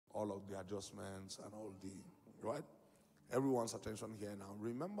all of the adjustments and all the, right? Everyone's attention here now.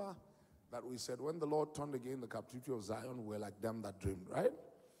 Remember that we said when the Lord turned again the captivity of Zion, we're like them that dreamed, right?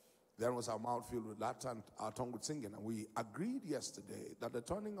 Then was our mouth filled with laughter and our tongue with singing. And we agreed yesterday that the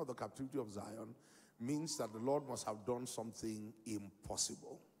turning of the captivity of Zion means that the Lord must have done something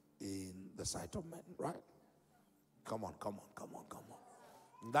impossible in the sight of men, right? Come on.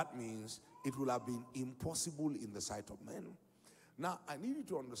 That means it will have been impossible in the sight of men. Now, I need you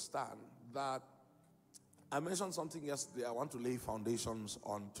to understand that I mentioned something yesterday I want to lay foundations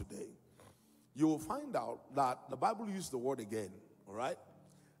on today. You will find out that the Bible used the word again, all right?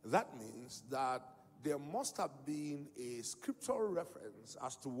 That means that there must have been a scriptural reference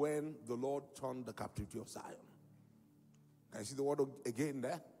as to when the Lord turned the captivity of Zion. Can you see the word again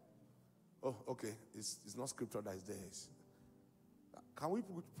there? Oh, okay. It's not scripture that is there. Can we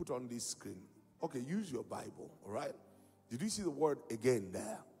put on this screen? Okay, use your Bible, all right? Did you see the word again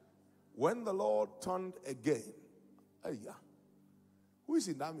there? When the Lord turned again. Hey, yeah. Who is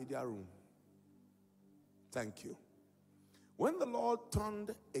in that media room? Thank you. When the Lord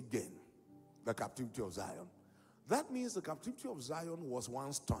turned again the captivity of Zion, that means the captivity of Zion was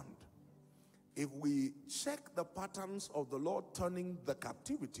once turned. If we check the patterns of the Lord turning the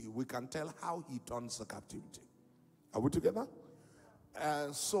captivity, we can tell how he turns the captivity. Are we together?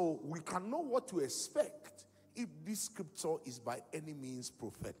 And so we can know what to expect if this scripture is by any means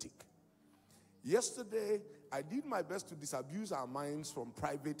prophetic. Yesterday, I did my best to disabuse our minds from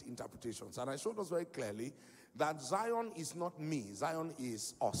private interpretations. And I showed us very clearly that Zion is not me. Zion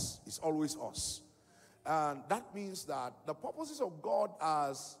is us. It's always us. And that means that the purposes of God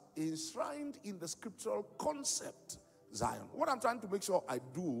as enshrined in the scriptural concept, Zion. What I'm trying to make sure I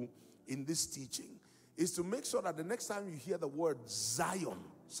do in this teaching is to make sure that the next time you hear the word Zion,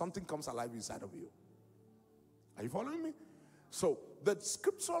 something comes alive inside of you. Are you following me? So the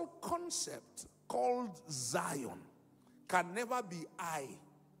scriptural concept called Zion can never be I.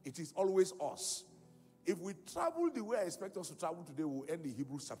 It is always us. If we travel the way I expect us to travel today, we'll end in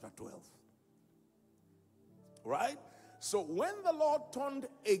Hebrews chapter 12. Right? So when the Lord turned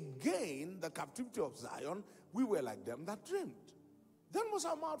again the captivity of Zion, we were like them that dreamed. Then was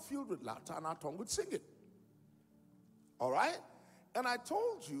our mouth filled with laughter and our tongue with singing. All right? And I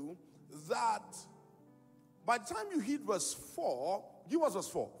told you that by the time you hit verse 4, give us verse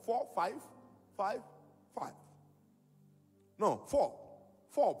 4. 4, 5, 5, 5. No, 4.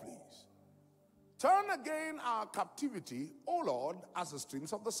 4, please. Turn again our captivity, O Lord, as the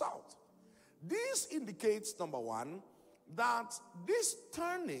streams of the south. This indicates, number one, that this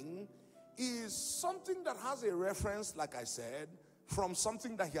turning is something that has a reference, like I said, from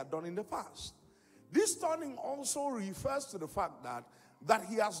something that he had done in the past. This turning also refers to the fact that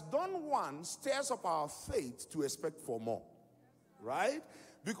he has done one stirs up our faith to expect for more. Right?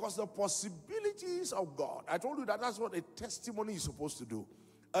 Because the possibilities of God, I told you that that's what a testimony is supposed to do.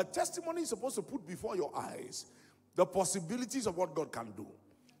 A testimony is supposed to put before your eyes the possibilities of what God can do.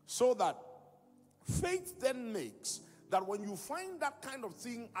 So that faith then makes that when you find that kind of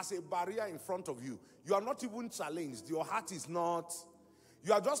thing as a barrier in front of you, you are not even challenged. Your heart is not.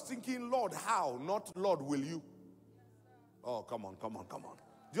 You are just thinking, Lord, how? Not, Lord, will you? Oh, come on.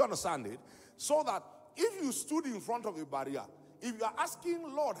 Do you understand it? So that if you stood in front of a barrier, if you are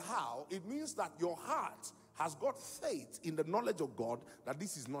asking, Lord, how? It means that your heart has got faith in the knowledge of God that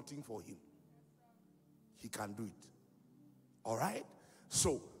this is nothing for him. He can do it. All right?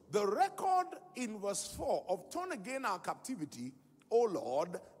 So, the record in verse 4 of turn again our captivity, O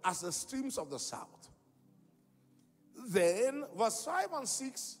Lord, as the streams of the south. Then, verse 5 and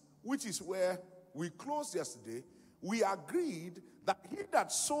 6, which is where we closed yesterday, we agreed that he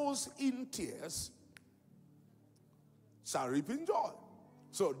that sows in tears shall reap in joy.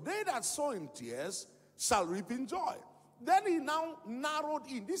 So, they that sow in tears shall reap in joy. Then he now narrowed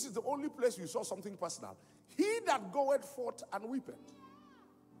in. This is the only place we saw something personal. He that goeth forth and weepeth.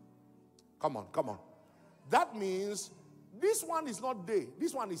 Come on. That means this one is not they.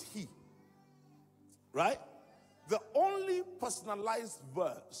 This one is he. Right? The only personalized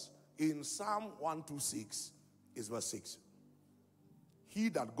verse in Psalm 126 is verse 6. He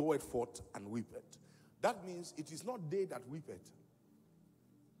that goeth forth and weepeth. That means it is not they that weepeth.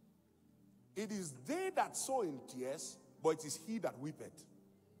 It is they that sow in tears, but it is he that weepeth.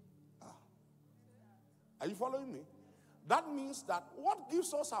 Are you following me? That means that what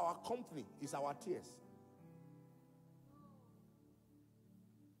gives us our company is our tears.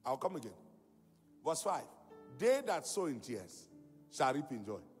 I'll come again. Verse 5. They that sow in tears shall reap in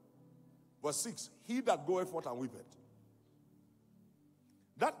joy. Verse 6. He that goeth forth and weepeth.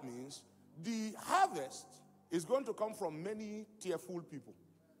 That means the harvest is going to come from many tearful people.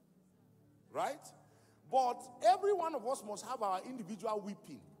 Right? But every one of us must have our individual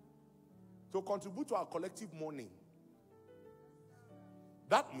weeping to contribute to our collective mourning.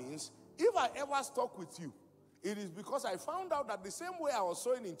 That means if I ever stuck with you, it is because I found out that the same way I was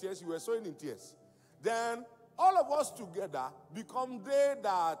sowing in tears, you were sowing in tears. Then all of us together become they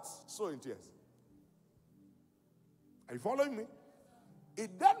that sow in tears. Are you following me?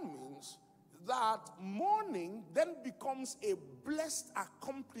 It then means that mourning then becomes a blessed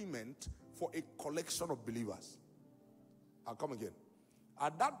accompaniment for a collection of believers. I'll come again.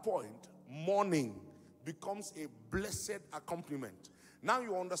 At that point, mourning becomes a blessed accompaniment. Now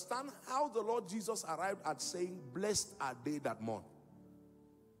you understand how the Lord Jesus arrived at saying, blessed are they that mourn.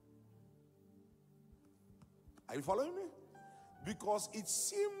 Are you following me? Because it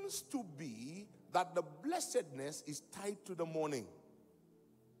seems to be that the blessedness is tied to the mourning.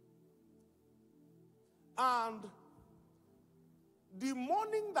 And the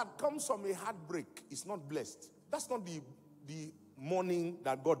mourning that comes from a heartbreak is not blessed. That's not the mourning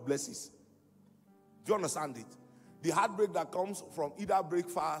that God blesses. Do you understand it? The heartbreak that comes from either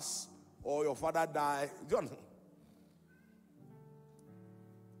breakfast or your father die. Do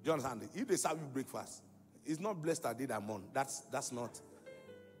you understand it? If they serve you breakfast, it's not blessed that they that mourn. That's not.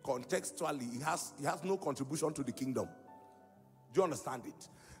 Contextually, it has no contribution to the kingdom. Do you understand it?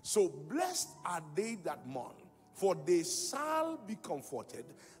 So blessed are they that mourn, for they shall be comforted,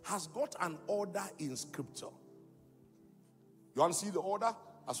 has got an order in scripture. You want to see the order?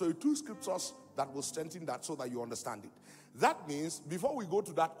 I show you two scriptures that will strengthen that so that you understand it. That means, before we go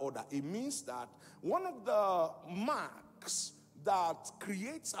to that order, it means that one of the marks that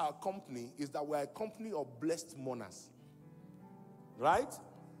creates our company is that we're a company of blessed mourners. Right?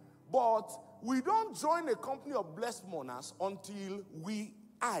 But we don't join a company of blessed mourners until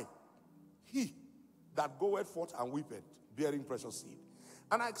he that goeth forth and weepeth, bearing precious seed.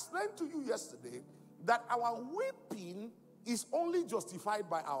 And I explained to you yesterday that our weeping is only justified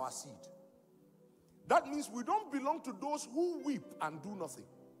by our seed. That means we don't belong to those who weep and do nothing.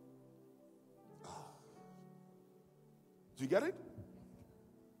 Do you get it?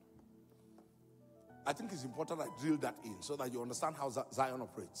 I think it's important I drill that in so that you understand how Zion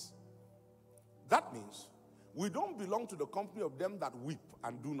operates. That means we don't belong to the company of them that weep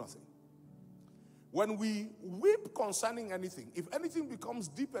and do nothing. When we weep concerning anything, if anything becomes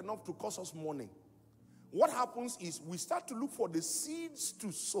deep enough to cause us mourning, what happens is we start to look for the seeds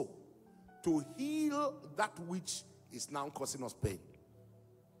to sow to heal that which is now causing us pain.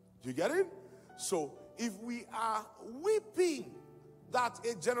 Do you get it? So if we are weeping that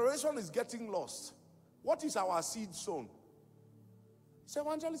a generation is getting lost, what is our seed sown? It's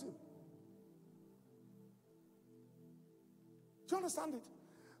evangelism. Do you understand it?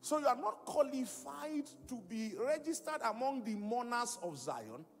 So you are not qualified to be registered among the mourners of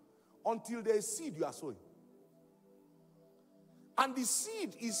Zion until there is seed you are sowing. And the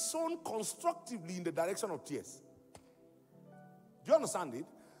seed is sown constructively in the direction of tears. Do you understand it?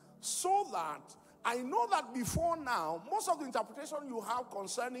 So that I know that before now, most of the interpretation you have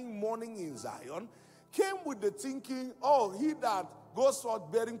concerning mourning in Zion came with the thinking, oh, he that goes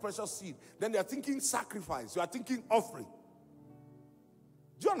forth bearing precious seed. Then they are thinking sacrifice. You are thinking offering.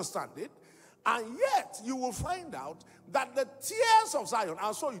 Do you understand it? And yet, you will find out that the tears of Zion,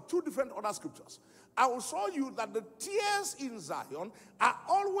 I'll show you two different other scriptures. I will show you that the tears in Zion are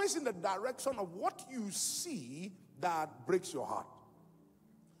always in the direction of what you see that breaks your heart.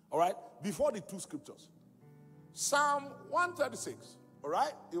 All right? Before the two scriptures. Psalm 136. All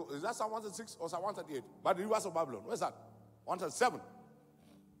right? Is that Psalm 136 or Psalm 138? By the rivers of Babylon. Where's that? 137.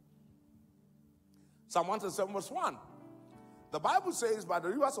 Psalm 137 verse 1. The Bible says, by the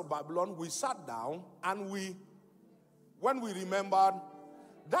rivers of Babylon, we sat down and when we remembered,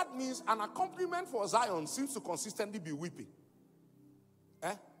 that means an accompaniment for Zion seems to consistently be weeping.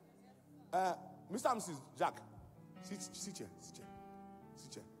 Mr. and Mrs. Jack, sit here.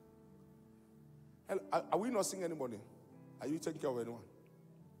 Hello, are we not seeing anybody? Are you taking care of anyone?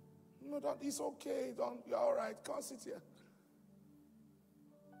 No, it's okay. You're all right. Come sit here.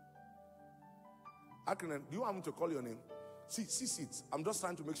 Akron, do you want me to call your name? See seats. I'm just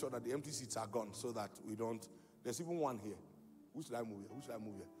trying to make sure that the empty seats are gone so that we don't. There's even one here. Who should I move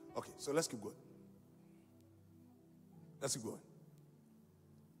here? Okay, so let's keep going.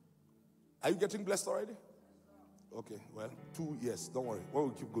 Are you getting blessed already? Okay, well, 2 years. Don't worry. When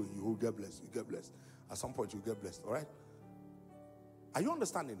we keep going, you will get blessed. You get blessed. At some point, you'll get blessed. All right? Are you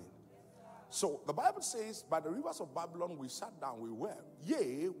understanding it? So the Bible says, by the rivers of Babylon, we sat down, we wept.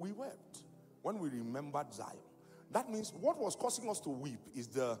 Yea, we wept when we remembered Zion. That means what was causing us to weep is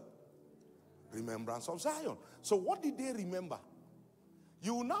the remembrance of Zion. So what did they remember?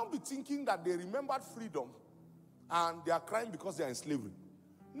 you will now be thinking that they remembered freedom and they are crying because they are in slavery.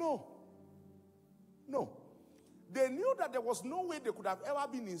 No. No. They knew that there was no way they could have ever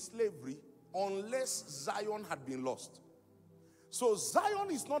been in slavery unless Zion had been lost. So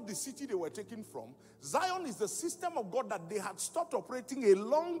Zion is not the city they were taken from. Zion is the system of God that they had stopped operating a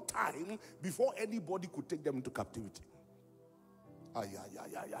long time before anybody could take them into captivity.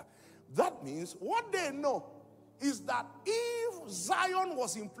 That means what they know is that if Zion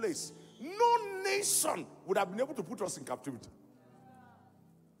was in place, no nation would have been able to put us in captivity.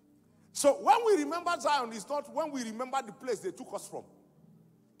 So when we remember Zion, it's not when we remember the place they took us from.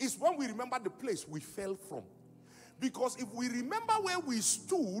 It's when we remember the place we fell from. Because if we remember where we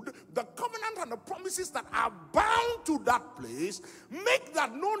stood, the covenant and the promises that are bound to that place make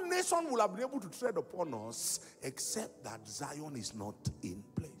that no nation will have been able to tread upon us except that Zion is not in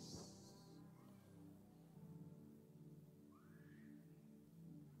place.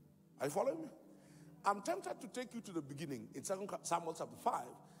 Are you following me? I'm tempted to take you to the beginning in 2 Samuel chapter 5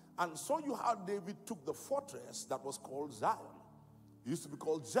 and show you how David took the fortress that was called Zion. It used to be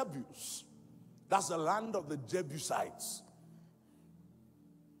called Jebus. That's the land of the Jebusites.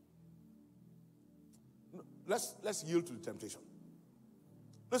 Let's yield to the temptation.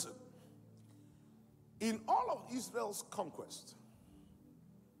 Listen. In all of Israel's conquest,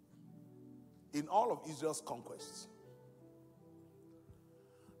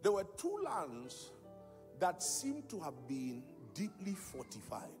 there were two lands that seemed to have been deeply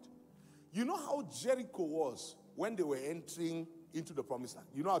fortified. You know how Jericho was when they were entering into the promised land?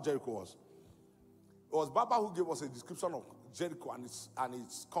 You know how Jericho was? It was Baba who gave us a description of Jericho and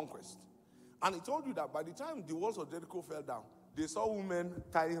its conquest. And he told you that by the time the walls of Jericho fell down, they saw women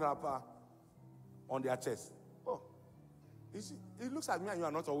tying wrapper on their chest. Oh, it looks like me and you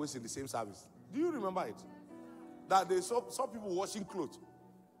are not always in the same service. Do you remember it? That they saw people washing clothes.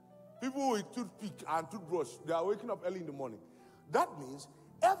 People with toothpick and toothbrush, they are waking up early in the morning. That means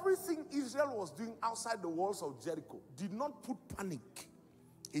everything Israel was doing outside the walls of Jericho did not put panic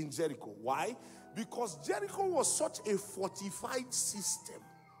in Jericho. Why? Because Jericho was such a fortified system.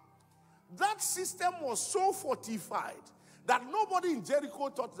 That system was so fortified that nobody in Jericho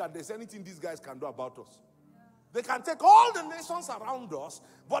thought that there's anything these guys can do about us. They can take all the nations around us,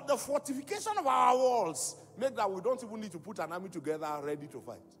 but the fortification of our walls make that we don't even need to put an army together ready to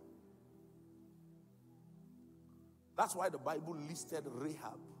fight. That's why the Bible listed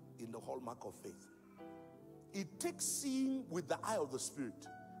Rahab in the hallmark of faith. It takes seeing with the eye of the Spirit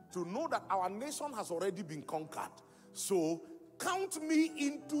to know that our nation has already been conquered. So count me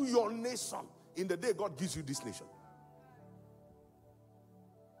into your nation in the day God gives you this nation.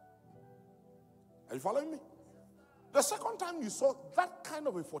 Are you following me? The second time you saw that kind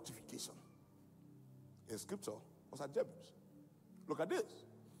of a fortification in scripture was at Jebus. Look at this.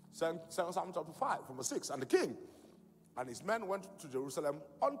 2 Samuel chapter 5 from verse 6. And the king and his men went to Jerusalem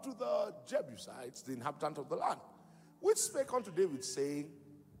unto the Jebusites, the inhabitants of the land, which spake unto David, saying,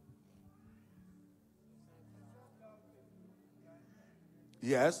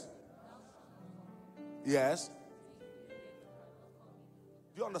 Yes. Yes.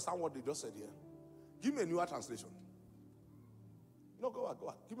 Do you understand what they just said here? Give me a newer translation. No, go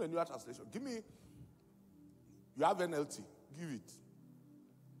on. Give me a newer translation. You have NLT. Give it.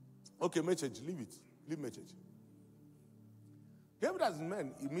 Okay, message. Leave it. Leave message. David and his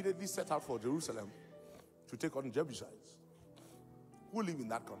men immediately set out for Jerusalem to take on Jebusites who live in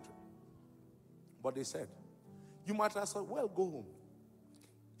that country. But they said, you might as well go home.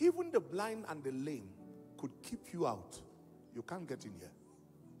 Even the blind and the lame could keep you out. You can't get in here.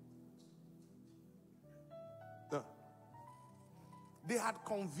 They had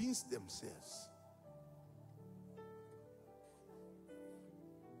convinced themselves.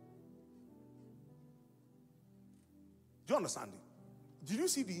 Do you understand it? Did you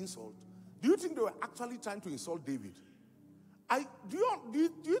see the insult? Do you think they were actually trying to insult David? Do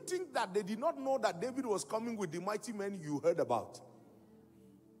you think that they did not know that David was coming with the mighty men you heard about?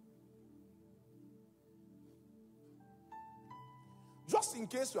 Just in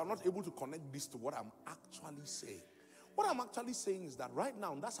case you are not able to connect this to what I'm actually saying. What I'm actually saying is that right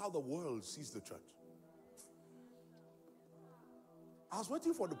now, that's how the world sees the church. I was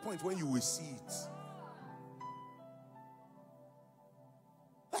waiting for the point when you will see it.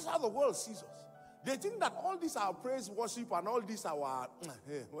 That's how the world sees us. They think that all this our praise, worship, and all this our...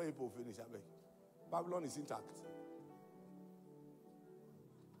 Hey, when people finish, I beg. Babylon is intact.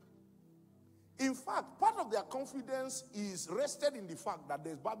 In fact, part of their confidence is rested in the fact that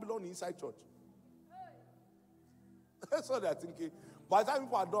there's Babylon inside church. That's what they're thinking. By the time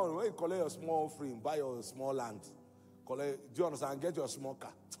people are done, when you collect your small offering, buy your small land, Collect, do you understand? Get your small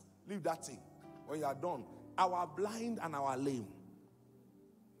car. Leave that thing. When you are done, our blind and our lame,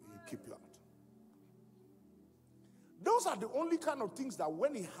 we keep you out. Those are the only kind of things that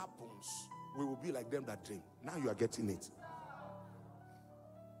when it happens, we will be like them that dream. Now you are getting it.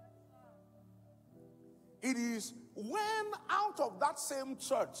 It is when out of that same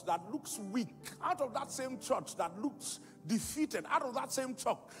church that looks weak, out of that same church that looks defeated, out of that same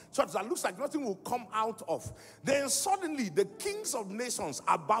church that looks like nothing will come out of, then suddenly the kings of nations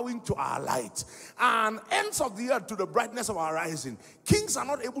are bowing to our light, and ends of the earth to the brightness of our rising. Kings are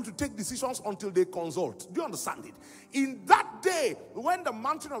not able to take decisions until they consult. Do you understand it? In that day, when the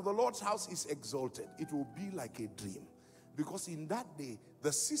mountain of the Lord's house is exalted, it will be like a dream. Because in that day,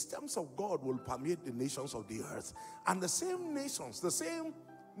 the systems of God will permeate the nations of the earth. And the same nations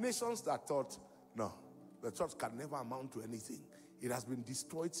that thought, no, the church can never amount to anything, it has been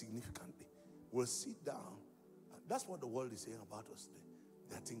destroyed significantly, will sit down. That's what the world is saying about us today.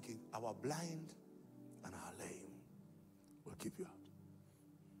 They're thinking, our blind and our lame will keep you out.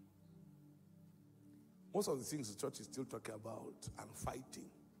 Most of the things the church is still talking about and fighting,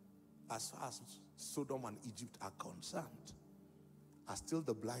 as far as Sodom and Egypt are concerned, are still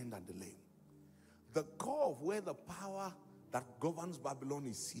the blind and the lame. The core of where the power that governs Babylon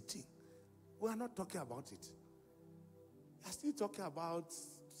is sitting, we are not talking about it. We are still talking about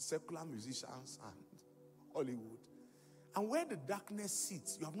secular musicians and Hollywood. And where the darkness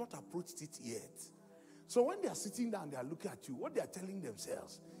sits, you have not approached it yet. So when they are sitting down, they are looking at you, what they are telling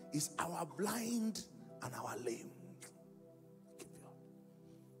themselves is our blind and our lame.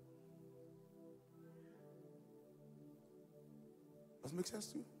 Does it make sense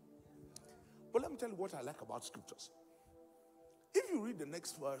to you? But let me tell you what I like about scriptures. If you read the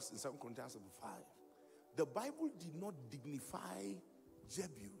next verse in 2 Corinthians 5, the Bible did not dignify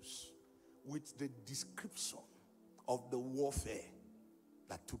Jebus with the description of the warfare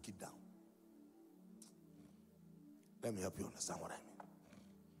that took it down. Let me help you understand what I mean.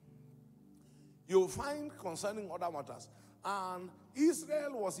 You'll find concerning other matters, and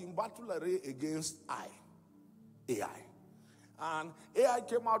Israel was in battle array against Ai. And Ai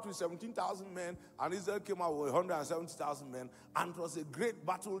came out with 17,000 men, and Israel came out with 170,000 men, and it was a great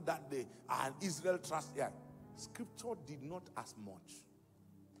battle that day, and Israel trusted Ai. Scripture did not as much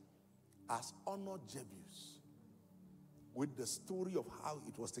as honor Jebus with the story of how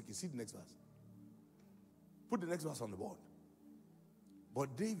it was taken. See the next verse. Put the next verse on the board.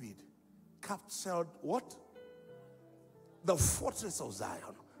 But David captured what? The fortress of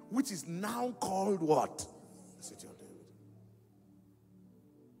Zion, which is now called what? The city of David.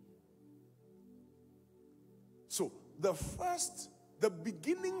 So, the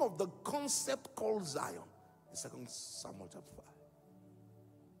beginning of the concept called Zion is 2 Samuel chapter 5.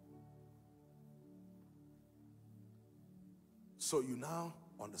 So you now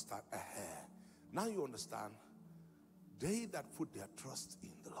understand. Now you understand. They that put their trust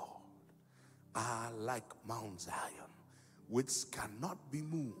in the Lord are like Mount Zion, which cannot be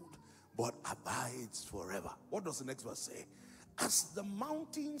moved, but abides forever. What does the next verse say? As the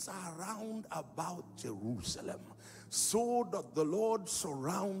mountains are round about Jerusalem, so doth the Lord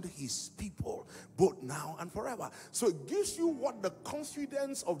surround his people, both now and forever. So it gives you what the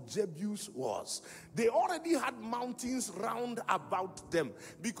confidence of Jebus was. They already had mountains round about them,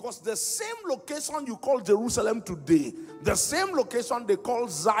 because the same location you call Jerusalem today, the same location they call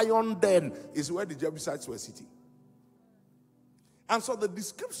Zion then, is where the Jebusites were sitting. And so the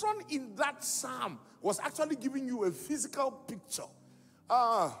description in that psalm was actually giving you a physical picture.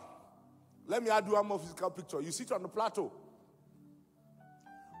 Let me add one more physical picture. You sit on the plateau.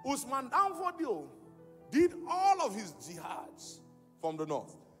 Usman Danfodio did all of his jihads from the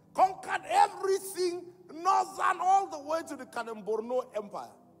north. Conquered everything northern all the way to the Kanem-Borno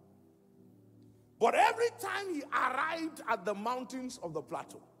Empire. But every time he arrived at the mountains of the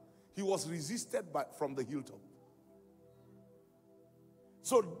plateau, he was resisted from the hilltop.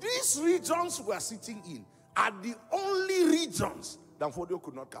 So these regions we're sitting in are the only regions that Danfodio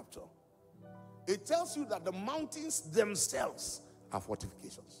could not capture. It tells you that the mountains themselves are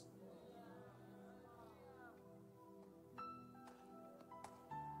fortifications.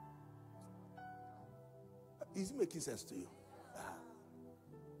 Is it making sense to you?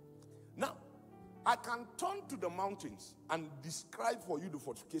 Now, I can turn to the mountains and describe for you the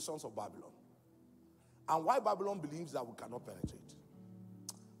fortifications of Babylon and why Babylon believes that we cannot penetrate.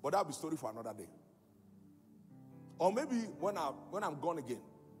 But that'll be a story for another day. Or maybe when I'm gone again,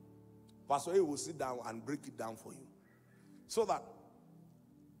 Pastor A will sit down and break it down for you. So that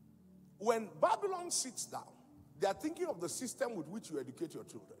when Babylon sits down, they are thinking of the system with which you educate your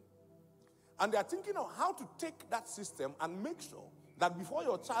children. And they are thinking of how to take that system and make sure that before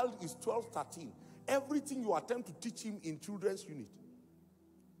your child is 12, 13, everything you attempt to teach him in children's unit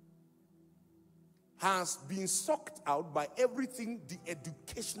has been sucked out by everything the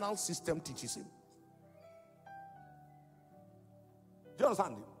educational system teaches him. Do you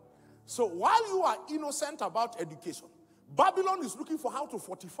understand it? So while you are innocent about education, Babylon is looking for how to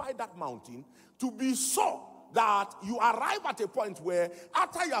fortify that mountain to be sure that you arrive at a point where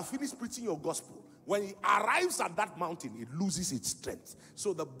after you have finished preaching your gospel, when it arrives at that mountain, it loses its strength.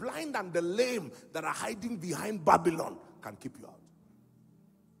 So the blind and the lame that are hiding behind Babylon can keep you out.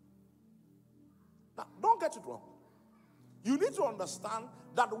 Now, don't get it wrong. You need to understand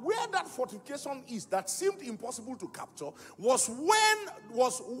that where that fortification is that seemed impossible to capture was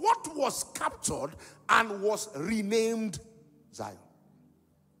what was captured and was renamed Zion.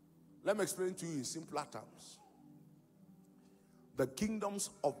 Let me explain to you in simpler terms. The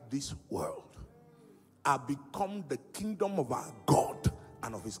kingdoms of this world are become the kingdom of our God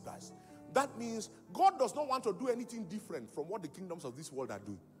and of his Christ. That means God does not want to do anything different from what the kingdoms of this world are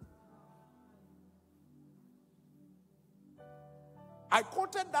doing. I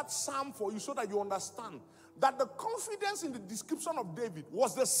quoted that psalm for you so that you understand that the confidence in the description of David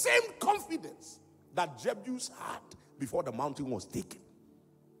was the same confidence that Jebus had before the mountain was taken.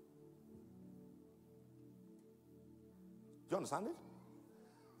 Do you understand it?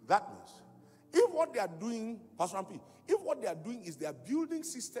 That means, if what they are doing, Pastor Rampi, if what they are doing is they are building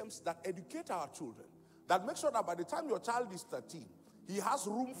systems that educate our children, that make sure that by the time your child is 13, he has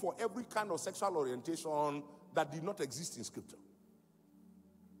room for every kind of sexual orientation that did not exist in Scripture.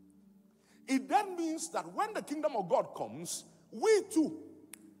 It then means that when the kingdom of God comes, we too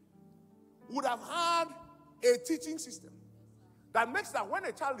would have had a teaching system that makes that when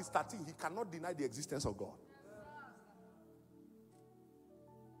a child is 13, he cannot deny the existence of God.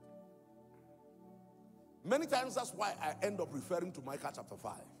 Many times that's why I end up referring to Micah chapter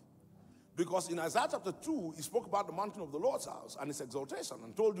 5. Because in Isaiah chapter 2, he spoke about the mountain of the Lord's house and its exaltation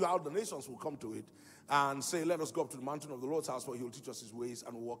and told you how the nations will come to it and say, let us go up to the mountain of the Lord's house where he will teach us his ways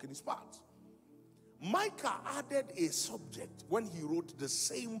and we'll walk in his paths. Micah added a subject when he wrote the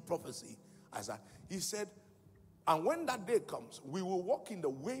same prophecy as that. He said, and when that day comes, we will walk in the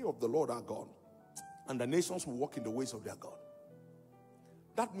way of the Lord our God, and the nations will walk in the ways of their God.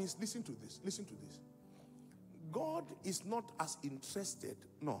 That means, listen to this. God is not as interested,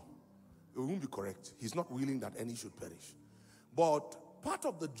 no, it won't be correct. He's not willing that any should perish. But part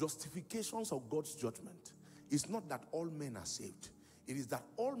of the justifications of God's judgment is not that all men are saved. It is that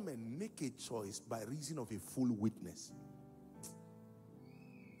all men make a choice by reason of a full witness.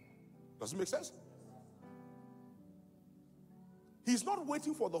 Does it make sense? He's not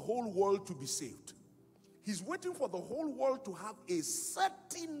waiting for the whole world to be saved. He's waiting for the whole world to have a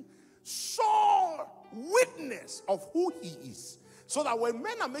certain sure witness of who he is. So that when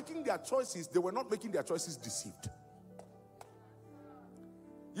men are making their choices, they were not making their choices deceived.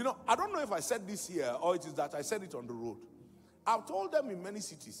 You know, I don't know if I said this here or it is that I said it on the road. I've told them in many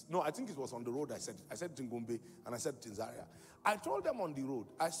cities. No, I think it was on the road I said it. I said it in Gombe and I said it in Zaria. I told them on the road,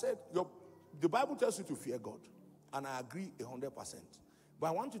 I said, the Bible tells you to fear God. And I agree 100%. But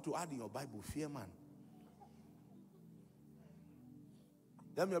I want you to add in your Bible, fear man.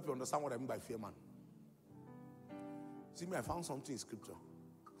 Let me help you understand what I mean by fear man. See me, I found something in Scripture.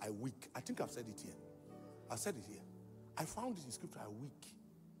 I weak. I think I've said it here. I've said it here. I found it in Scripture. I weak.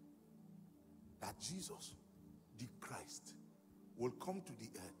 That Jesus, the Christ, will come to the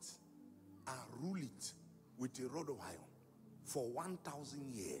earth and rule it with a rod of iron for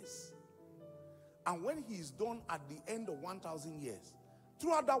 1,000 years. And when he is done at the end of 1,000 years,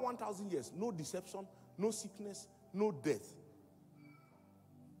 throughout that 1,000 years, no deception, no sickness, no death.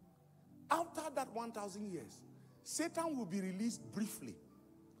 After that 1,000 years, Satan will be released briefly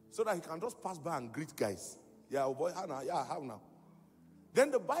so that he can just pass by and greet guys. Yeah, oh boy, Hannah, yeah, how now?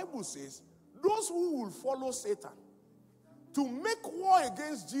 Then the Bible says, those who will follow Satan to make war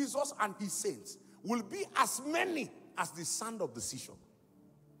against Jesus and his saints will be as many as the sand of the seashore.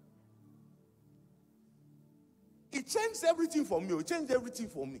 It changed everything for me. It changed everything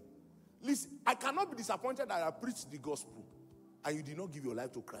for me. Listen, I cannot be disappointed that I preached the gospel and you did not give your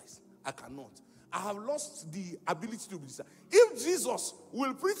life to Christ. I cannot. I have lost the ability to be disappointed. If Jesus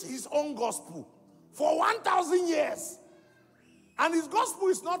will preach his own gospel for 1,000 years and his gospel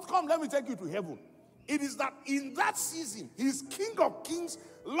is not come, let me take you to heaven. It is that in that season, he is King of kings,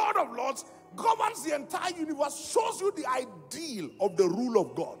 Lord of lords, governs the entire universe, shows you the ideal of the rule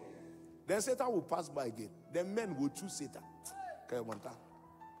of God. Then Satan will pass by again. Then men will choose Satan. Look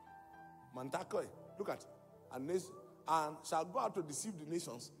at it. And shall go out to deceive the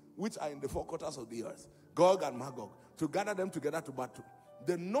nations which are in the four quarters of the earth, Gog and Magog, to gather them together to battle,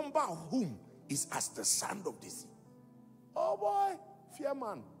 the number of whom is as the sand of the sea. Oh boy, fear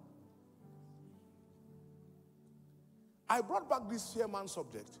man. I brought back this fear man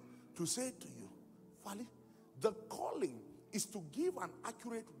subject to say to you, Fali, the calling is to give an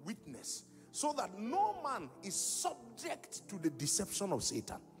accurate witness so that no man is subject to the deception of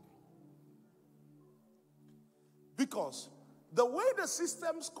Satan. Because the way the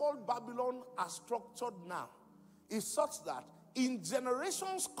systems called Babylon are structured now is such that in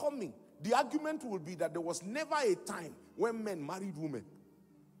generations coming, the argument will be that there was never a time when men married women.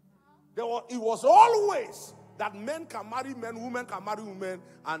 It was always that men can marry men, women can marry women,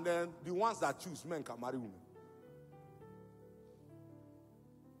 and then the ones that choose men can marry women.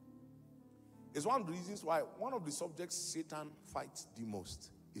 It's one of the reasons why one of the subjects Satan fights the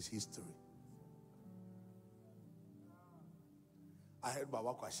most is history. I heard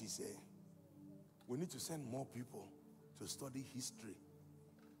Baba Kwashi say, we need to send more people to study history.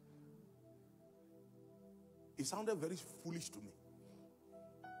 It sounded very foolish to me.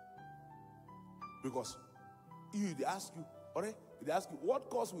 Because they ask you, what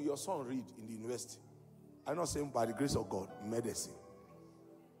course will your son read in the university? I'm not saying by the grace of God, medicine.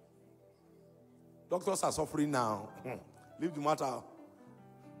 Doctors are suffering now. Leave the matter out.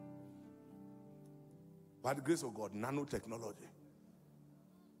 By the grace of God, nanotechnology.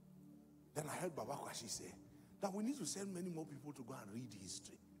 Then I heard Baba Kwashi say that we need to send many more people to go and read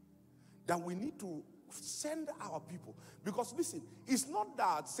history. That we need to send our people. Because listen, it's not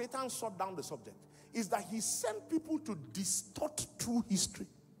that Satan shut down the subject. It's that he sent people to distort true history.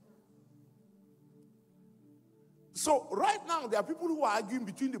 So right now, there are people who are arguing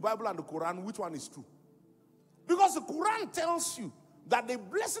between the Bible and the Quran, which one is true. Because the Quran tells you that the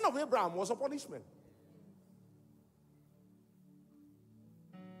blessing of Abraham was a punishment.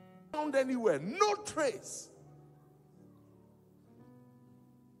 Found anywhere, no trace.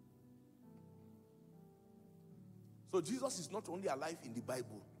 So Jesus is not only alive in the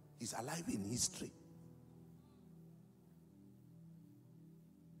Bible, he's alive in history.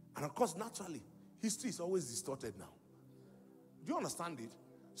 And of course, naturally, history is always distorted now. Do you understand it?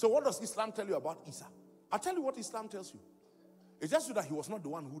 So what does Islam tell you about Isa? I'll tell you what Islam tells you. It tells you that he was not the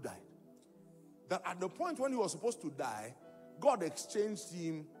one who died. That at the point when he was supposed to die, God exchanged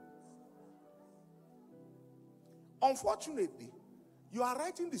him. Unfortunately, you are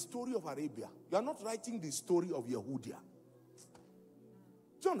writing the story of Arabia. You are not writing the story of Yehudia.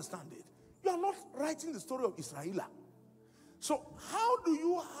 Do you understand it? You are not writing the story of Israel. So how do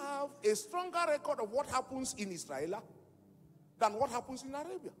you have a stronger record of what happens in Israel than what happens in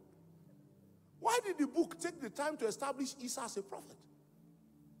Arabia? Why did the book take the time to establish Isa as a prophet?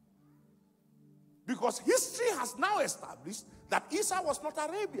 Because history has now established that Isa was not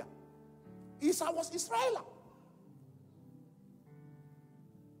Arabia. Isa was Israel.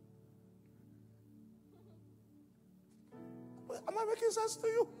 Am I making sense to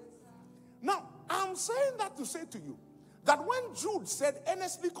you? Now, I'm saying that to say to you that when Jude said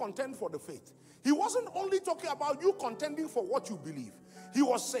earnestly contend for the faith, he wasn't only talking about you contending for what you believe. He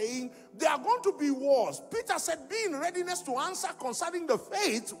was saying there are going to be wars. Peter said, be in readiness to answer concerning the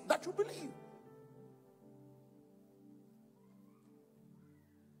faith that you believe.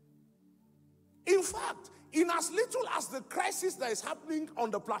 In fact, in as little as the crisis that is happening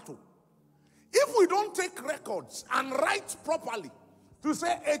on the plateau, if we don't take records and write properly to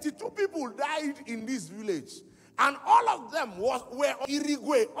say 82 people died in this village and all of them were of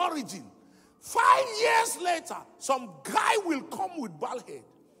Irigwe origin, 5 years later, some guy will come with bald head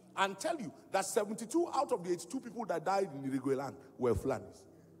and tell you that 72 out of the 82 people that died in Irigwe land were Fulanis.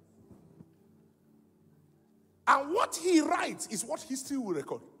 And what he writes is what history will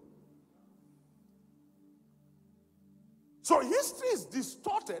record. So history is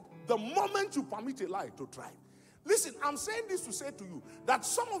distorted the moment you permit a lie to thrive. Listen, I'm saying this to say to you that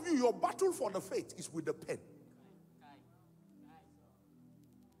some of you, your battle for the faith is with the pen.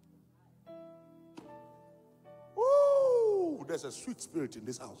 Ooh, there's a sweet spirit in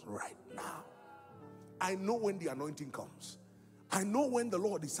this house right now. I know when the anointing comes. I know when the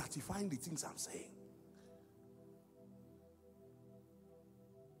Lord is certifying the things I'm saying.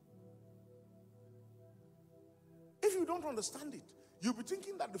 If you don't understand it, you'll be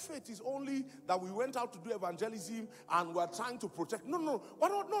thinking that the faith is only that we went out to do evangelism and we're trying to protect. No,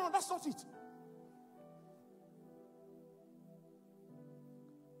 that's not it.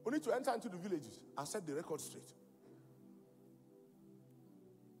 We need to enter into the villages and set the record straight.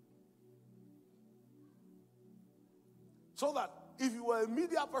 So that if you were a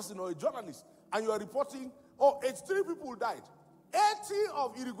media person or a journalist and you are reporting, 83 people died. 30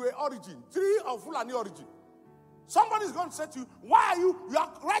 of Irigwe origin, 3 of Fulani origin. Somebody is going to say to you, why are you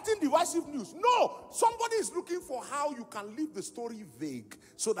are writing divisive news? No, somebody is looking for how you can leave the story vague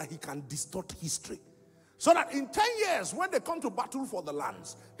so that he can distort history. So that in 10 years, when they come to battle for the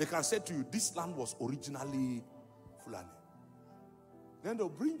lands, they can say to you, this land was originally Fulani. Then they'll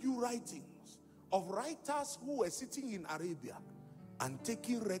bring you writings of writers who were sitting in Arabia and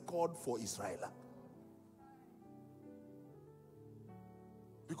taking record for Israel.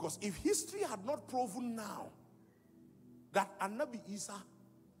 Because if history had not proven now that Nabi Isa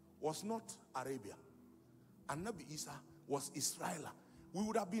was not Arabia, Nabi Isa was Israel, we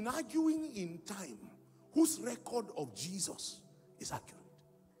would have been arguing in time whose record of Jesus is accurate.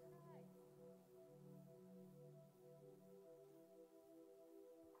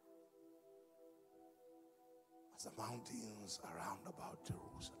 As the mountains are round about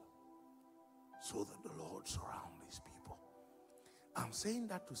Jerusalem, so that the Lord surround his people. I'm saying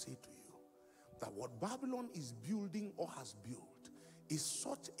that to say to you that what Babylon is building or has built is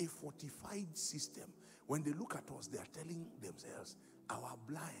such a fortified system. When they look at us, they are telling themselves, our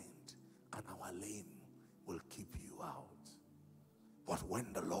blind and our lame will keep you out. But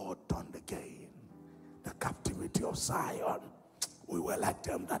when the Lord turned again the captivity of Zion, we were like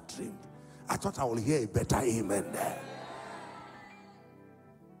them that dreamed. I thought I would hear a better amen there.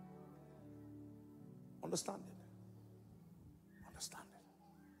 Understand it. Understand it.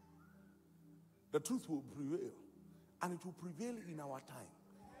 The truth will prevail, and it will prevail in our time.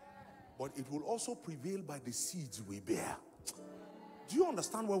 But it will also prevail by the seeds we bear. Do you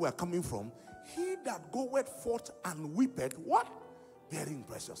understand where we're coming from? He that goeth forth and weepeth, what? Bearing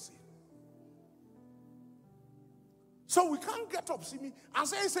precious seed. So we can't get up, see me, and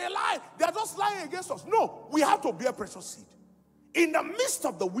say it's a lie. They're just lying against us. No, we have to bear precious seed. In the midst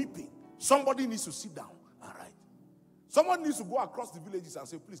of the weeping, somebody needs to sit down and write. Someone needs to go across the villages and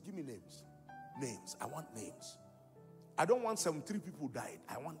say, please give me names. Names. I want names. I don't want 73 people died.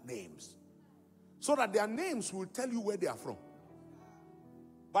 I want names. So that their names will tell you where they are from.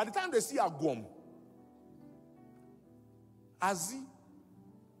 By the time they see Agwom, Azi,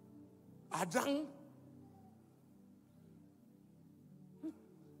 Ajang,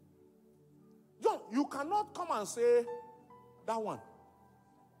 John, you cannot come and say that one.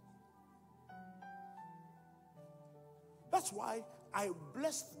 That's why I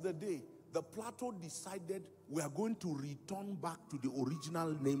blessed the day the plateau decided we are going to return back to the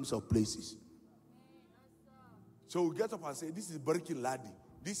original names of places. So we get up and say, this is Barikin Ladi,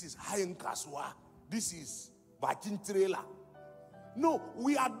 this is Hayen Kaswa, this is Bakin Trailer. No,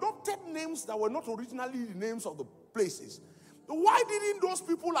 we adopted names that were not originally the names of the places. Why didn't those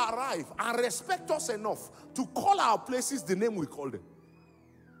people arrive and respect us enough to call our places the name we call them?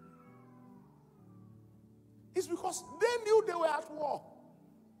 It's because they knew they were at war.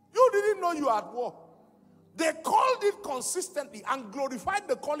 You didn't know you were at war. They called it consistently and glorified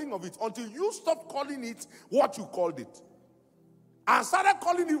the calling of it until you stopped calling it what you called it. And started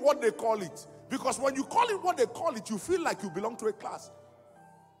calling it what they call it. Because when you call it what they call it, you feel like you belong to a class.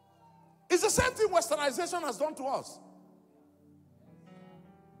 It's the same thing Westernization has done to us.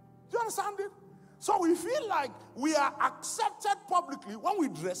 Do you understand it? So we feel like we are accepted publicly when we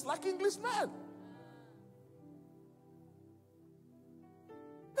dress like Englishmen.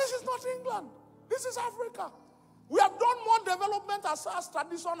 This is not England. This is Africa. We have done more development as far as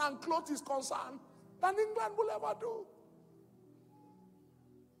tradition and clothes is concerned than England will ever do.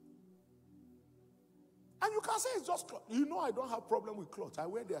 And you can say it's just clothes. You know I don't have problem with clothes. I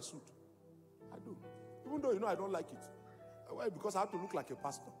wear their suit. I do. Even though you know I don't like it. I wear it because I have to look like a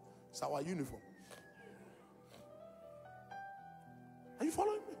pastor. It's our uniform. Are you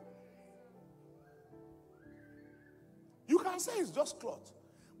following me? You can say it's just cloth.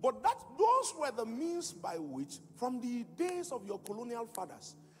 But those were the means by which, from the days of your colonial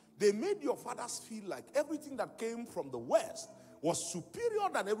fathers, they made your fathers feel like everything that came from the West was superior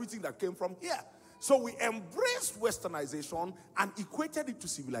than everything that came from here. So we embraced Westernization and equated it to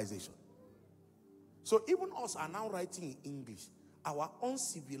civilization. So even us are now writing in English. Our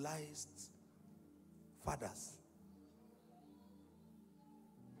uncivilized fathers.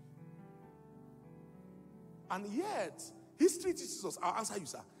 And yet, history teaches us, I'll answer you,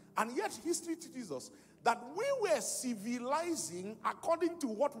 sir. And yet, history teaches us that we were civilizing according to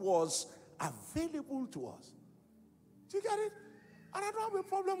what was available to us. Do you get it? And I don't have a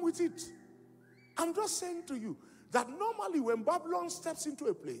problem with it. I'm just saying to you that normally when Babylon steps into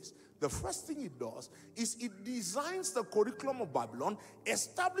a place, the first thing it does is it designs the curriculum of Babylon,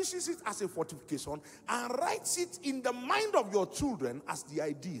 establishes it as a fortification, and writes it in the mind of your children as the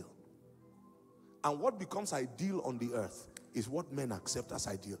ideal. And what becomes ideal on the earth is what men accept as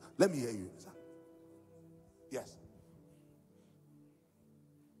ideal. Let me hear you, sir. Yes.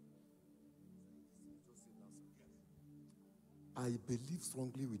 I believe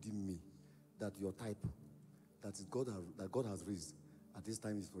strongly within me that your type, that God has raised at this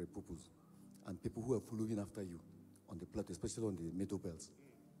time is for a purpose. And people who are following after you on the plateau, especially on the middle belt.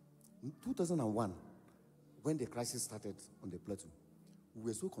 In 2001, when the crisis started on the plateau, we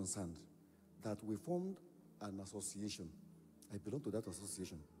were so concerned that we formed an association. I belong to that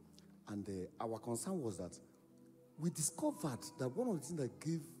association. And our concern was that we discovered that one of the things that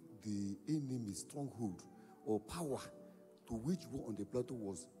gave the enemy stronghold or power to wage war on the plateau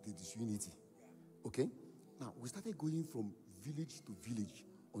was the disunity. Okay? Now, we started going from village to village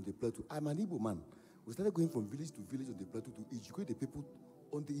on the plateau. I'm an Igbo man. We started going from village to village on the plateau to educate the people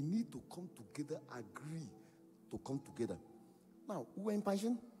on the need to come together, agree to come together. Now, we were in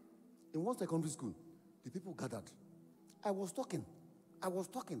Passion. In one secondary school, the people gathered. I was talking.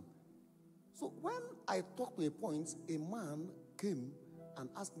 So when I talked to a point, a man came and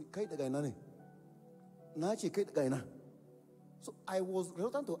asked me, Kai the guy nane? Nachi Kai the guy na? So I was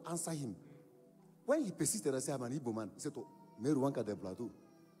reluctant to answer him. When he persisted, I said, I'm an Igbo man. He said, Meruanka de plateau.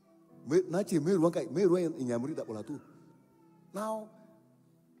 Nachi Meruanka, Meruan in Yamuri da plateau. Now,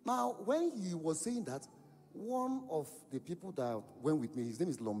 when he was saying that, one of the people that went with me, his name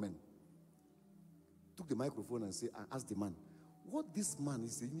is Lomen, took the microphone and asked the man, what this man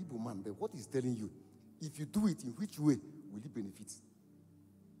is an Igbo man, but what he's telling you, if you do it, in which way will he benefit?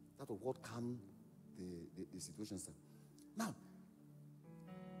 That was what calmed the situation, sir. Now,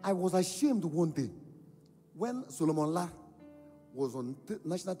 I was ashamed one day when Solomon La was on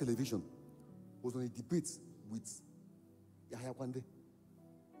national television, was on a debate with Yahya Kwande.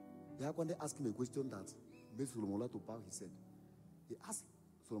 Yahya Kwande asked him a question that made Solomon La to bow his head. He asked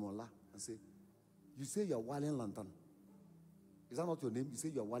Solomon La and said, you say you are Walen Lantan. Is that not your name? You say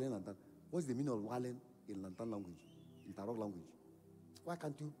you are Walen Lantan. What's the meaning of Walen in Lantan language, in Tarok language? Why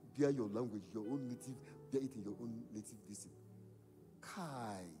can't you bear your language, your own native, bear it in your own native district?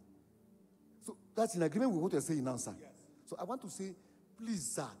 Kai. So that's in agreement with what you're saying now, sir. Yes. So I want to say, please,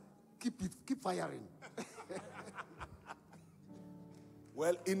 sir, keep firing.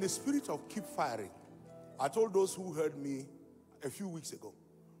 Well, in the spirit of keep firing, I told those who heard me a few weeks ago,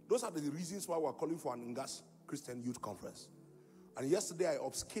 those are the reasons why we're calling for an Ngas Christian Youth Conference. And yesterday I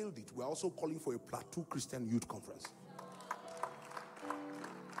upscaled it. We're also calling for a Plateau Christian Youth Conference.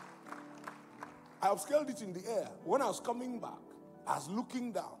 I upscaled it in the air. When I was coming back, I was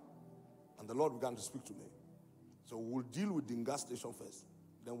looking down, and the Lord began to speak to me. So we'll deal with the Ngas station first,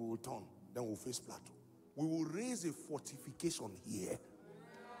 then we will turn, then we'll face Plateau. We will raise a fortification here.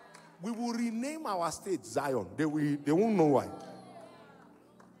 We will rename our state Zion. They won't know why.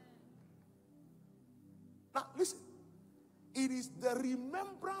 Now, listen. It is the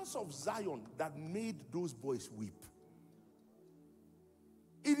remembrance of Zion that made those boys weep.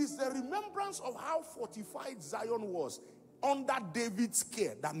 It is the remembrance of how fortified Zion was under David's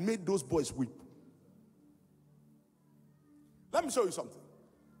care that made those boys weep. Let me show you something.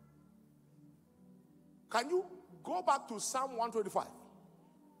 Can you go back to Psalm 125?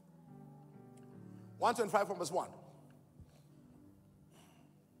 125 from verse 1.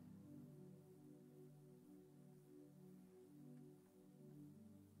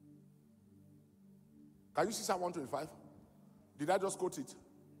 Can you see Psalm 125? Did I just quote it?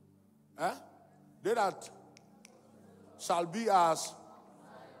 They that shall be as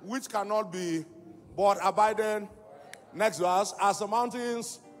which cannot be but abiding. Next verse, as the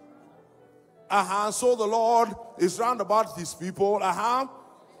mountains, so the Lord is round about his people,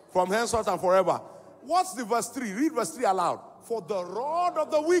 from henceforth and forever. What's the verse 3? Read verse 3 aloud. For the rod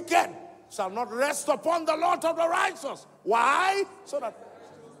of the wicked shall not rest upon the lot of the righteous. Why? So that.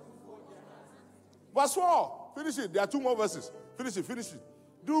 Verse 4. Finish it. There are 2 more verses. Finish it.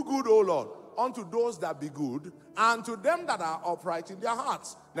 Do good, O Lord, unto those that be good, and to them that are upright in their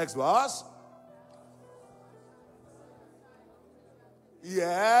hearts. Next verse.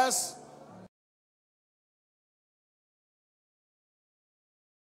 Yes.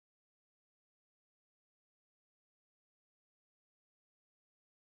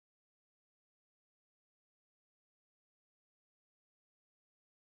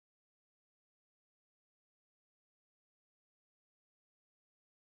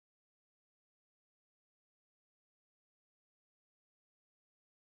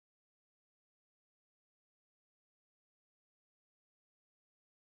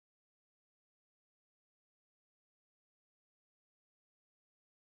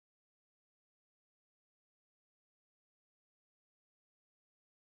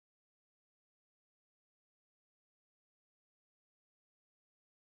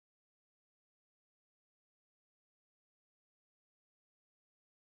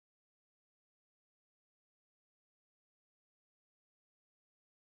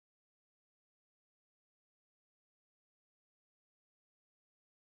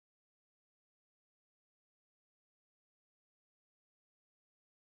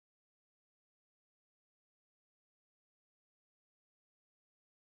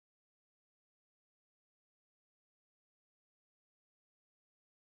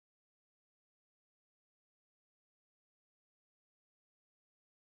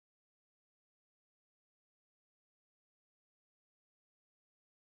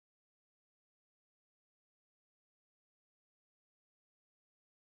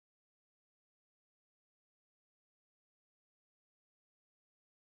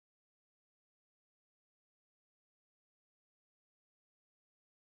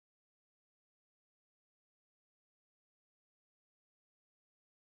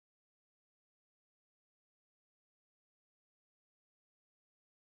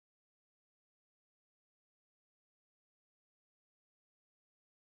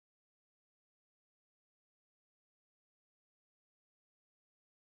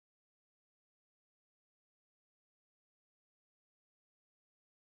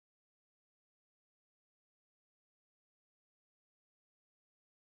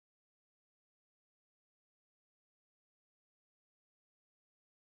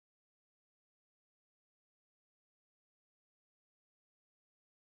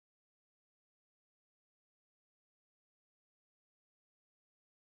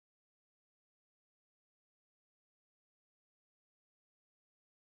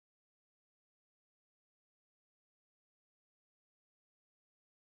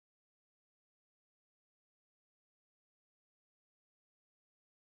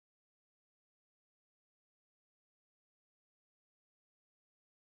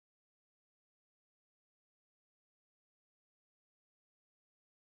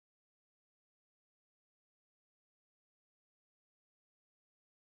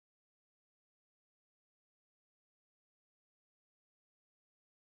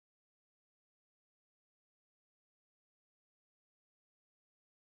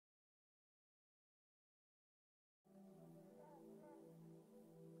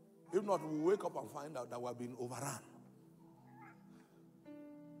 If not, we'll wake up and find out that we're being overrun.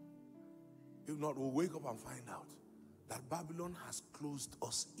 If not, we'll wake up and find out that Babylon has closed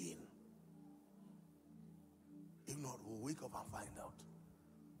us in. If not, we'll wake up and find out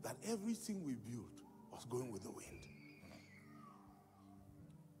that everything we built was going with the wind.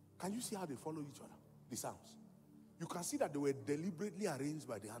 Can you see how they follow each other? The sounds. You can see that they were deliberately arranged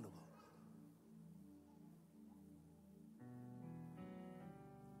by the hand of God.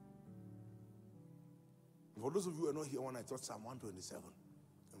 For those of you who are not here when I taught Psalm 127,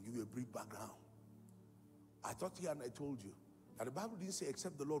 I'll give you a brief background. I taught here and I told you that the Bible didn't say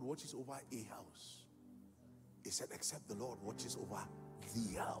except the Lord watches over a house. It said except the Lord watches over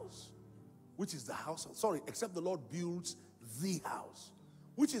the house. Which is the house of, except the Lord builds the house.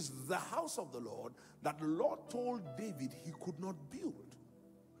 Which is the house of the Lord that the Lord told David he could not build.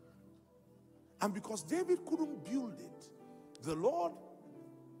 And because David couldn't build it,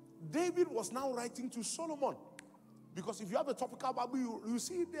 David was now writing to Solomon. Because if you have a topical Bible, you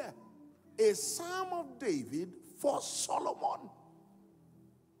see it there. A psalm of David for Solomon.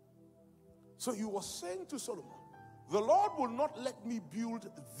 So he was saying to Solomon, the Lord will not let me build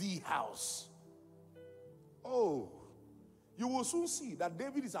the house. Oh, you will soon see that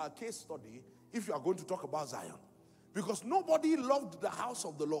David is our case study if you are going to talk about Zion. Because nobody loved the house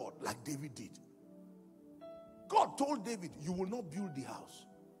of the Lord like David did. God told David, you will not build the house.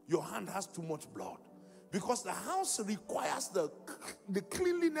 Your hand has too much blood. Because the house requires the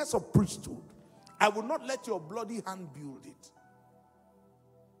cleanliness of priesthood. I will not let your bloody hand build it.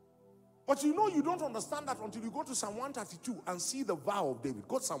 But you know you don't understand that until you go to Psalm 132 and see the vow of David.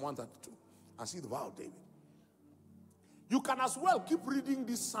 Go to Psalm 132 and see the vow of David. You can as well keep reading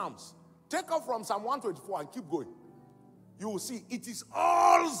these Psalms. Take off from Psalm 124 and keep going. You will see it is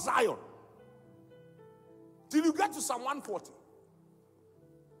all Zion. Till you get to Psalm 140.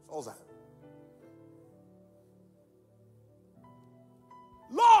 It's all Zion.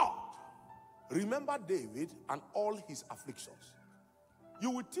 Lord, remember David and all his afflictions. You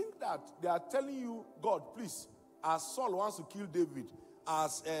would think that they are telling you, God, please, as Saul wants to kill David,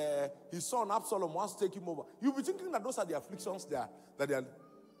 as his son Absalom wants to take him over. You'll be thinking that those are the afflictions that they are.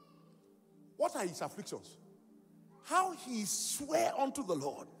 What are his afflictions? How he swore unto the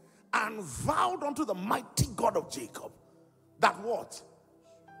Lord and vowed unto the mighty God of Jacob that what?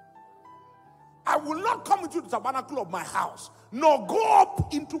 I will not come into the tabernacle of my house, nor go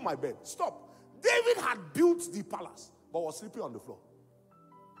up into my bed. Stop. David had built the palace, but was sleeping on the floor.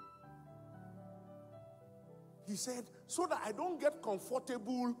 He said, so that I don't get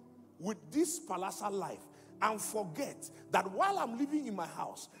comfortable with this palatial life and forget that while I'm living in my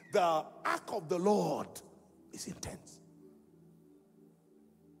house, the ark of the Lord is intense.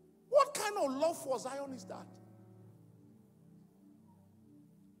 What kind of love for Zion is that?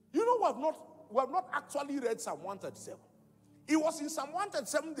 You know, we have not actually read Psalm 137. It was in Psalm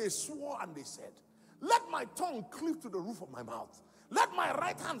 137 they swore and they said, let my tongue cleave to the roof of my mouth. Let my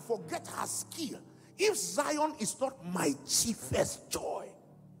right hand forget her skill. If Zion is not my chiefest joy.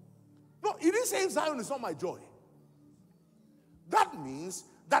 No, it didn't say if Zion is not my joy. That means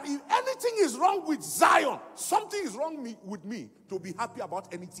that if anything is wrong with Zion, something is wrong with me to be happy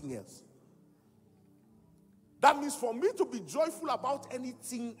about anything else. That means for me to be joyful about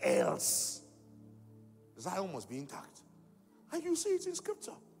anything else, Zion must be intact. And you see it in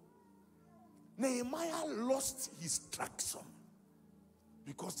scripture. Nehemiah lost his traction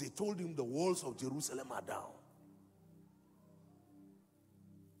because they told him the walls of Jerusalem are down.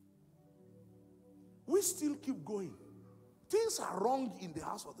 We still keep going. Things are wrong in the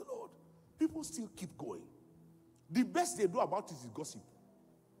house of the Lord. People still keep going. The best they do about it is gossip.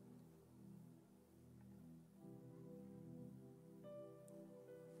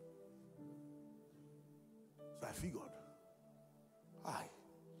 So I figured,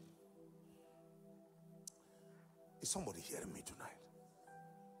 is somebody hearing me tonight?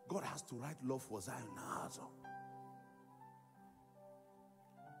 God has to write love for Zion now.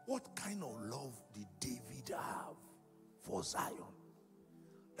 What kind of love did David have for Zion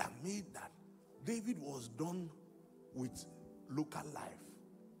that made that David was done with local life?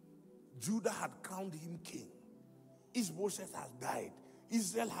 Judah had crowned him king. Ishbosheth had died.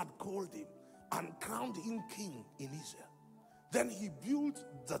 Israel had called him and crowned him king in Israel. Then he built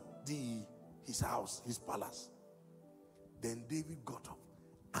his house, his palace. Then David got up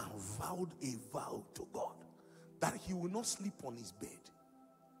and vowed a vow to God that he will not sleep on his bed.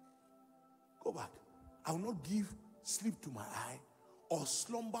 Go back. I will not give sleep to my eye or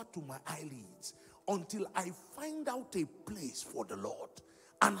slumber to my eyelids until I find out a place for the Lord,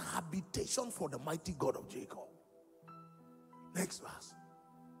 an habitation for the mighty God of Jacob. Next verse.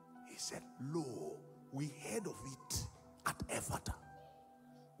 He said, lo, we heard of it at Ephata.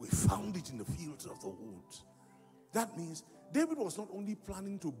 We found it in the fields of the woods. That means David was not only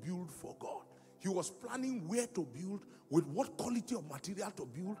planning to build for God, he was planning where to build, with what quality of material to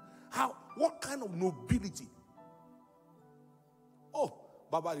build, what kind of nobility. Oh,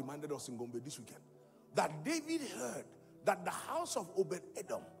 Baba reminded us in Gombe this weekend that David heard that the house of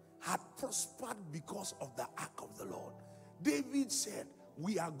Obed-Edom had prospered because of the ark of the Lord. David said,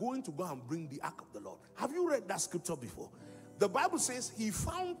 we are going to go and bring the ark of the Lord. Have you read that scripture before? The Bible says he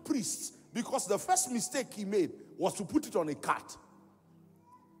found priests because the first mistake he made was to put it on a cart.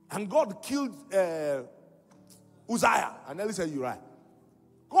 And God killed Uzziah. And then he said, Uriah.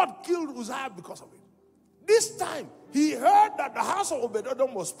 God killed Uzziah because of it. This time, he heard that the house of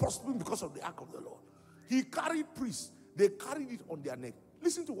Obed-Edom was prospering because of the ark of the Lord. He carried priests. They carried it on their neck.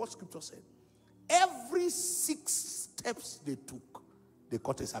 Listen to what scripture said. Every 6 steps they took, they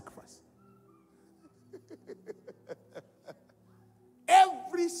cut a sacrifice.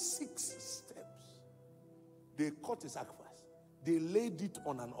 Every 6 steps, they cut a sacrifice. They laid it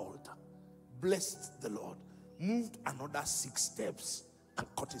on an altar, blessed the Lord, moved another 6 steps, and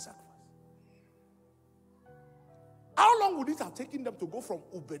cut a sacrifice. How long would it have taken them to go from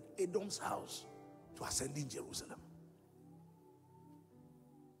Obed-Edom's house to ascending Jerusalem?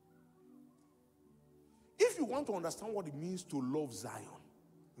 If you want to understand what it means to love Zion,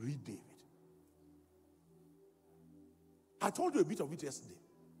 read David. I told you a bit of it yesterday.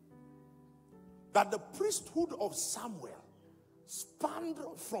 That the priesthood of Samuel spanned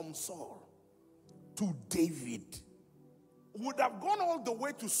from Saul to David. Would have gone all the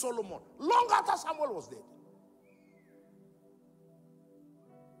way to Solomon long after Samuel was dead.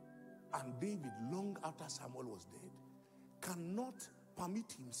 And David, long after Samuel was dead, cannot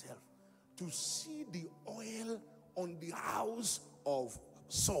permit himself to see the oil on the house of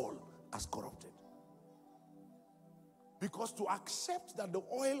Saul as corrupted. Because to accept that the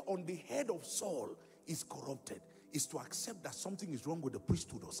oil on the head of Saul is corrupted is to accept that something is wrong with the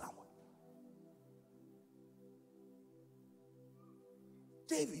priesthood of Samuel.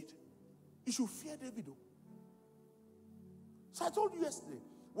 David, you should fear David. So I told you yesterday,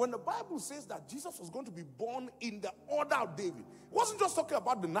 when the Bible says that Jesus was going to be born in the order of David, it wasn't just talking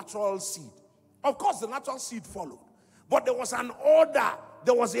about the natural seed. Of course, the natural seed followed. But there was an order,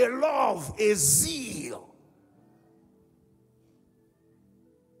 there was a love, a zeal.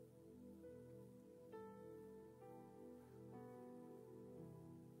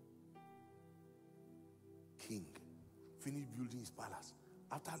 King finished building his palace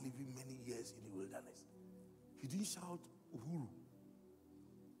after living many years in the wilderness. He didn't shout Uhuru.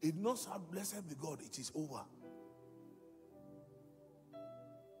 He did not shout, blessed be God, it is over.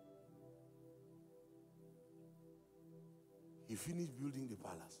 He finished building the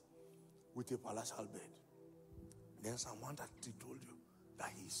palace with a palatial bed. Then someone that he told you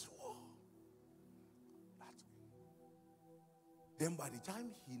that he swore. Then by the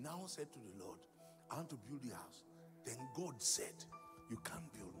time he now said to the Lord, I want to build the house. Then God said, you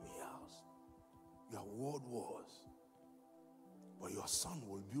can't build me a house. Your word was, but your son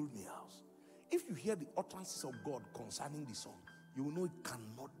will build me a house. If you hear the utterances of God concerning the son, you will know it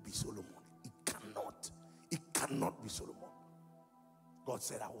cannot be Solomon. It cannot. It cannot be Solomon. God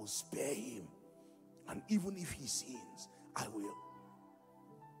said, I will spare him. And even if he sins, I will.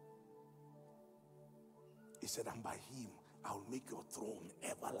 He said, and by him, I will make your throne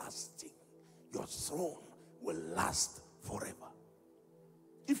everlasting. Your throne will last forever.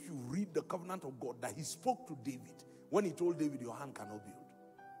 If you read the covenant of God that he spoke to David, when he told David, your hand cannot build.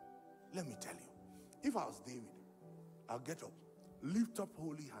 Let me tell you, if I was David, I'll get up, lift up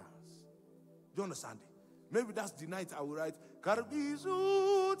holy hands. Do you understand it? Maybe that's the night I will write,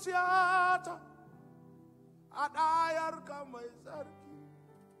 Karbizu Tiata Adayar Kamaisarki.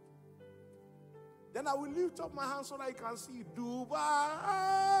 Then I will lift up my hands so that I can see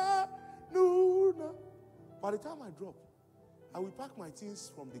Duba Nuna. By the time I drop, I will pack my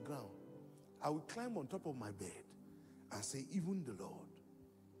things from the ground. I will climb on top of my bed and say, even the Lord.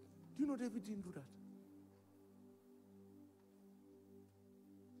 Do you know David didn't do that?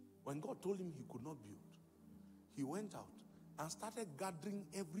 When God told him he could not build, he went out and started gathering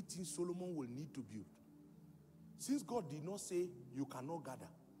everything Solomon will need to build. Since God did not say you cannot gather.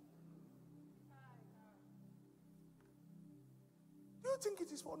 Do you think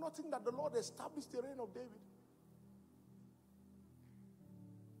it is for nothing that the Lord established the reign of David?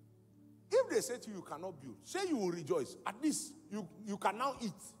 If they say to you, you cannot build, say you will rejoice. At least you can now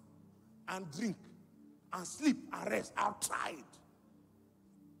eat and drink and sleep and rest. I've tried.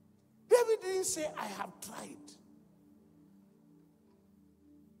 David didn't say, I have tried.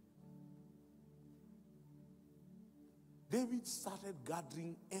 David started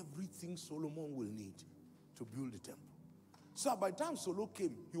gathering everything Solomon will need to build the temple. So by the time Solomon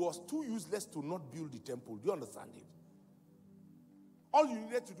came, he was too useless to not build the temple. Do you understand it? All you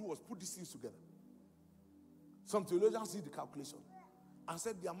needed to do was put these things together. Some theologians did the calculation and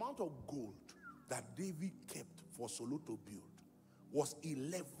said the amount of gold that David kept for Solomon to build was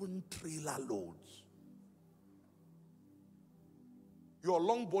 11 trailer loads. Your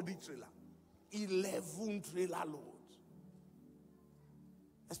long body trailer, 11 trailer loads.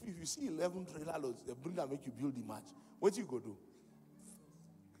 If you see 11 trailer loads, they bring and make you build the match. What you go do?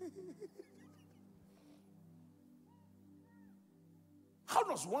 How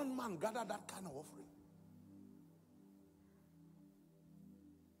does one man gather that kind of offering?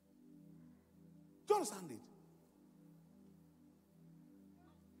 Do you understand it?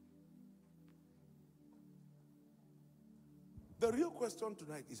 The real question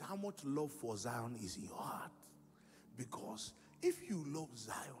tonight is how much love for Zion is in your heart. Because if you love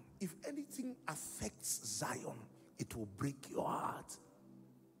Zion, if anything affects Zion, it will break your heart.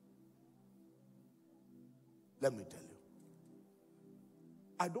 Let me tell you.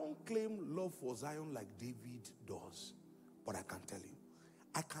 I don't claim love for Zion like David does, but I can tell you,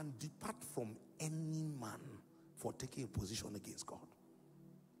 I can depart from any man for taking a position against God.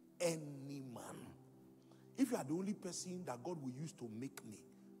 Any man. If you are the only person that God will use to make me,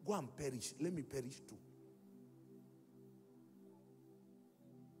 go and perish. Let me perish too.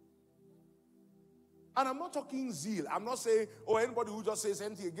 And I'm not talking zeal. I'm not saying, oh, anybody who just says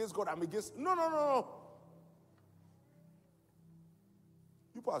anything against God, I'm against. No.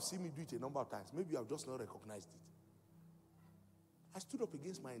 People have seen me do it a number of times. Maybe you have just not recognized it. I stood up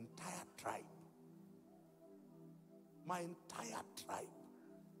against my entire tribe. My entire tribe.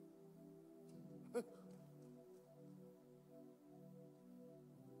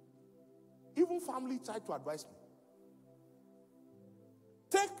 Even family tried to advise me.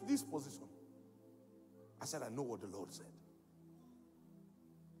 Take this position. I said, I know what the Lord said.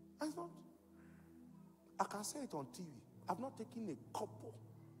 I thought, I can say it on TV. I've not taken a couple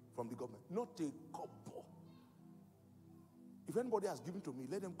from the government. Not a couple. If anybody has given to me,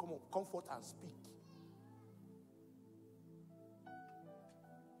 let them come up, comfort and speak.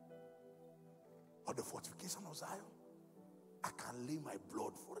 Or the fortification of Zion, I can lay my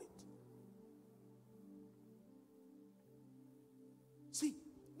blood for it. See,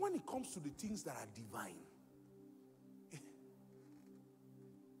 when it comes to the things that are divine,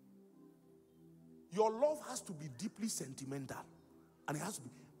 your love has to be deeply sentimental. And it has to be.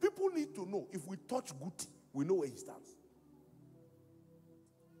 People need to know, if we touch Guti, we know where he stands.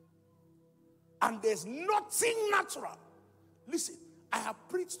 And there's nothing natural. Listen, I have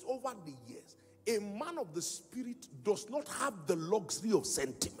preached over the years. A man of the spirit does not have the luxury of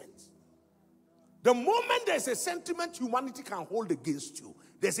sentiments. The moment there's a sentiment humanity can hold against you,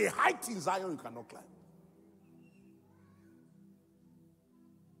 there's a height in Zion you cannot climb.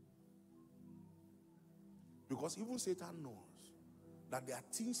 Because even Satan knows that there are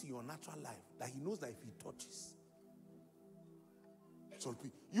things in your natural life that he knows that if he touches. So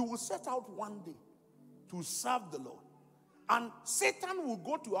you will set out one day to serve the Lord. And Satan will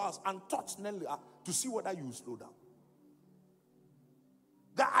go to us and touch Nelly to see whether you will slow down.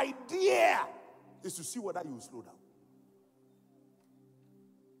 The idea is to see whether you will slow down.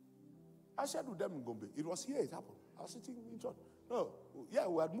 I shared with them in Gombe. It was here it happened. I was sitting in church. No, yeah,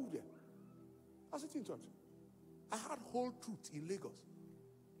 we had moved there. I was sitting in church. I had whole truth in Lagos.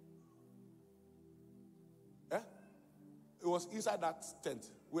 Eh? It was inside that tent.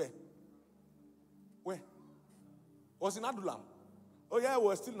 Where? It was in Adulam. Oh yeah, we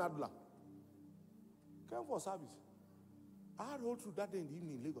were still in Adulam. Came for service. I had whole truth that day in the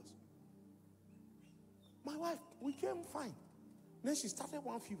evening in Lagos. My wife, we came fine. Then she started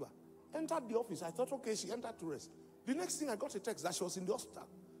one fever. Entered the office. I thought, okay, she entered to rest. The next thing I got a text that she was in the hospital.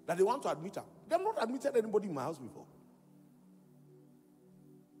 That they want to admit her. They have not admitted anybody in my house before.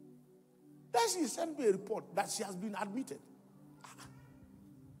 Then she sent me a report that she has been admitted.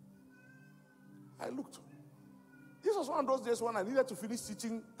 I looked. This was one of those days when I needed to finish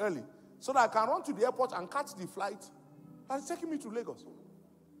teaching early so that I can run to the airport and catch the flight and taking me to Lagos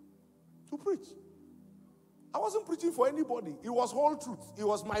to preach. I wasn't preaching for anybody. It was whole truth. It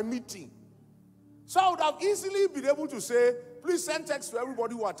was my meeting. So I would have easily been able to say, please send text to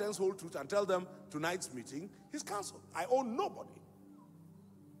everybody who attends whole truth and tell them tonight's meeting is cancelled. I owe nobody.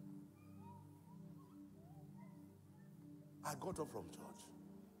 I got up from church.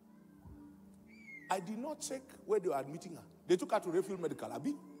 I did not check where they were admitting her. They took her to Refill Medical,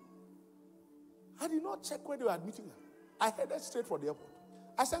 Abi. I did not check where they were admitting her. I headed straight for the airport.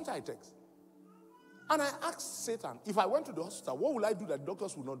 I sent her a text. And I asked Satan, if I went to the hospital, what will I do that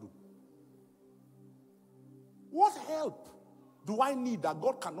doctors will not do? What help do I need that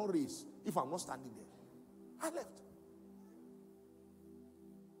God cannot raise if I'm not standing there? I left.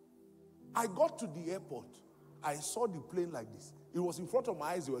 I got to the airport. I saw the plane like this. It was in front of my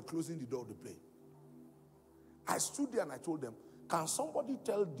eyes. They were closing the door of the plane. I stood there and I told them, can somebody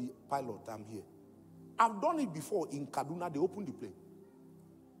tell the pilot I'm here? I've done it before in Kaduna. They opened the plane.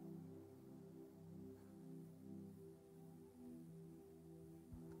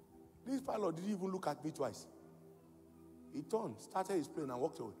 This pilot didn't even look at me twice. He turned, started his plane and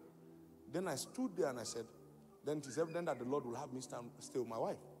walked away. Then I stood there and I said, then it is evident that the Lord will have me stay with my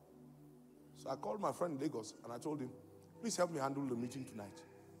wife. So I called my friend in Lagos and I told him, please help me handle the meeting tonight.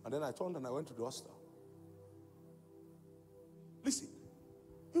 And then I turned and I went to the hostel. Listen,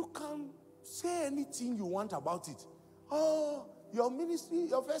 you can say anything you want about it. Oh, your ministry,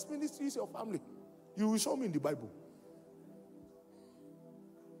 your first ministry is your family. You will show me in the Bible.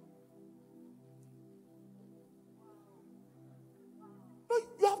 No,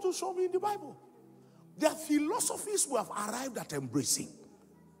 you have to show me in the Bible. There are philosophies we have arrived at embracing.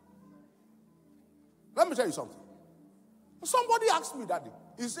 Let me tell you something. Somebody asked me that day.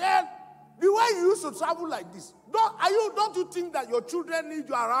 He said, the way you used to travel like this, don't you think that your children need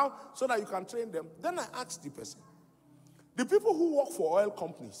you around so that you can train them? Then I asked the person, the people who work for oil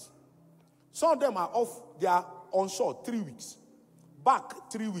companies, some of them are off, they are on shore 3 weeks,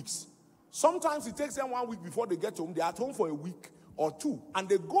 back 3 weeks. Sometimes it takes them 1 week before they get home. They are at home for a week or 2, and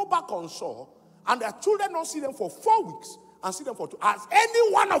they go back on shore, and their children don't see them for 4 weeks and see them for 2. Has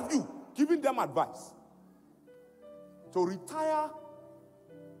any one of you giving them advice to retire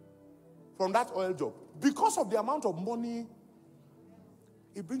from that oil job because of the amount of money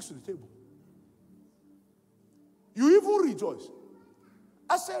it brings to the table? You even rejoice.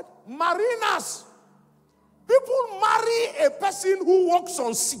 I said, mariners, people marry a person who works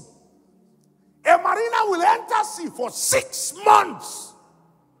on sea. A mariner will enter sea for 6 months.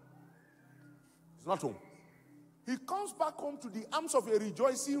 He's not home. He comes back home to the arms of a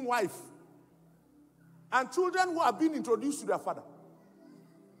rejoicing wife and children who have been introduced to their father.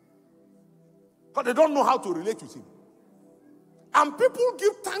 Because they don't know how to relate with him. And people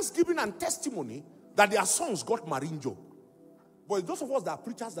give thanksgiving and testimony that their sons got marine job. But it's those of us that are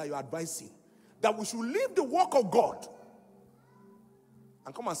preachers that you're advising that we should leave the work of God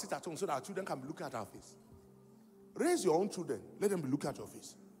and come and sit at home so that our children can be looking at our face. Raise your own children. Let them be looking at your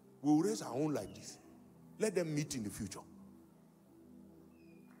face. We will raise our own like this. Let them meet in the future.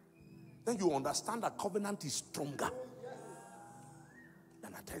 Then you understand that covenant is stronger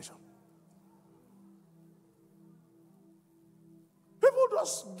than attention. People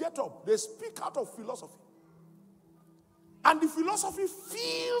just get up. They speak out of philosophy. And the philosophy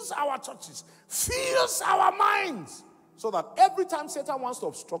fills our churches, fills our minds, so that every time Satan wants to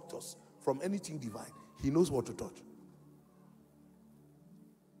obstruct us from anything divine, he knows what to touch.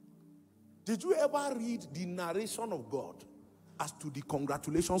 Did you ever read the narration of God as to the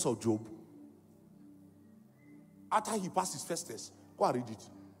congratulations of Job? After he passed his first test, go and read it.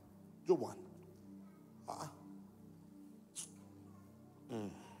 Job 1.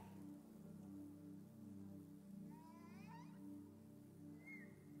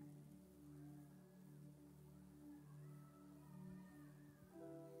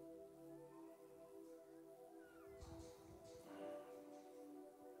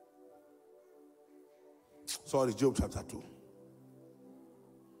 Sorry, Job chapter 2.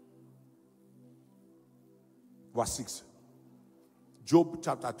 Verse 6. Job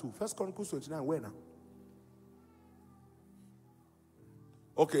chapter 2. 1 Chronicles 29. Where now?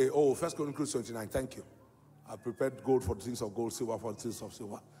 Okay, 1 Chronicles 29. Thank you. I prepared gold for the things of gold, silver for the things of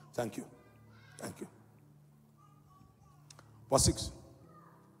silver. Thank you. Thank you. Verse 6.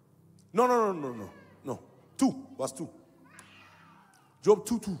 No. 2. Verse 2. Job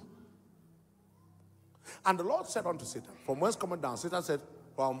 2:2. And the Lord said unto Satan, from whence cometh down? Satan said,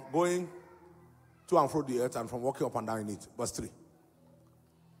 from going to and fro the earth and from walking up and down in it. Verse 3.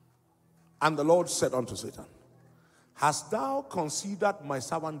 And the Lord said unto Satan, hast thou considered my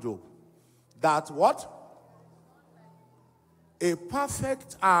servant Job, that what? A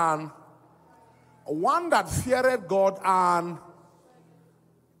perfect and one that feared God and...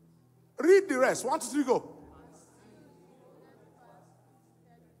 Read the rest. 1, 2, 3, go.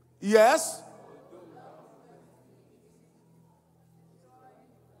 Yes.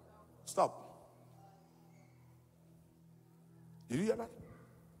 Stop. Did you hear that?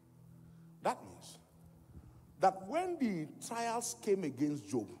 That means that when the trials came against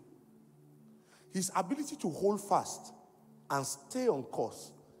Job, his ability to hold fast and stay on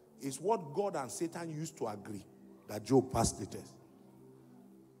course is what God and Satan used to agree that Job passed the test.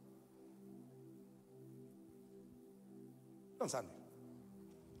 You understand?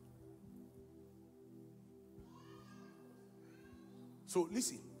 So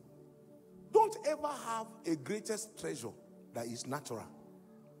listen, don't ever have a greatest treasure that is natural.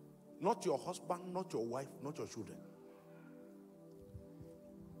 Not your husband, not your wife, not your children.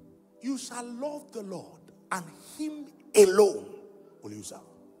 You shall love the Lord, and him alone will you serve.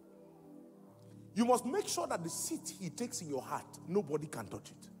 You must make sure that the seat he takes in your heart, nobody can touch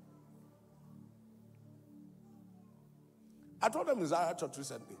it. I told them in Zion Church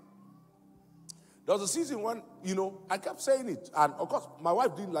recently. There was a season when, I kept saying it. And of course, my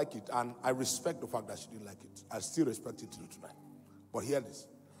wife didn't like it. And I respect the fact that she didn't like it. I still respect it till tonight. But hear this.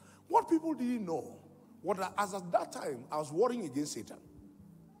 What people didn't know was that as at that time, I was warring against Satan.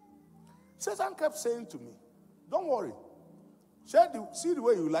 Satan kept saying to me, don't worry. See the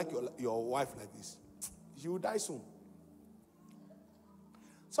way you like your wife like this. She will die soon.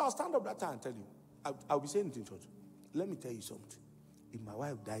 So I'll stand up that time and tell you. I'll be saying it in church. Let me tell you something. If my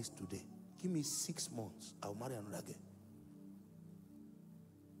wife dies today, give me 6 months. I'll marry another girl.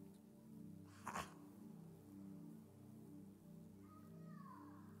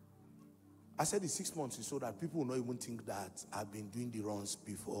 I said the 6 months is so that people will not even think that I've been doing the runs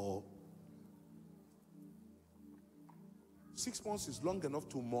before. 6 months is long enough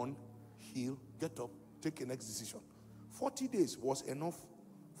to mourn, heal, get up, take a next decision. 40 days was enough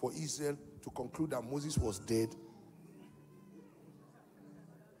for Israel to conclude that Moses was dead.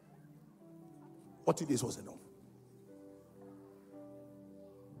 40 days was enough.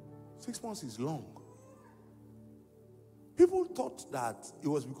 6 months is long. People thought that it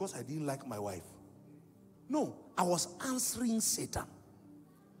was because I didn't like my wife. No, I was answering Satan.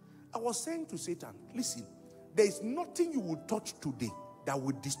 I was saying to Satan, listen, there is nothing you will touch today that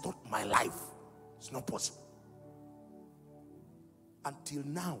will distort my life. It's not possible. Until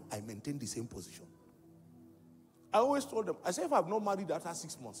now, I maintain the same position. I always told them, I said, if I have not married after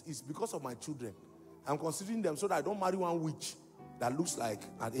 6 months, it's because of my children. I'm considering them so that I don't marry one witch that looks like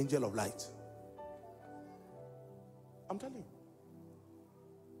an angel of light. I'm telling you.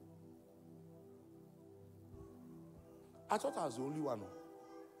 I thought I was the only one.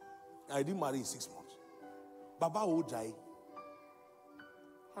 I didn't marry in 6 months. Baba will die.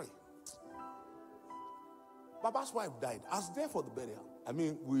 Hurry. Baba's wife died. I was there for the burial. I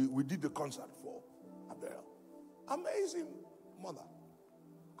mean, we did the concert for a burial. Amazing mother.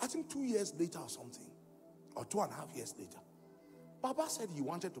 I think 2 years later or something, or 2.5 years later, Baba said he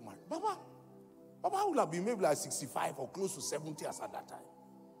wanted to marry. Baba would have been maybe like 65 or close to 70 as at that time.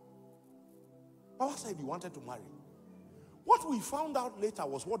 Baba said he wanted to marry. What we found out later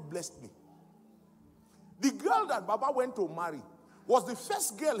was what blessed me. The girl that Baba went to marry was the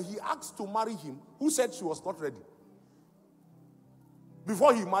first girl he asked to marry him who said she was not ready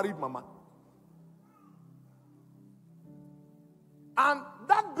before he married Mama. And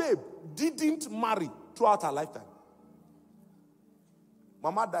that babe didn't marry throughout her lifetime.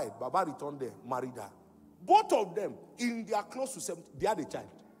 Mama died. Baba returned there, married her. Both of them, in their close to 70, they had a child.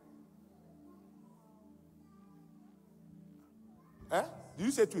 Did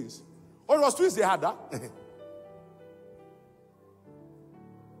you say twins? Oh, it was twins they had, huh?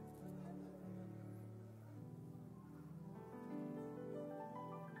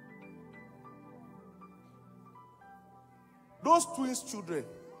 Those twins' children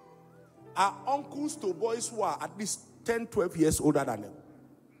are uncles to boys who are at least 10, 12 years older than them.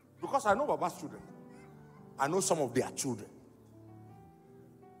 Because I know Baba's children. I know some of their children.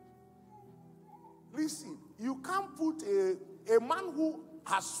 Listen, you can't put a man who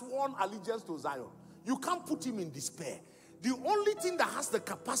has sworn allegiance to Zion, you can't put him in despair. The only thing that has the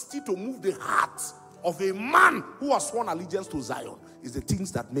capacity to move the heart of a man who has sworn allegiance to Zion is the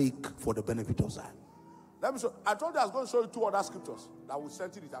things that make for the benefit of Zion. Let me show. I told you I was going to show you 2 other scriptures that will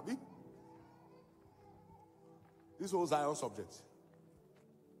strengthen it, Abi. This whole Zion subject.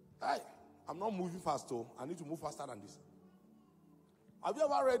 Hey, I'm not moving fast, so I need to move faster than this. Have you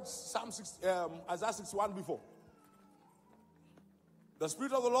ever read Isaiah 61 before? The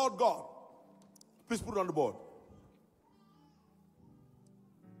Spirit of the Lord God. Please put it on the board.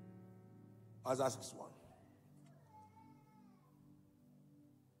 Isaiah 61.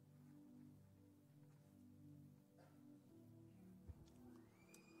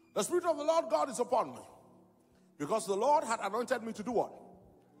 The Spirit of the Lord God is upon me, because the Lord had anointed me to do what?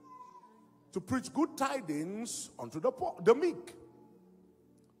 To preach good tidings unto the poor, the meek.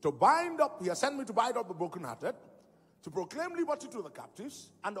 To bind up, he has sent me to bind up the brokenhearted, to proclaim liberty to the captives,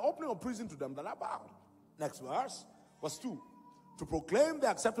 and the opening of prison to them that are bound. Next verse 2. to proclaim the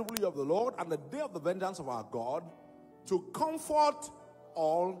acceptability of the Lord and the day of the vengeance of our God, to comfort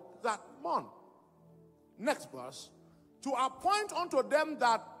all that mourn. Next verse. To appoint unto them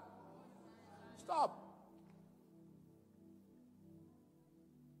that... Stop.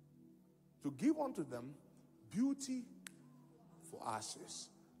 To give unto them beauty for ashes,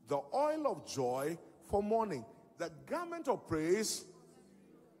 the oil of joy for mourning, the garment of praise.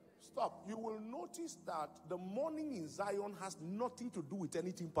 Stop. You will notice that the mourning in Zion has nothing to do with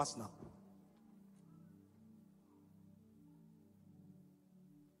anything personal.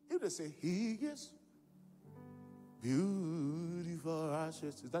 If they say, he is beauty for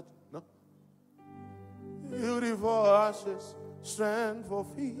ashes, is that no? Beauty for ashes, strength for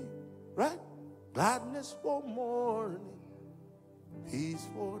fear, right? Gladness for mourning, peace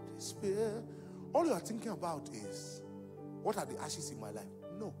for despair. All you are thinking about is, what are the ashes in my life?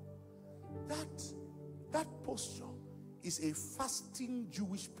 No. That posture is a fasting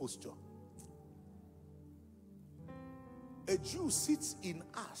Jewish posture. A Jew sits in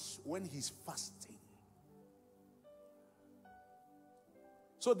ash when he's fasting.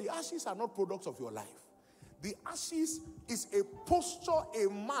 So the ashes are not products of your life. The ashes is a posture a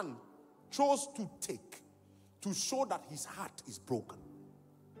man chose to take to show that his heart is broken.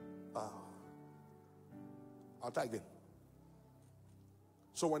 I'll try again.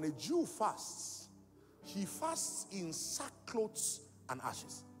 So when a Jew fasts, he fasts in sackcloth and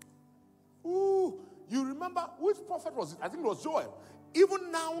ashes. Ooh, you remember which prophet was it? I think it was Joel.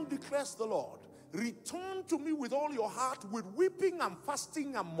 Even now declares the Lord, return to me with all your heart, with weeping and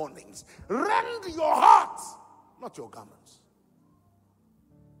fasting and mournings. Rend your heart, not your garments.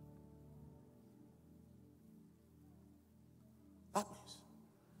 That means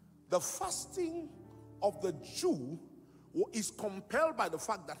the fasting of the Jew is compelled by the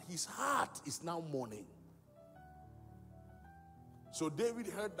fact that his heart is now mourning. So David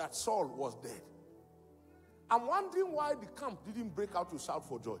heard that Saul was dead. I'm wondering why the camp didn't break out to shout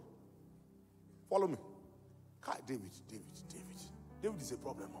for joy. Follow me. David is a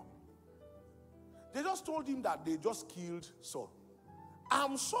problem. They just told him that they just killed Saul.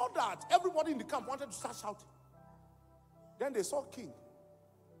 I'm sure that everybody in the camp wanted to start shouting. Then they saw King.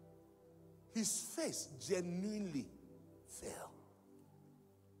 His face genuinely fell.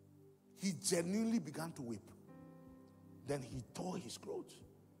 He genuinely began to weep. Then he tore his clothes.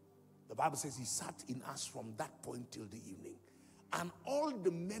 The Bible says he sat in ash from that point till the evening. And all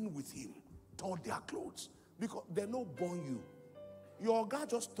the men with him tore their clothes. Because they no born you. Your guy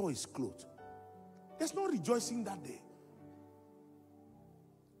just tore his clothes. There's no rejoicing that day.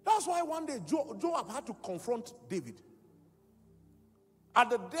 That's why one day Joab had to confront David at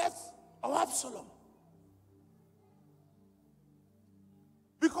the death of Absalom.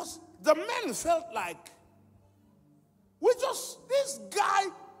 Because the men felt like, this guy,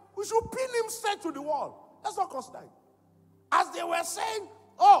 we should pin him straight to the wall. Let's not cause that. As they were saying,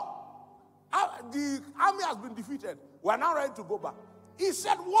 the army has been defeated. We're now ready to go back. He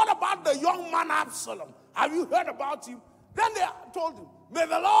said, what about the young man Absalom? Have you heard about him? Then they told him, may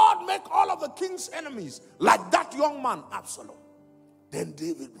the Lord make all of the king's enemies like that young man Absalom. Then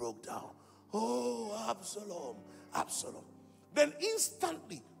David broke down. Oh, Absalom, Absalom. Then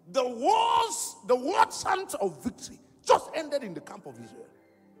instantly, the war chant of victory just ended in the camp of Israel.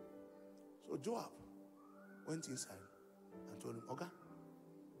 So Joab went inside and told him, Oga,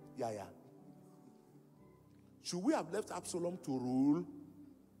 yeah. Should we have left Absalom to rule?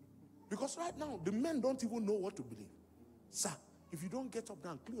 Because right now, the men don't even know what to believe. Sir, if you don't get up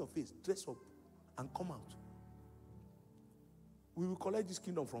now and clean your face, dress up, and come out, we will collect this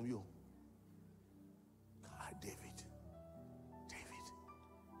kingdom from you.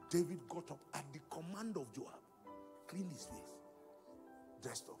 David got up at the command of Joab, cleaned his face,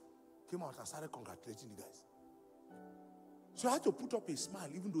 dressed up, came out and started congratulating the guys. So he had to put up a smile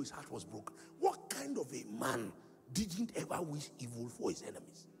even though his heart was broken. What kind of a man didn't ever wish evil for his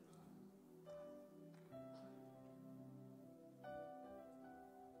enemies?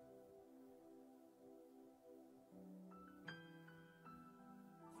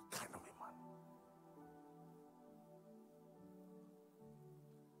 What kind of a man?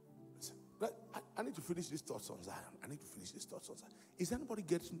 Listen, I need to finish these thoughts on Zion. Is anybody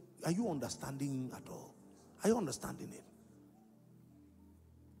getting, are you understanding at all? Are you understanding it?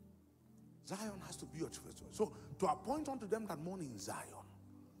 Zion has to be your treasure. So to appoint unto them that mourn in Zion,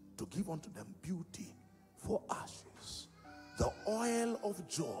 to give unto them beauty for ashes, the oil of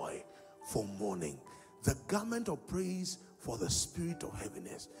joy for mourning, the garment of praise for the spirit of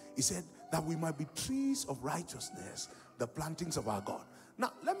heaviness. He said that we might be trees of righteousness, the plantings of our God.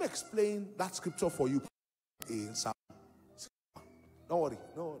 Now let me explain that scripture for you in Psalm 61. Don't worry.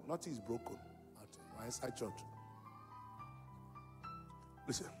 No, nothing is broken at my inside church.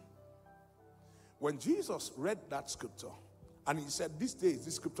 Listen. When Jesus read that scripture, and he said, this day is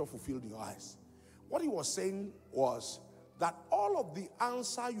this scripture fulfilled in your eyes. What he was saying was that all of the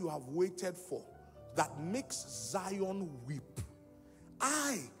answer you have waited for that makes Zion weep,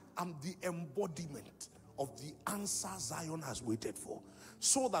 I am the embodiment of the answer Zion has waited for.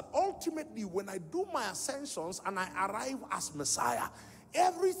 So that ultimately when I do my ascensions and I arrive as Messiah,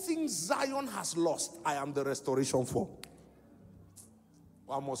 everything Zion has lost, I am the restoration for.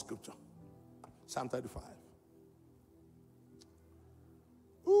 One more scripture. Psalm 35.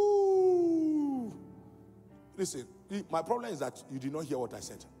 Ooh. Listen, my problem is that you did not hear what I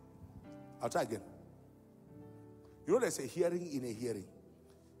said. I'll try again. You know there's a hearing in a hearing.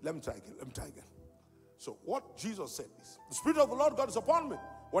 Let me try again. So what Jesus said is, the Spirit of the Lord God is upon me.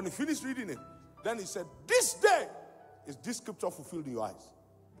 When he finished reading it, then he said, this day is this scripture fulfilled in your eyes.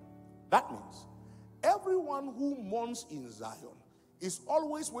 That means everyone who mourns in Zion is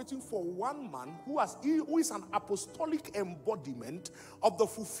always waiting for one man who is an apostolic embodiment of the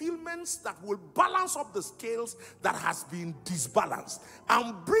fulfillments that will balance up the scales that has been disbalanced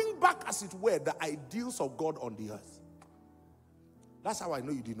and bring back, as it were, the ideals of God on the earth. That's how I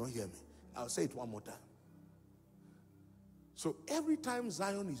know you did not hear me. I'll say it one more time. So every time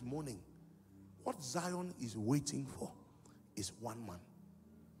Zion is mourning, what Zion is waiting for is one man.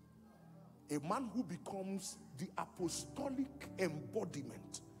 A man who becomes the apostolic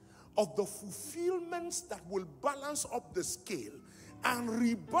embodiment of the fulfillments that will balance up the scale and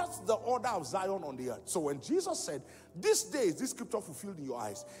rebirth the order of Zion on the earth. So when Jesus said, this day is this scripture fulfilled in your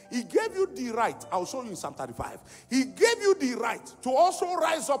eyes, he gave you the right. I'll show you in Psalm 35. He gave you the right to also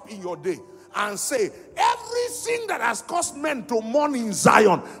rise up in your day and say, everything that has caused men to mourn in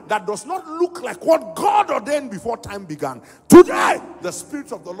Zion that does not look like what God ordained before time began, today the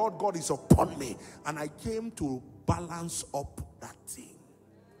Spirit of the Lord God is upon me, and I came to balance up that thing.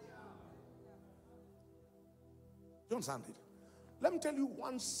 You understand it? Let me tell you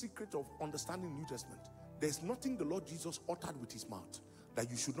one secret of understanding the New Testament. There's nothing the Lord Jesus uttered with his mouth that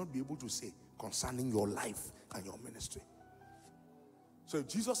you should not be able to say concerning your life and your ministry. So if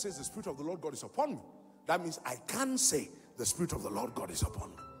Jesus says the Spirit of the Lord God is upon me, that means I can say the Spirit of the Lord God is upon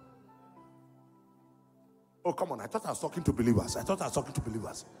me. Oh, come on. I thought I was talking to believers. Do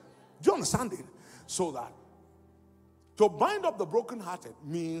you understand it? So that to bind up the brokenhearted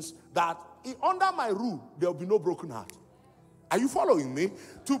means that under my rule, there will be no broken heart. Are you following me?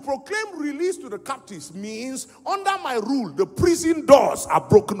 To proclaim release to the captives means under my rule, the prison doors are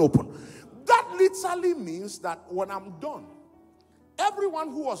broken open. That literally means that when I'm done, everyone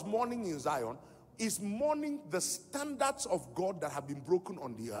who was mourning in Zion is mourning the standards of God that have been broken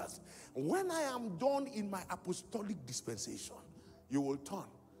on the earth. When I am done in my apostolic dispensation, you will turn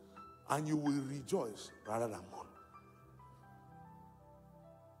and you will rejoice rather than mourn.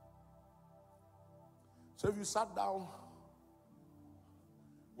 So if you sat down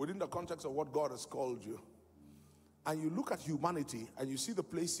within the context of what God has called you, and you look at humanity and you see the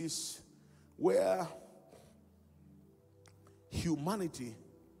places where humanity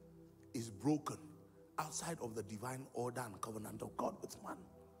is broken outside of the divine order and covenant of God with man,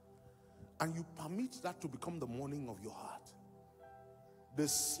 and you permit that to become the morning of your heart, the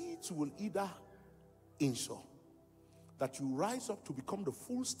seeds will either ensure that you rise up to become the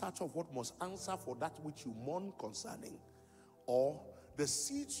full stature of what must answer for that which you mourn concerning, or the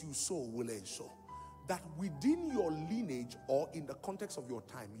seeds you sow will ensure that within your lineage or in the context of your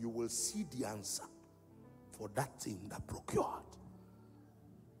time, you will see the answer for that thing that broke your heart.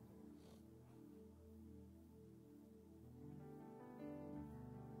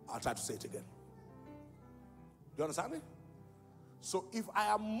 I'll try to say it again. Do you understand me? So if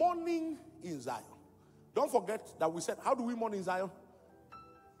I am mourning in Zion, don't forget that we said, how do we mourn in Zion?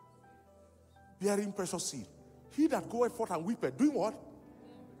 Bearing precious seed. He that goeth forth and weepeth, doing what?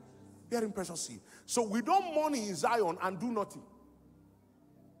 Bearing precious seed. So we don't mourn in Zion and do nothing.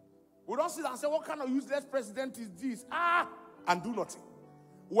 We don't sit and say, what kind of useless president is this? And do nothing.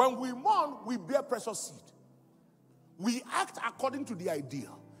 When we mourn, we bear precious seed. We act according to the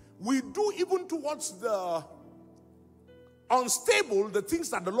ideal. We do even towards the unstable the things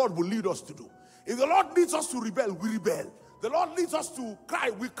that the Lord will lead us to do. If the Lord leads us to rebel, we rebel. The Lord leads us to cry,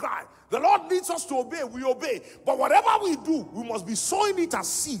 we cry. The Lord leads us to obey, we obey. But whatever we do, we must be sowing it as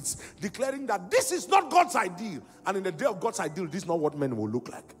seeds, declaring that this is not God's ideal. And in the day of God's ideal, this is not what men will look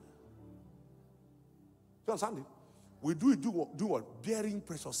like. Do you understand it? We do what? Bearing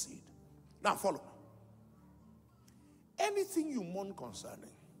precious seed. Now follow. Anything you mourn concerning,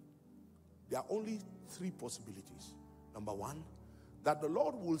 there are only three possibilities. Number one, that the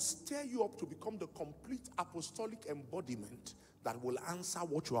Lord will stir you up to become the complete apostolic embodiment that will answer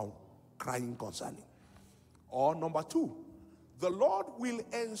what you are crying concerning. Or number two, the Lord will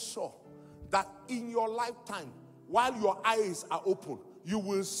ensure that in your lifetime, while your eyes are open, you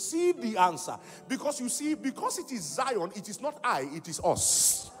will see the answer. Because you see, because it is Zion, it is not I, it is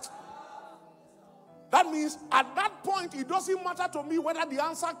us. That means at that point, it doesn't matter to me whether the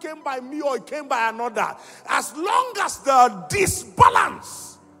answer came by me or it came by another. As long as the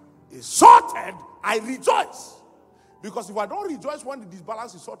disbalance is sorted, I rejoice. Because if I don't rejoice when the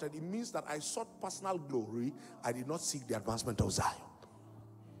disbalance is sorted, it means that I sought personal glory. I did not seek the advancement of Zion.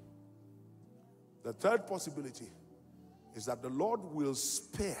 The third possibility is that the Lord will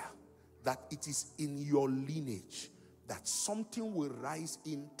spare that it is in your lineage that something will rise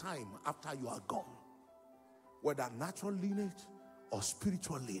in time after you are gone. Whether natural lineage or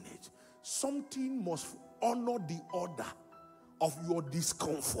spiritual lineage, something must honor the order of your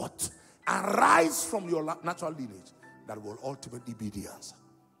discomfort and rise from your natural lineage that will ultimately be the answer.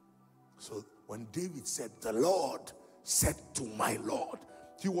 So when David said, the Lord said to my Lord,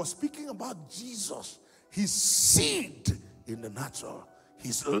 he was speaking about Jesus, his seed in the natural,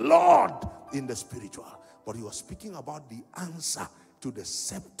 his Lord in the spiritual. But he was speaking about the answer to the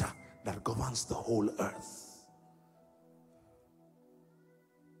scepter that governs the whole earth.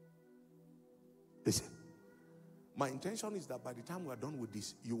 Listen, my intention is that by the time we are done with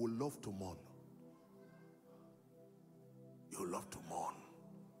this, you will love to mourn. You will love to mourn.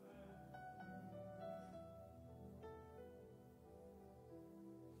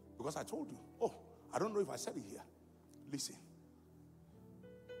 Because I told you, I don't know if I said it here. Listen,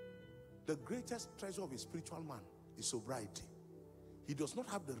 the greatest treasure of a spiritual man is sobriety. He does not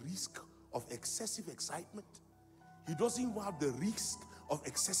have the risk of excessive excitement. He doesn't even have the risk of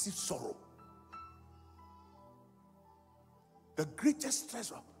excessive sorrow. The greatest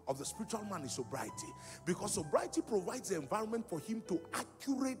treasure of the spiritual man is sobriety, because sobriety provides the environment for him to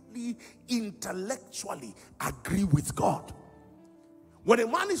accurately, intellectually agree with God. When a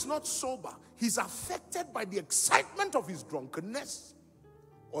man is not sober, he's affected by the excitement of his drunkenness,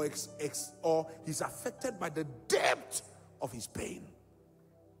 or he's affected by the depth of his pain.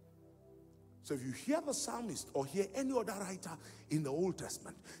 So if you hear the psalmist or hear any other writer in the Old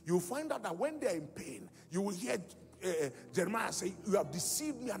Testament, you'll find out that when they're in pain, you will hear Jeremiah say, you have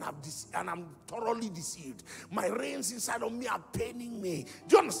deceived me and I'm thoroughly deceived. My reins inside of me are paining me.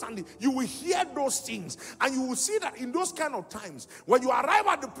 Do you understand it? You will hear those things, and you will see that in those kind of times, when you arrive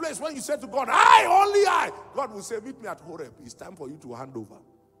at the place when you say to God, only I, God will say, meet me at Horeb. It's time for you to hand over.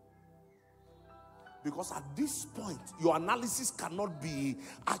 Because at this point, your analysis cannot be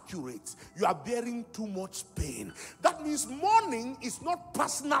accurate. You are bearing too much pain. That means mourning is not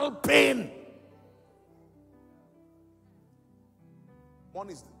personal pain. One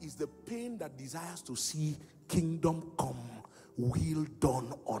is the pain that desires to see kingdom come, will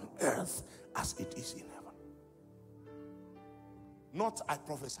done on earth as it is in heaven. Not I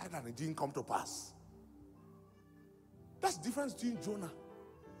prophesied and it didn't come to pass. That's the difference between Jonah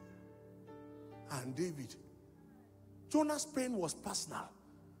and David. Jonah's pain was personal.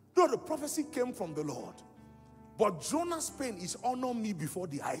 Though the prophecy came from the Lord. But Jonah's pain is honor me before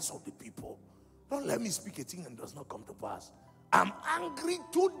the eyes of the people. Don't let me speak a thing and it does not come to pass. I'm angry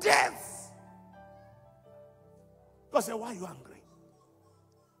to death. God said, why are you angry?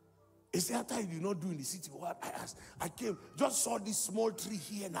 He said, after you did not do in the city what I asked, I came, just saw this small tree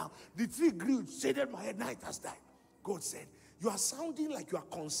here now. The tree grew, shaded my head, now it has died. God said, you are sounding like you are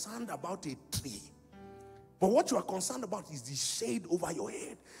concerned about a tree. But what you are concerned about is the shade over your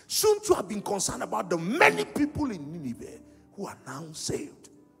head. Shouldn't you have been concerned about the many people in Nineveh who are now saved?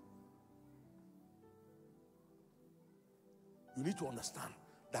 You need to understand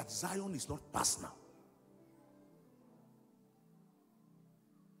that Zion is not personal.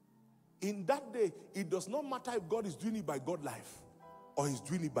 In that day, it does not matter if God is doing it by God life or he's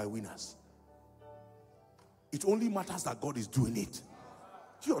doing it by winners. It only matters that God is doing it.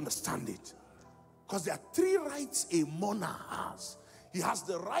 Do you understand it? Because there are three rights a mourner has. He has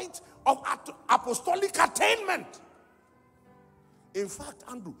the right of apostolic attainment. In fact,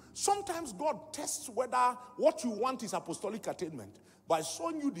 Andrew, sometimes God tests whether what you want is apostolic attainment by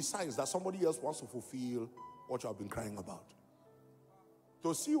showing you the signs that somebody else wants to fulfill what you have been crying about.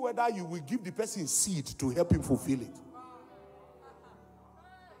 To see whether you will give the person seed to help him fulfill it. Do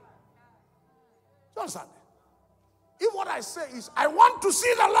you understand? If what I say is, I want to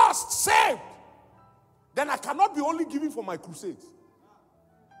see the lost saved, then I cannot be only giving for my crusades.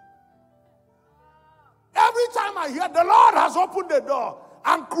 Every time I hear the Lord has opened the door,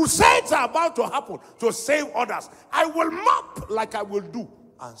 and crusades are about to happen to save others, I will mop like I will do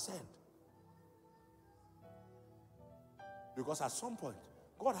and send. Because at some point,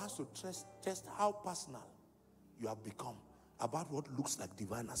 God has to test how personal you have become about what looks like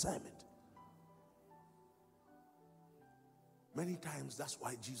divine assignment. Many times, that's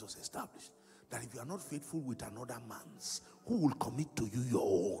why Jesus established that if you are not faithful with another man's, who will commit to you your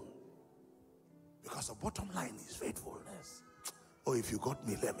own? Because the bottom line is faithfulness. Oh, if you got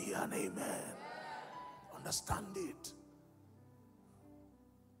me, let me hear an amen. Understand it.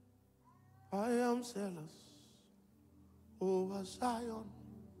 I am zealous over Zion.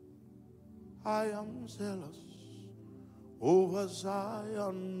 I am zealous over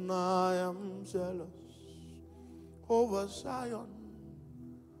Zion. I am zealous over Zion.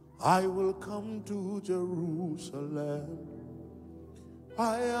 I will come to Jerusalem.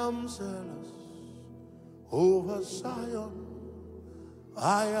 I am zealous over Zion.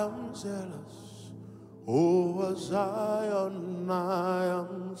 I am zealous over Zion. I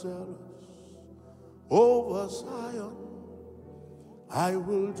am zealous over Zion. I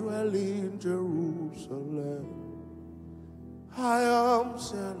will dwell in Jerusalem. I am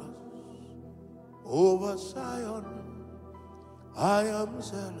zealous over Zion. I am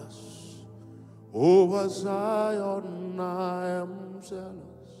zealous over Zion. I am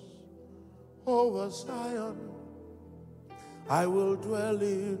zealous over Zion. I will dwell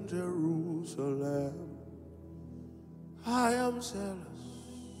in Jerusalem. I am zealous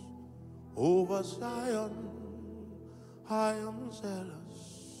over Zion. I am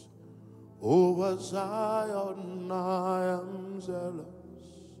zealous over Zion. I am zealous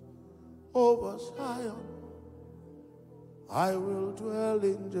over Zion. I will dwell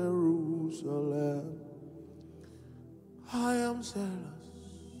in Jerusalem. I am zealous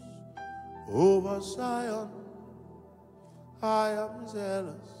over Zion. I am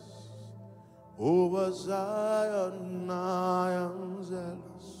zealous over Zion. I am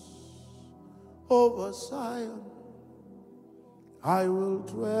zealous over Zion. I will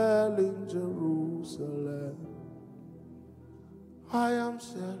dwell in Jerusalem. I am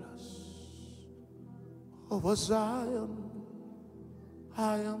zealous over Zion.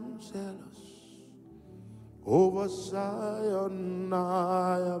 I am zealous over Zion.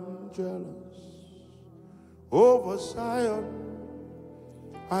 I am jealous over Zion.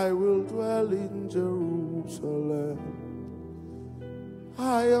 I will dwell in Jerusalem.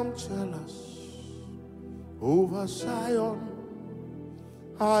 I am jealous over Zion.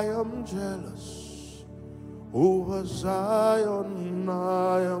 I am jealous over Zion.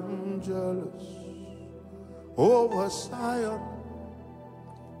 I am jealous over Zion.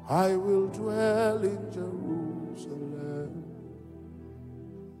 I will dwell in Jerusalem.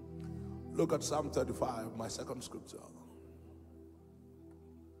 Look at Psalm 35, my second scripture.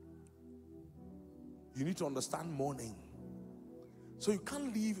 You need to understand mourning. So you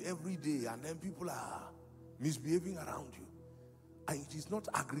can't live every day and then people are misbehaving around you. And it is not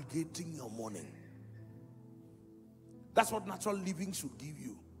aggregating your mourning. That's what natural living should give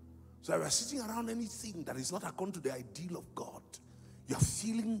you. So if you are sitting around anything that is not according to the ideal of God, you are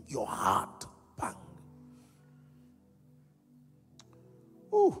feeling your heart bang.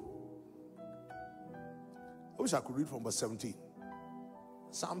 Ooh. I wish I could read from verse 17.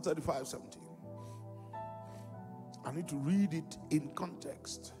 Psalm 35, 17. I need to read it in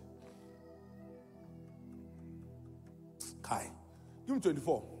context. Kai. Give me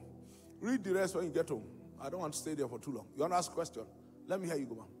 24. Read the rest when you get home. I don't want to stay there for too long. You want to ask a question? Let me hear you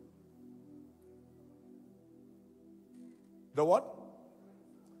go, man. The what?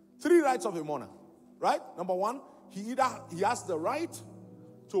 3 rights of a mourner. Right? Number 1, he has the right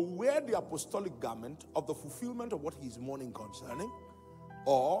to wear the apostolic garment of the fulfillment of what he is mourning concerning,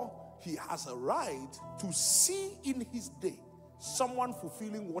 or he has a right to see in his day someone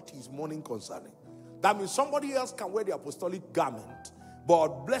fulfilling what he is mourning concerning. That means somebody else can wear the apostolic garment,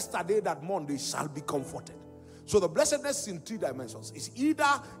 but blessed are they that mourn, they shall be comforted. So the blessedness is in 3 dimensions. It's either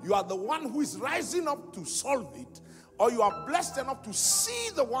you are the one who is rising up to solve it, or you are blessed enough to see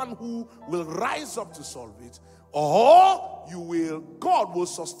the one who will rise up to solve it, or God will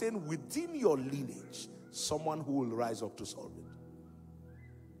sustain within your lineage someone who will rise up to solve it.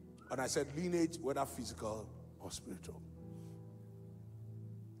 And I said lineage, whether physical or spiritual.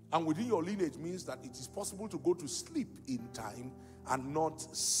 And within your lineage means that it is possible to go to sleep in time and not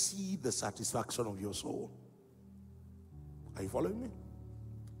see the satisfaction of your soul. Are you following me?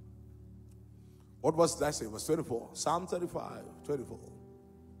 What verse did I say? Verse 24. Psalm 35, 24.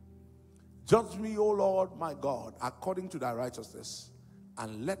 Judge me, O Lord, my God, according to thy righteousness,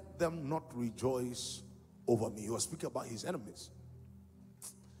 and let them not rejoice over me. He was speaking about his enemies.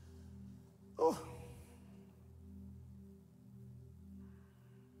 Oh.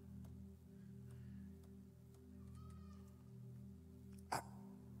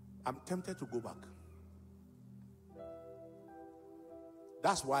 I'm tempted to go back.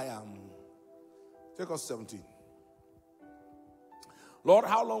 That's why take us 17. Lord,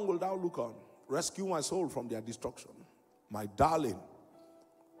 how long will thou look on? Rescue my soul from their destruction, my darling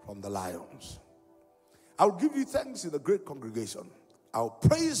from the lions. I'll give you thanks in the great congregation. I'll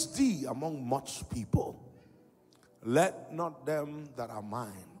praise thee among much people. Let not them that are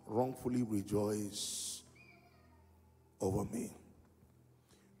mine wrongfully rejoice over me.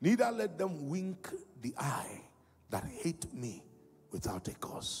 Neither let them wink the eye that hate me without a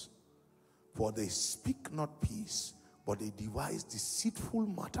cause. For they speak not peace, but they devise deceitful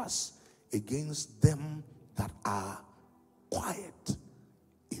matters against them that are quiet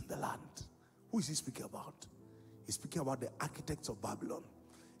in the land. Who is he speaking about? He's speaking about the architects of Babylon.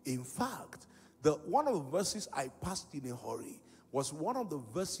 In fact, one of the verses I passed in a hurry was one of the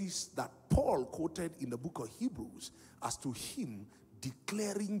verses that Paul quoted in the book of Hebrews as to him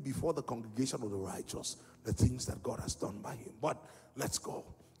declaring before the congregation of the righteous the things that God has done by him. But let's go.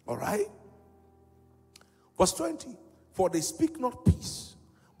 All right? Verse 20. For they speak not peace,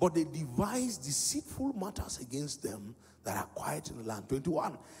 but they devise deceitful matters against them that are quiet in the land.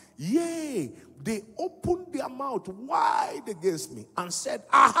 21. Yea, they opened their mouth wide against me and said,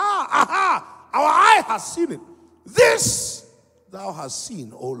 Aha, aha, our eye has seen it. This thou hast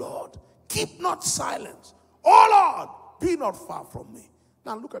seen, O Lord. Keep not silence. O Lord, be not far from me.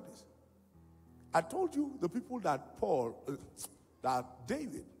 Now look at this. I told you the people that that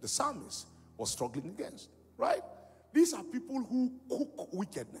David, the psalmist, was struggling against, right? These are people who cook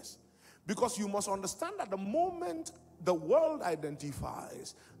wickedness. Because you must understand that the moment the world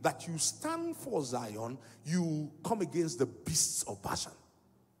identifies that you stand for Zion, you come against the beasts of Bashan.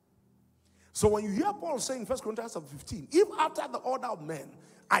 So when you hear Paul saying in 1 Corinthians 15, if after the order of men,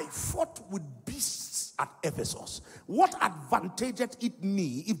 I fought with beasts at Ephesus, what advantageth it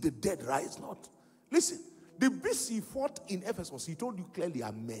me if the dead rise not? Listen, the beasts he fought in Ephesus, he told you clearly,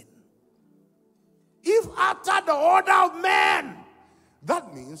 are men. If after the order of men,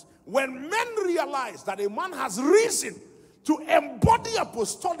 that means when men realize that a man has risen to embody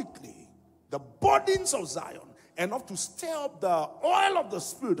apostolically the burdens of Zion, enough to stir up the oil of the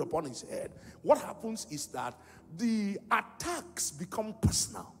Spirit upon his head, what happens is that the attacks become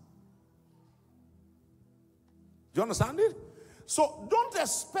personal. Do you understand it? So don't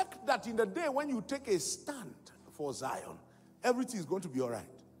expect that in the day when you take a stand for Zion, everything is going to be all right.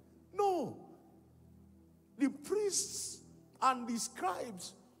 No. The priests and the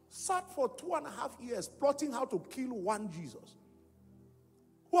scribes sat for 2.5 years plotting how to kill one Jesus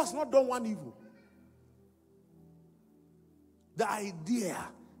who has not done one evil. The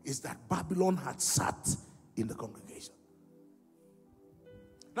idea is that Babylon had sat in the congregation.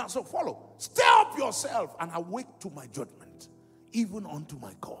 Now, so follow. Stir up yourself and awake to my judgment, even unto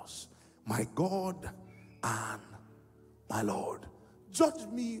my cause. My God and my Lord. Judge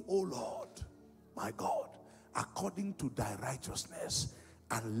me, O Lord, my God, according to thy righteousness,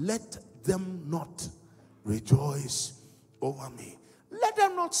 and let them not rejoice over me. Let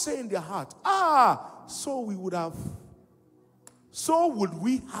them not say in their heart, so would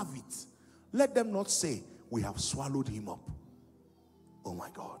we have it. Let them not say, we have swallowed him up. Oh my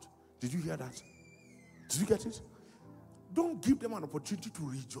God. Did you hear that? Did you get it? Don't give them an opportunity to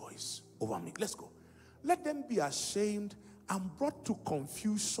rejoice over me. Let's go. Let them be ashamed and brought to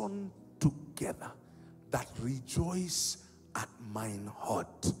confusion together that rejoice at mine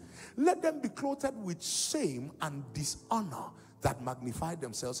hurt. Let them be clothed with shame and dishonor that magnify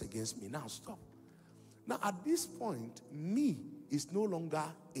themselves against me. Now stop. Now at this point, me is no longer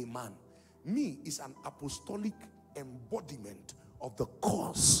a man. Me is an apostolic embodiment of the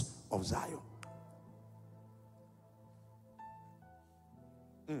cause of Zion.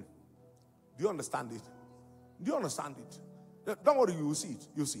 Do you understand it? Do you understand it? Don't worry, you will see it.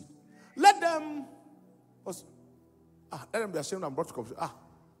 You will see it. Let them be ashamed and brought to confusion.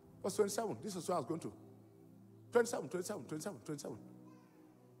 Verse 27. This is where I was going to. 27.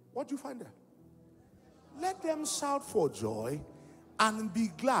 What do you find there? Let them shout for joy and be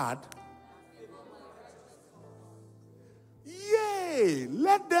glad. Yea,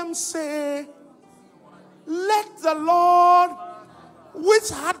 let them say, let the Lord, which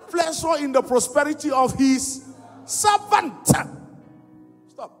had pleasure in the prosperity of his servant.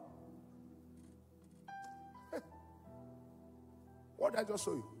 Stop. What did I just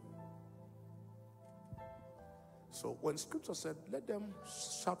show you? So when scripture said, let them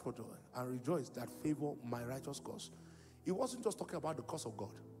shout for joy and rejoice that favor my righteous cause, it wasn't just talking about the cause of God.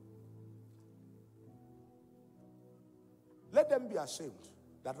 Let them be ashamed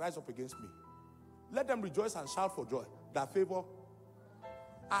that rise up against me. Let them rejoice and shout for joy that favor.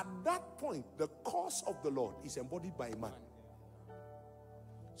 At that point, the cause of the Lord is embodied by a man.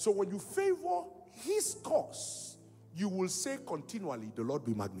 So when you favor his cause, you will say continually, the Lord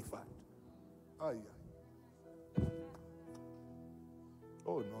be magnified. Oh, yeah.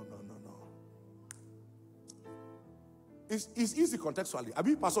 Oh, no. It's easy contextually. I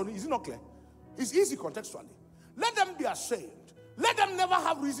mean, personally, is it not clear? It's easy contextually. Let them be ashamed. Let them never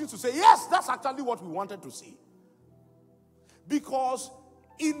have reason to say, yes, that's actually what we wanted to see. Because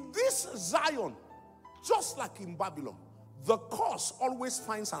in this Zion, just like in Babylon, the cause always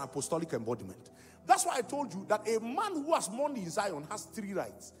finds an apostolic embodiment. That's why I told you that a man who has mourned in Zion has 3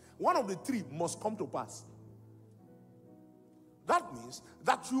 rights. One of the 3 must come to pass. That means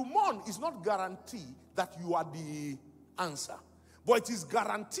that you mourn is not guarantee that you are the answer, but it is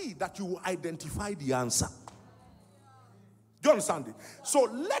guaranteed that you will identify the answer. Do you understand it? So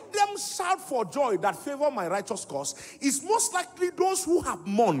let them shout for joy that favor my righteous cause. Is most likely those who have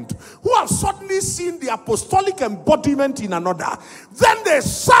mourned, who have suddenly seen the apostolic embodiment in another. Then they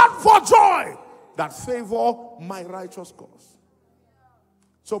shout for joy that favor my righteous cause.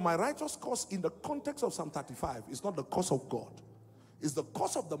 So my righteous cause in the context of Psalm 35 is not the cause of God. It's the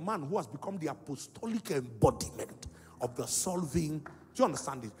cause of the man who has become the apostolic embodiment of the solving. Do you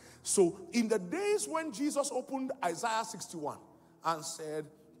understand it? So in the days when Jesus opened Isaiah 61 and said,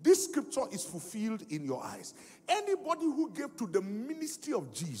 this scripture is fulfilled in your eyes. Anybody who gave to the ministry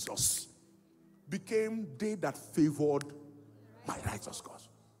of Jesus became they that favored my righteous cause.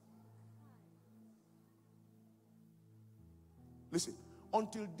 Listen,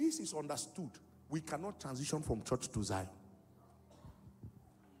 until this is understood, we cannot transition from church to Zion.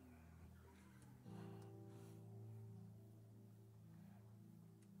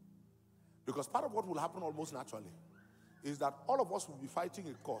 Because part of what will happen almost naturally is that all of us will be fighting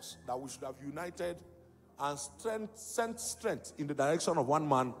a cause that we should have united and sent strength in the direction of one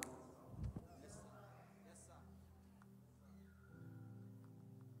man.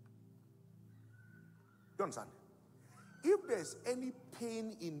 You understand? If there's any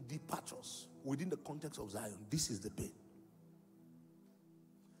pain in departures within the context of Zion, this is the pain.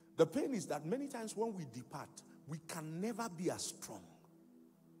 The pain is that many times when we depart, we can never be as strong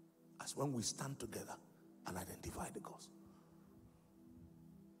as when we stand together and identify the cause.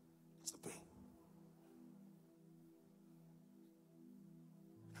 It's the pain.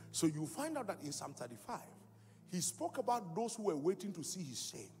 So you find out that in Psalm 35, he spoke about those who were waiting to see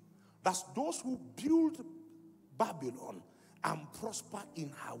his shame. That's those who build Babylon and prosper in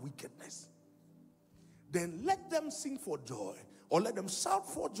her wickedness. Then let them sing for joy, or let them shout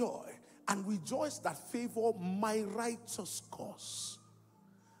for joy and rejoice that favor my righteous cause.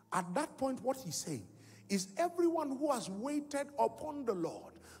 At that point, what he's saying is everyone who has waited upon the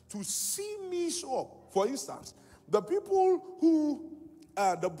Lord to see me show up. For instance, the people who,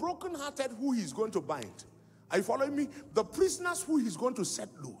 the brokenhearted who he's going to bind. Are you following me? The prisoners who he's going to set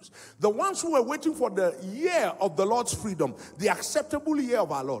loose. The ones who were waiting for the year of the Lord's freedom. The acceptable year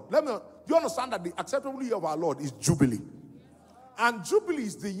of our Lord. Do you understand that the acceptable year of our Lord is Jubilee? And Jubilee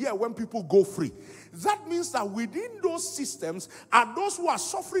is the year when people go free. That means that within those systems are those who are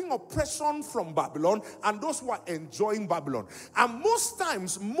suffering oppression from Babylon and those who are enjoying Babylon. And most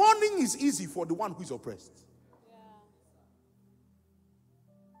times, mourning is easy for the one who is oppressed.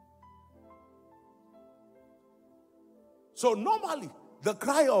 So normally, the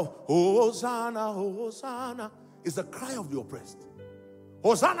cry of Hosanna, Hosanna is the cry of the oppressed.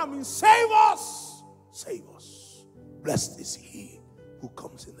 Hosanna means save us, save us. Blessed is he who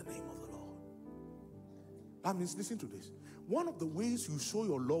comes in the name of the Lord. That means, listen to this. One of the ways you show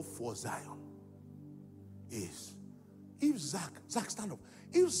your love for Zion is if Zach, stand up.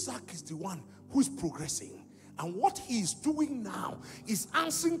 If Zach is the one who is progressing, and what he is doing now is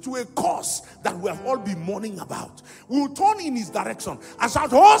answering to a cause that we have all been mourning about, we will turn in his direction and shout,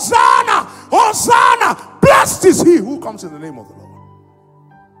 Hosanna, Hosanna, blessed is he who comes in the name of the Lord.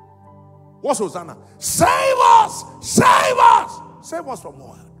 What's Hosanna? Save us! Save us! Save us from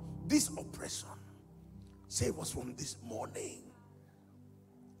what? This oppression. Save us from this mourning.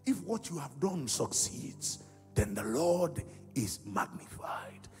 If what you have done succeeds, then the Lord is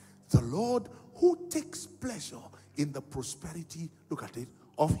magnified. The Lord who takes pleasure in the prosperity, look at it,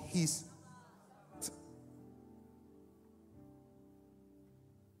 of his.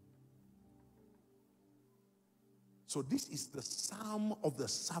 So this is the psalm of the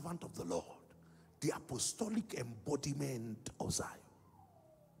servant of the Lord, the apostolic embodiment of Zion.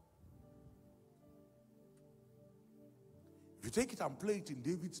 If you take it and play it in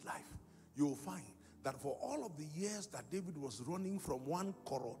David's life, you will find that for all of the years that David was running from one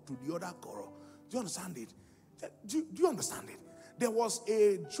quarrel to the other quarrel, do you understand it? Do you understand it? There was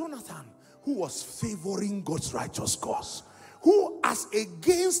a Jonathan who was favoring God's righteous cause, who, as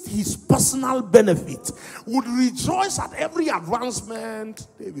against his personal benefit, would rejoice at every advancement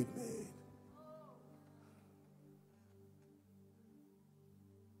David made.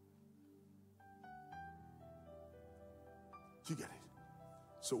 Do you get it?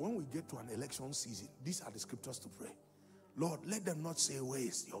 So when we get to an election season, these are the scriptures to pray. Lord, let them not say, where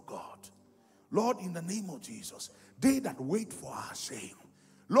is your God? Lord, in the name of Jesus, they that wait for our shame,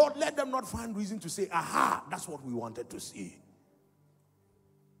 Lord, let them not find reason to say, aha, that's what we wanted to see.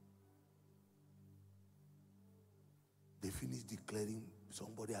 They finished declaring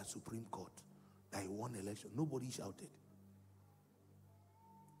somebody at Supreme Court that he won election. Nobody shouted.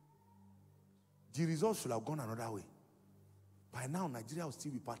 The results should have gone another way. By now, Nigeria will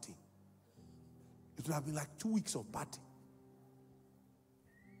still be partying. It would have been like 2 weeks of party.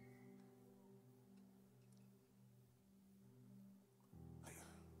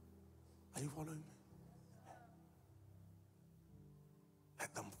 Are you following me?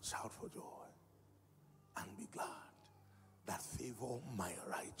 Let them shout for joy and be glad that favor my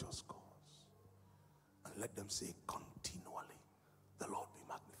righteous cause. And let them say continually, the Lord be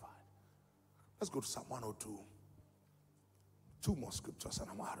magnified. Let's go to Psalm 102. 2 more scriptures and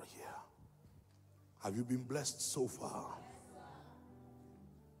I'm out of here. Have you been blessed so far?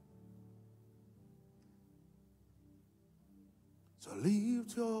 So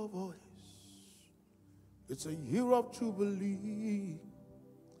lift your voice. It's a year of jubilee.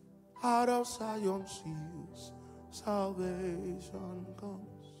 Out of Zion's hills, salvation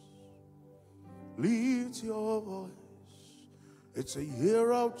comes. Lift your voice. It's a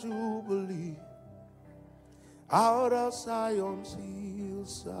year of jubilee. Out of Zion's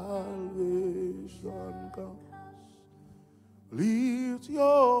hills, salvation comes. Lift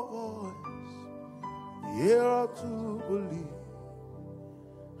your voice, year of jubilee.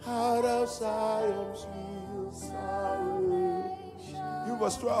 Out of Zion's hills, salvation. You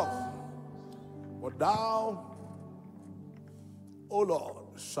verse 12. But thou, O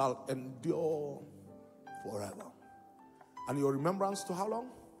Lord, shalt endure forever. And your remembrance to how long?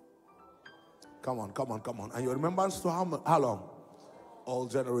 Come on. And your remembrance to how long? All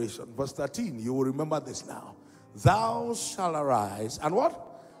generation. Verse 13, you will remember this now. Thou shalt arise. And what?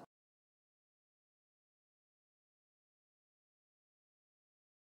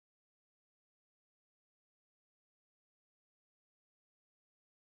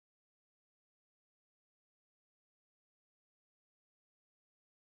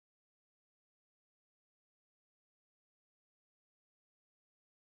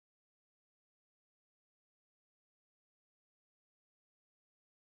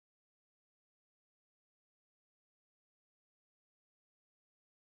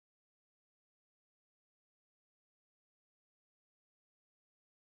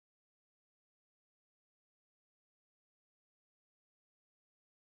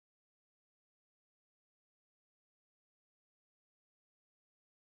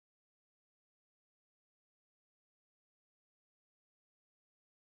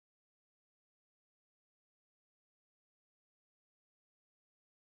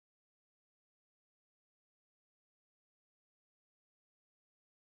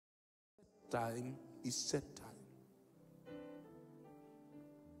 Time is set time.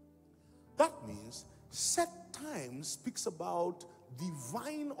 That means set time speaks about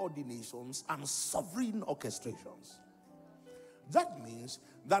divine ordinations and sovereign orchestrations. That means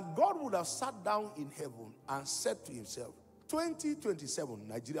that God would have sat down in heaven and said to himself, 2027,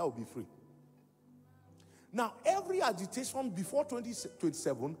 Nigeria will be free. Now, every agitation before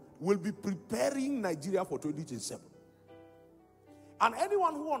 2027 will be preparing Nigeria for 2027. And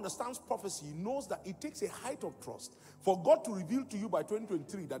anyone who understands prophecy knows that it takes a height of trust for God to reveal to you by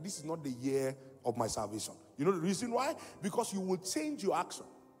 2023 that this is not the year of my salvation. You know the reason why? Because you will change your action.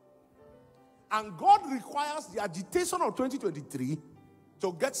 And God requires the agitation of 2023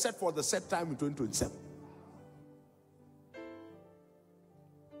 to get set for the set time in 2027.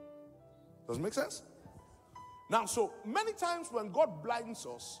 Does it make sense? Now, so many times when God blinds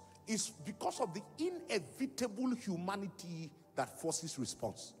us, it's because of the inevitable humanity that forces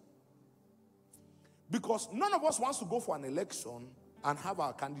response. Because none of us wants to go for an election and have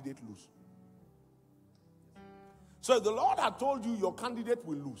our candidate lose. So if the Lord had told you your candidate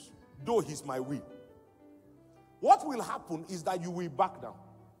will lose, though he's my will, what will happen is that you will back down.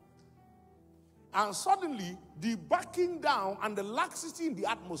 And suddenly, the backing down and the laxity in the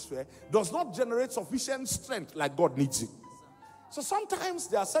atmosphere does not generate sufficient strength like God needs it. So sometimes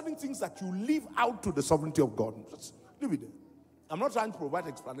there are certain things that you leave out to the sovereignty of God. Just leave it there. I'm not trying to provide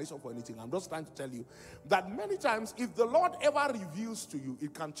explanation for anything. I'm just trying to tell you that many times, if the Lord ever reveals to you,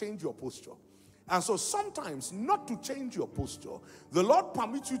 it can change your posture. And so sometimes, not to change your posture, the Lord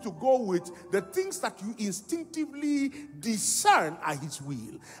permits you to go with the things that you instinctively discern are His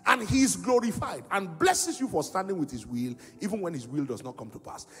will. And He is glorified and blesses you for standing with His will, even when His will does not come to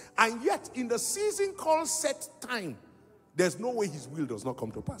pass. And yet, in the season called set time, there's no way His will does not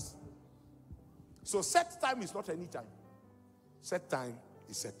come to pass. So set time is not any time. Set time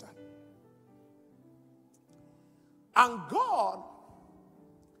is set time. And God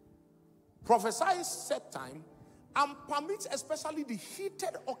prophesies set time and permits especially the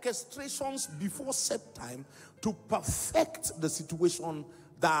heated orchestrations before set time to perfect the situation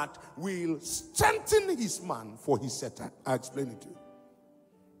that will strengthen His man for His set time. I'll explain it to you.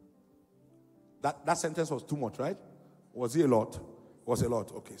 That sentence was too much, right? Was it a lot? Was a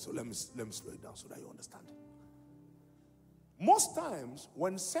lot. Okay, so let me slow it down so that you understand. Most times,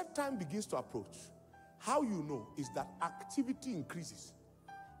 when set time begins to approach, how you know is that activity increases.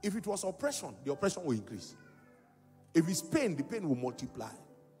 If it was oppression, the oppression will increase. If it's pain, the pain will multiply.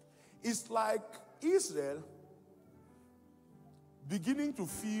 It's like Israel beginning to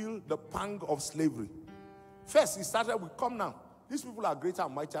feel the pang of slavery. First, it started with, come now, these people are greater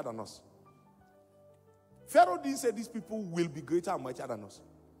and mightier than us. Pharaoh didn't say these people will be greater and mightier than us.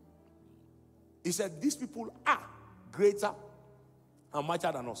 He said these people are greater and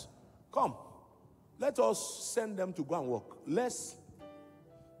mightier than us. Come, let us send them to go and work.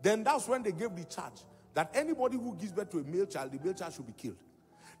 Then that's when they gave the charge that anybody who gives birth to a male child, the male child should be killed.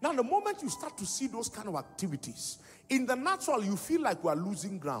 Now, the moment you start to see those kind of activities, in the natural, you feel like we are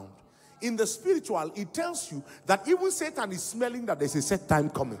losing ground. In the spiritual, it tells you that even Satan is smelling that there's a set time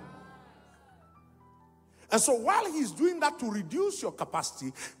coming. And so while he's doing that to reduce your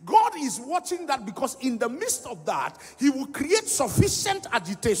capacity, God is watching that, because in the midst of that, He will create sufficient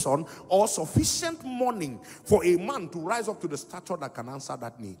agitation or sufficient mourning for a man to rise up to the stature that can answer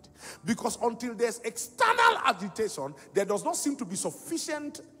that need. Because until there's external agitation, there does not seem to be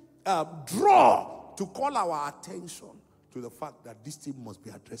sufficient draw to call our attention to the fact that this thing must be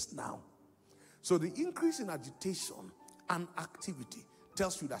addressed now. So the increase in agitation and activity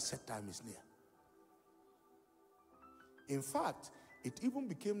tells you that set time is near. In fact, it even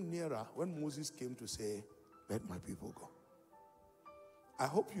became nearer when Moses came to say, let my people go. I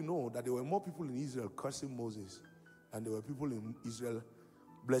hope you know that there were more people in Israel cursing Moses than there were people in Israel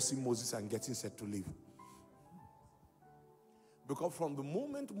blessing Moses and getting set to leave. Because from the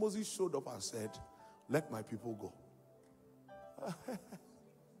moment Moses showed up and said, let my people go,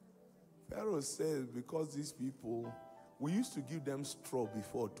 Pharaoh says, because these people, we used to give them straw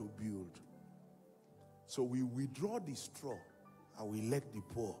before to build. So we withdraw the straw and we let the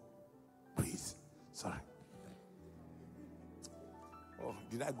poor breathe. Sorry. Oh,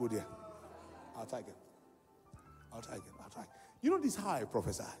 did I go there? I'll try again. You know, this is how I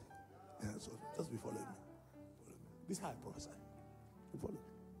prophesy. Yeah, so just be following me. This is how I prophesy. You follow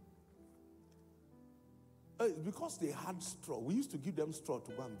me? Because they had straw, we used to give them straw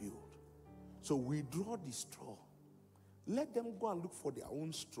to go and build. So we draw the straw. Let them go and look for their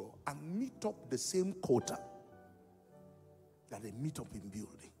own straw and meet up the same quota that they meet up in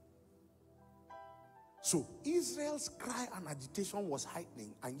building. So Israel's cry and agitation was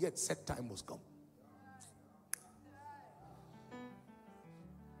heightening, and yet set time was come.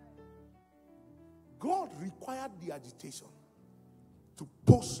 God required the agitation to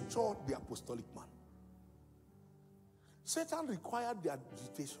posture the apostolic man. Satan required the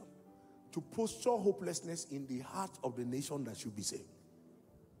agitation to posture hopelessness in the heart of the nation that should be saved.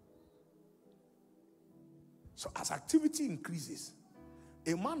 So as activity increases,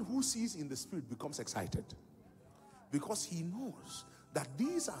 a man who sees in the spirit becomes excited, because he knows that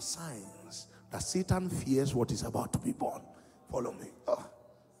these are signs that Satan fears what is about to be born. Follow me.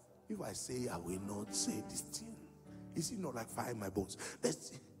 If I say I will not say this thing, is it not like fire in my bones? Let's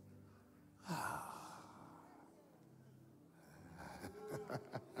see.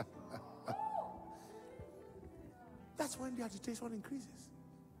 That's when the agitation increases.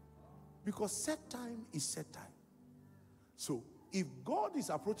 Because set time is set time. So if God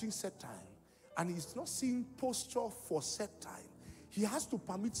is approaching set time and He's not seeing posture for set time, He has to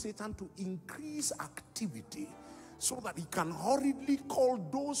permit Satan to increase activity so that he can hurriedly call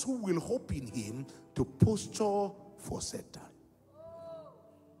those who will hope in Him to posture for set time.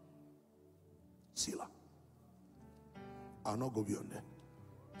 Sila. I'll not go beyond that.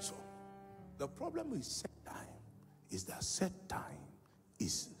 So the problem with set time is that set time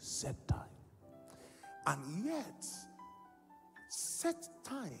is set time. And yet, Set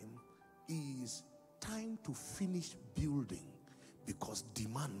time is time to finish building because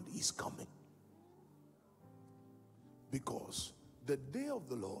demand is coming. Because the day of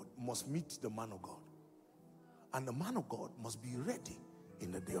the Lord must meet the man of God. And the man of God must be ready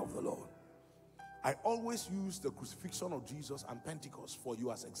in the day of the Lord. I always use the crucifixion of Jesus and Pentecost for you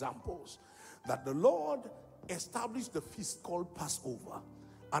as examples. That the Lord established the feast called Passover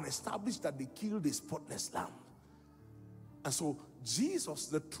and established that they killed a spotless lamb. And so Jesus,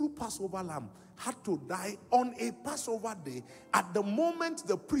 the true Passover lamb, had to die on a Passover day at the moment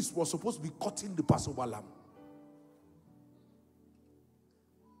the priest was supposed to be cutting the Passover lamb.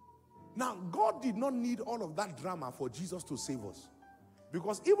 Now, God did not need all of that drama for Jesus to save us.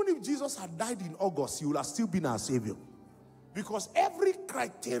 Because even if Jesus had died in August, he would have still been our Savior. Because every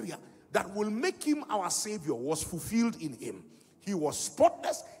criteria that will make him our Savior was fulfilled in him. He was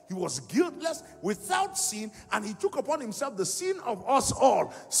spotless, he was guiltless, without sin, and he took upon himself the sin of us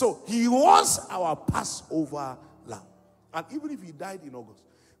all. So he was our Passover lamb. And even if he died in August.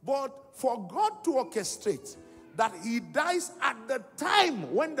 But for God to orchestrate that he dies at the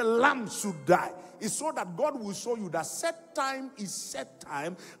time when the lamb should die is so that God will show you that set time is set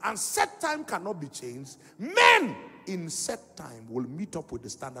time, and set time cannot be changed. Men in set time will meet up with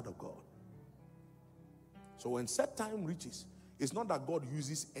the standard of God. So when set time reaches, it's not that God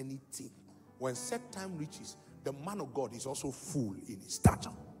uses anything. When set time reaches, the man of God is also full in his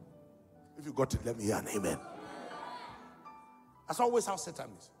stature. If you got it, let me hear an amen. That's always how set time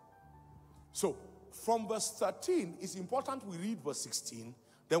is. So from verse 13, it's important we read verse 16,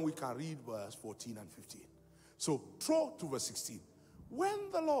 then we can read verse 14 and 15. So throw to verse 16.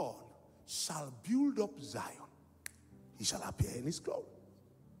 When the Lord shall build up Zion, he shall appear in his glory.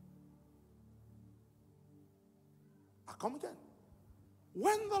 I come again.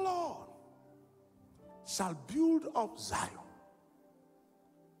 When the Lord shall build up Zion.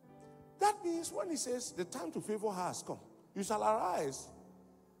 That means when he says the time to favor her has come, you shall arise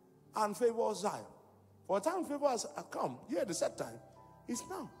and favor Zion. For the time favor has come, yeah, the set time is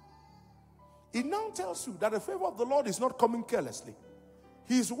now. It now tells you that the favor of the Lord is not coming carelessly.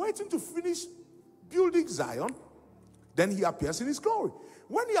 He is waiting to finish building Zion, then he appears in his glory.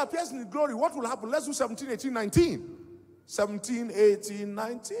 When he appears in his glory, what will happen? Let's do 17, 18, 19. 17, 18,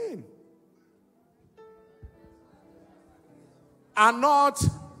 19. And not,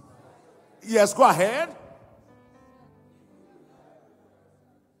 yes, go ahead.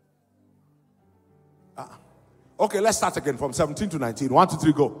 Okay, let's start again from 17 to 19. 1, 2,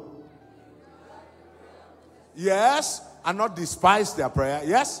 3, go. Yes, and not despise their prayer.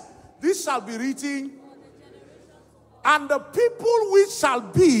 Yes, this shall be written, and the people which shall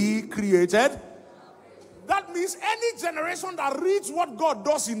be created. That means any generation that reads what God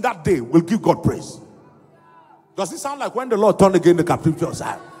does in that day will give God praise. Does it sound like when the Lord turned again the captivity of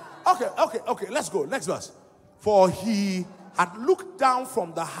Zion? Okay, let's go. Next verse. For he had looked down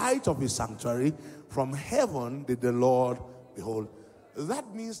from the height of his sanctuary, from heaven did the Lord behold.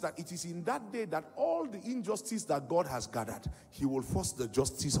 That means that it is in that day that all the injustice that God has gathered, he will force the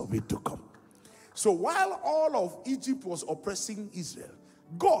justice of it to come. So while all of Egypt was oppressing Israel,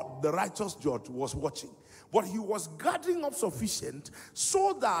 God, the righteous judge, was watching. But he was gathering up sufficient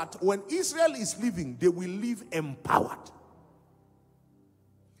so that when Israel is living, they will live empowered.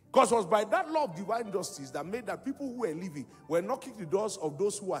 Because it was by that law of divine justice that made that people who were living were knocking the doors of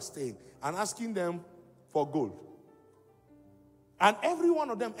those who are staying and asking them for gold. And every one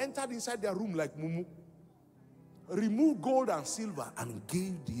of them entered inside their room like mumu, removed gold and silver and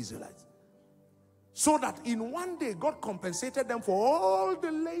gave the Israelites. So that in one day, God compensated them for all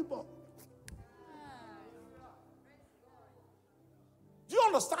the labor. Do you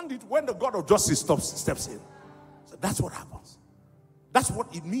understand it when the God of justice steps in? So that's what happens. That's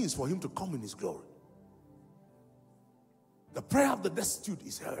what it means for him to come in his glory. The prayer of the destitute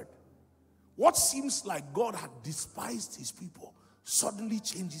is heard. What seems like God had despised his people suddenly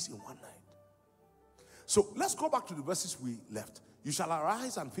changes in one night. So let's go back to the verses we left. You shall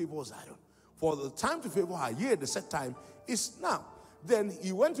arise and favor Zion. For the time to favor her, yea, the set time is now. Then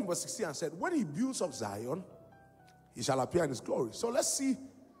he went in verse 16 and said, when he builds up Zion, he shall appear in his glory. So let's see.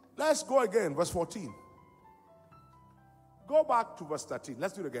 Let's go again, verse 14. Go back to verse 13.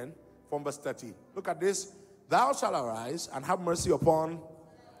 Let's do it again from verse 13. Look at this. Thou shalt arise and have mercy upon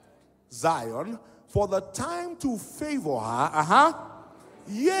Zion, for the time to favor her,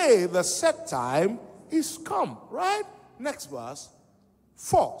 yea, the set time is come. Right? Next verse.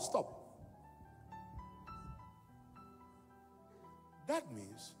 4. Stop. That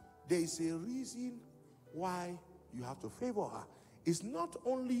means there is a reason why you have to favor her. It's not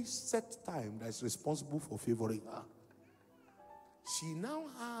only set time that is responsible for favoring her. She now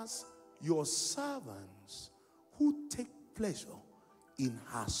has your servants who take pleasure in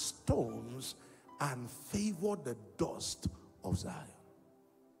her stones and favor the dust of Zion.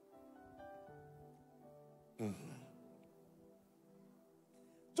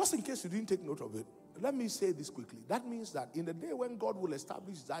 Just in case you didn't take note of it, let me say this quickly. That means that in the day when God will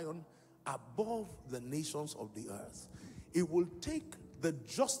establish Zion above the nations of the earth, it will take the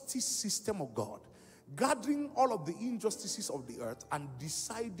justice system of God, gathering all of the injustices of the earth and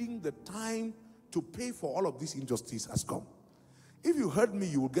deciding the time to pay for all of this injustice has come. If you heard me,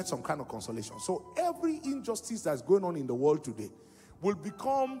 you will get some kind of consolation. So every injustice that's going on in the world today will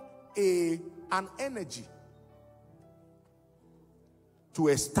become an energy to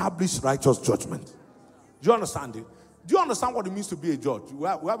establish righteous judgment. Do you understand it? Do you understand what it means to be a judge? We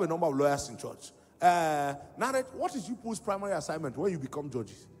have a number of lawyers in church. Now, what is people's primary assignment when you become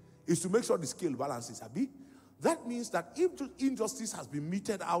judges? Is to make sure the scale balances. Abi? That means that if injustice has been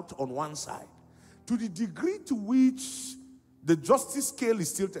meted out on one side, to the degree to which the justice scale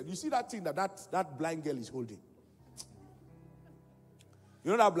is tilted, you see that thing that blind girl is holding?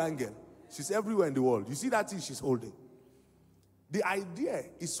 You know that blind girl? She's everywhere in the world. You see that thing she's holding? The idea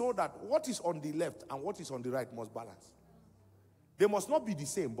is so that what is on the left and what is on the right must balance. They must not be the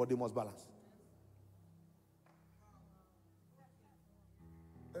same, but they must balance.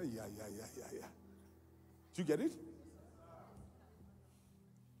 Yeah. Do you get it?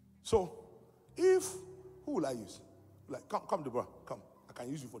 So, who will I use? Like, come, Deborah, come. I can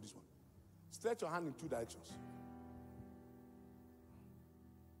use you for this one. Stretch your hand in two directions.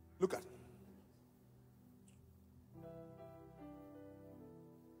 Look at it.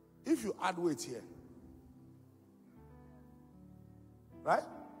 If you add weight here, right?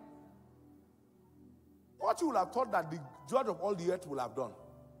 What you will have thought that the judge of all the earth will have done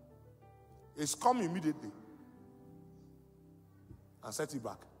is come immediately and set it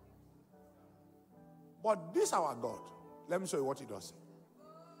back. But this our God, let me show you what he does.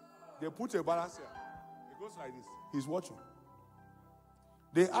 They put a balance here. It goes like this. He's watching.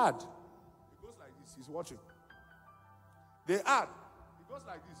 They add. It goes like this. He's watching. They add. It goes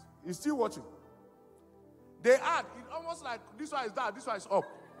like this. He's still watching. They add. It's almost like this one is down, this one is up.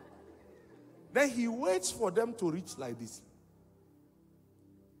 Then he waits for them to reach like this.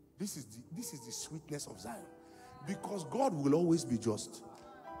 This is the sweetness of Zion. Because God will always be just.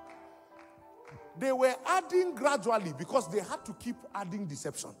 They were adding gradually because they had to keep adding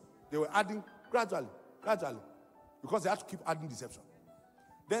deception. They were adding gradually. Because they had to keep adding deception.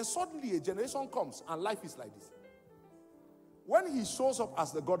 Then suddenly a generation comes and life is like this. When he shows up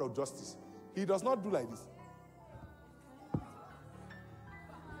as the God of justice, he does not do like this.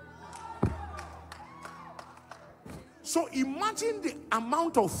 So imagine the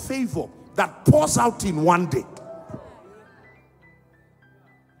amount of favor that pours out in one day.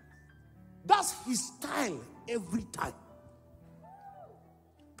 That's his style every time.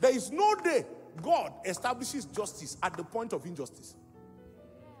 There is no day God establishes justice at the point of injustice.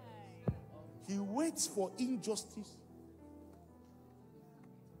 He waits for injustice.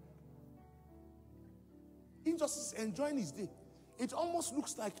 Injustice enjoying his day. It almost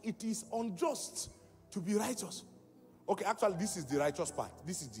looks like it is unjust to be righteous. Okay, actually, this is the righteous part.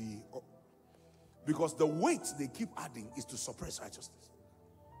 This is because the weight they keep adding is to suppress righteousness.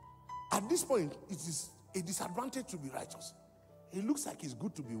 At this point, it is a disadvantage to be righteous. It looks like it's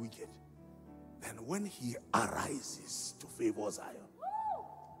good to be wicked. Then when he arises to favor Zion,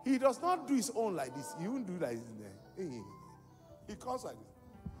 he does not do his own like this. He won't do like this. He comes like this.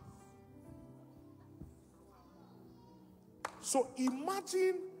 So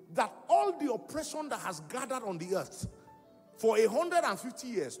imagine that all the oppression that has gathered on the earth for 150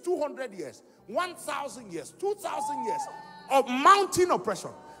 years, 200 years, 1,000 years, 2,000 years of mounting oppression,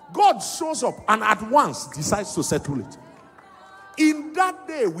 God shows up and at once decides to settle it. In that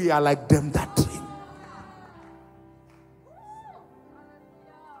day, we are like them that dream.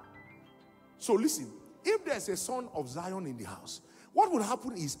 So listen, if there's a son of Zion in the house, what will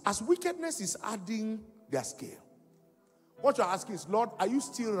happen is, as wickedness is adding their scale, what you're asking is, Lord, are you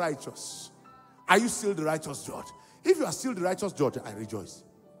still righteous? Are you still the righteous judge? If you are still the righteous judge, I rejoice.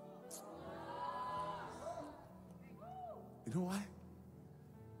 You know why?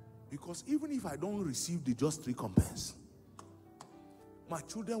 Because even if I don't receive the just recompense, my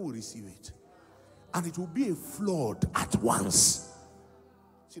children will receive it. And it will be a flood at once.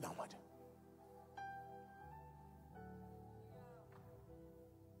 Sit down, my dear.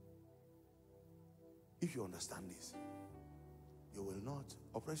 If you understand this, you will not,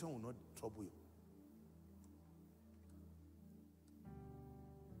 oppression will not trouble you.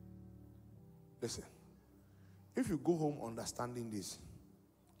 Listen, If you go home understanding this,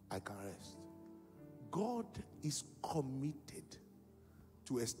 I can rest. God is committed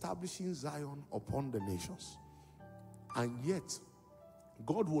to establishing Zion upon the nations. And yet,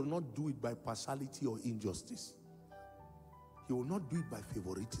 God will not do it by partiality or injustice. He will not do it by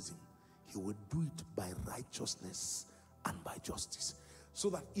favoritism. He will do it by righteousness and by justice. So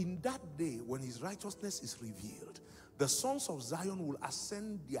that in that day, when his righteousness is revealed, the sons of Zion will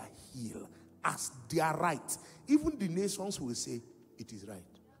ascend their hill as their right. Even the nations will say, it is right.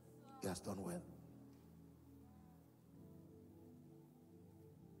 He has done well.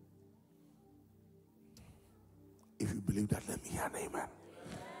 If you believe that, let me hear an amen.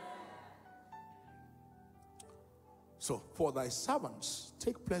 So, for thy servants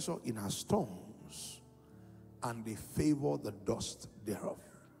take pleasure in her stones, and they favor the dust thereof.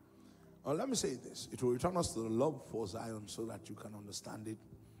 Now, let me say this. It will return us to the love for Zion so that you can understand it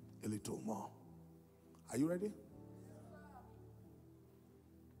a little more. Are you ready?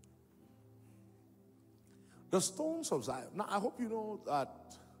 The stones of Zion. Now, I hope you know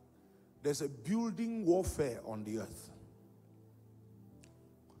that there's a building warfare on the earth.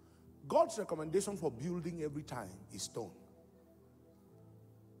 God's recommendation for building every time is stone.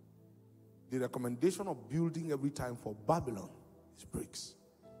 The recommendation of building every time for Babylon is bricks.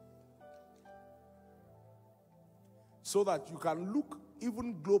 So that you can look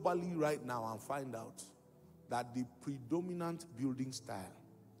even globally right now and find out that the predominant building style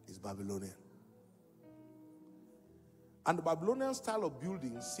is Babylonian. And the Babylonian style of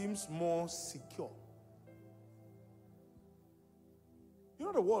building seems more secure. You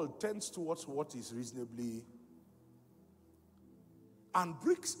know, the world tends towards what is reasonably. And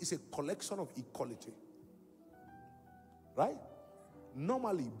bricks is a collection of equality. Right?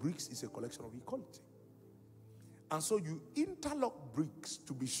 Normally, bricks is a collection of equality. And so you interlock bricks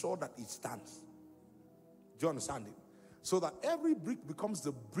to be sure that it stands. Do you understand it? So that every brick becomes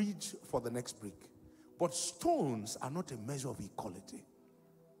the bridge for the next brick. But stones are not a measure of equality.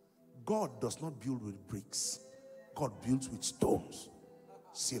 God does not build with bricks. God builds with stones.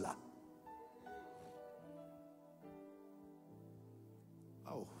 Sila.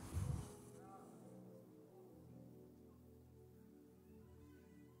 Oh.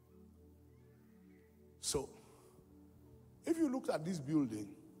 So, if you look at this building,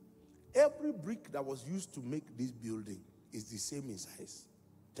 every brick that was used to make this building is the same in size,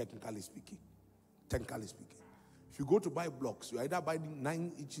 technically speaking. Technically speaking. If you go to buy blocks, you're either buying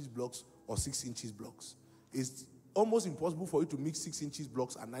 9 inches blocks or 6 inches blocks. It's almost impossible for you to mix 6 inches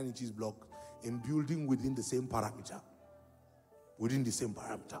blocks and 9 inches block in building within the same parameter. Within the same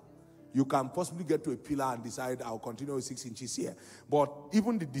parameter. You can possibly get to a pillar and decide, I'll continue with 6 inches here. But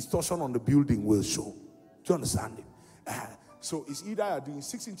even the distortion on the building will show. Do you understand it? So it's either you're doing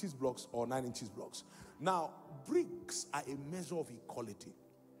 6 inches blocks or 9 inches blocks. Now, bricks are a measure of equality.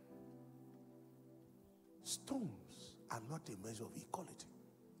 Stones are not a measure of equality.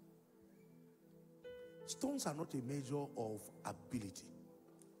 Stones are not a measure of ability.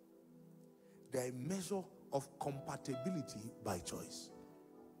 They're a measure of compatibility by choice.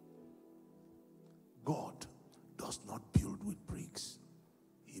 God does not build with bricks.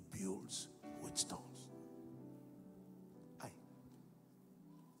 He builds with stones.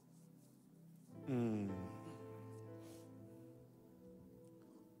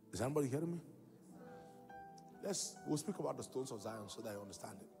 Is anybody hearing me? We'll speak about the stones of Zion so that you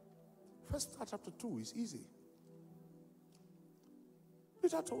understand it. First chapter 2 is easy.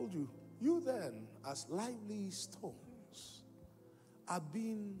 Peter told you, you then, as lively stones, are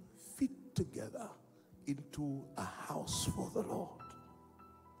being fit together into a house for the Lord.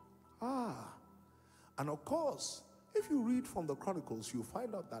 And of course, if you read from the Chronicles, you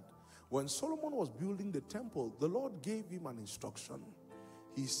find out that when Solomon was building the temple, the Lord gave him an instruction.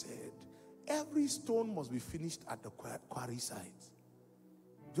 He said, every stone must be finished at the quarry site.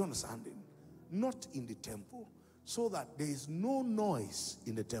 Do you understand it? Not in the temple. So that there is no noise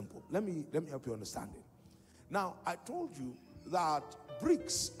in the temple. Let me help you understand it. Now, I told you that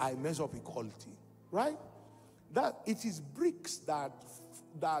bricks are a measure of equality. Right? That it is bricks that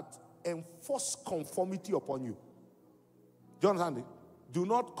enforce conformity upon you. Do you understand it? Do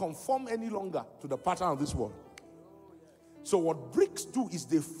not conform any longer to the pattern of this world. So what bricks do is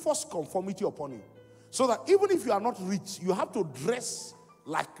they force conformity upon you. So that even if you are not rich, you have to dress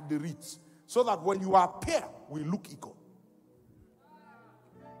like the rich. So that when you appear, we look equal.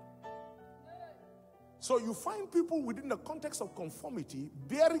 So you find people within the context of conformity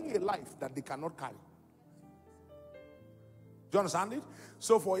bearing a life that they cannot carry. Do you understand it?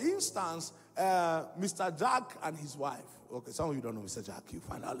 So for instance, Mr. Jack and his wife. Okay, some of you don't know Mr. Jack. You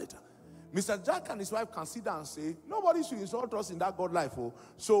find out later. Mr. Jack and his wife can sit down and say, nobody should insult us in that God life, oh,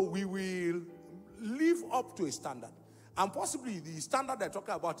 so we will live up to a standard. And possibly the standard they're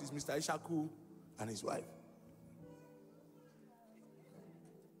talking about is Mr. Ishaku and his wife.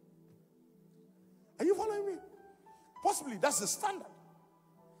 Are you following me? Possibly that's the standard.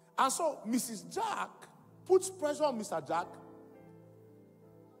 And so Mrs. Jack puts pressure on Mr. Jack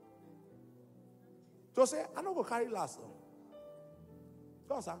to say, I'm not going to carry last.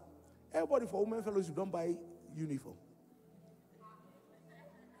 Because everybody for women fellowship don't buy uniform.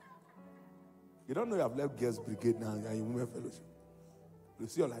 You don't know you have left girls brigade now and in women fellowship. You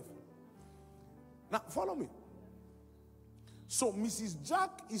see your life. Now follow me. So Mrs.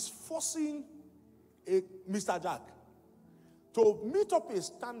 Jack is forcing Mr. Jack to meet up a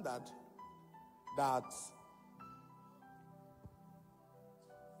standard that,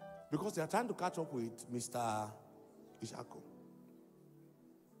 because they are trying to catch up with Mr. Ishaku.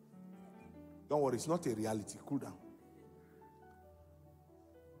 Don't worry, it's not a reality. Cool down.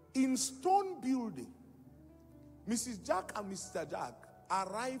 In stone building, Mrs. Jack and Mr. Jack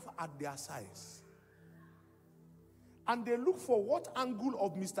arrive at their size. And they look for what angle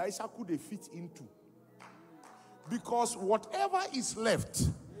of Mr. Ishaku they fit into. Because whatever is left,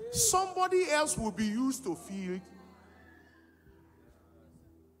 somebody else will be used to fill it.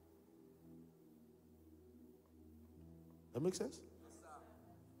 That makes sense?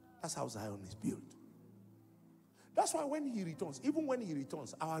 That's how Zion is built. That's why when he returns, even when he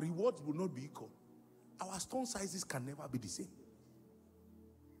returns, our rewards will not be equal. Our stone sizes can never be the same.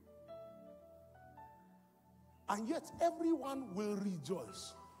 And yet everyone will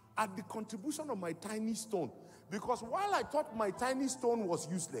rejoice at the contribution of my tiny stone. Because while I thought my tiny stone was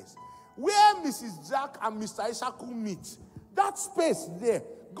useless, where Mrs. Jack and Mr. Ishaku meet, that space there,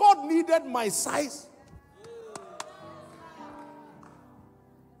 God needed my size.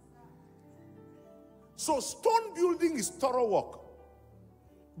 So stone building is thorough work.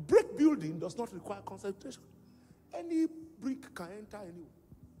 Brick building does not require concentration. Any brick can enter anywhere.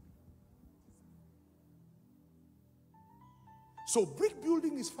 So brick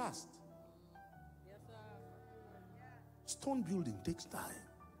building is fast. Yes, sir. Stone building takes time.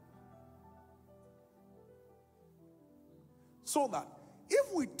 So that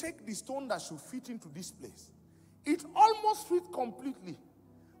if we take the stone that should fit into this place, it almost fits completely.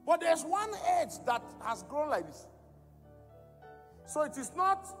 But there's one edge that has grown like this. So it is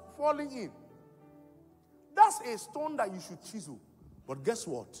not falling in. That's a stone that you should chisel. But guess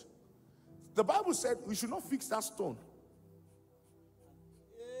what? The Bible said we should not fix that stone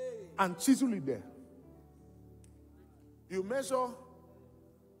and chisel it there. You measure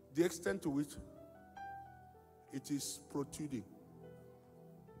the extent to which it is protruding.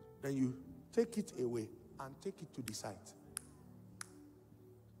 Then you take it away and take it to the site.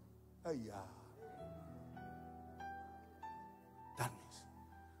 That means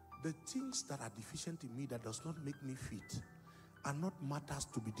the things that are deficient in me that does not make me fit are not matters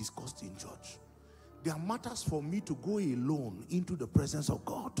to be discussed in church. They are matters for me to go alone into the presence of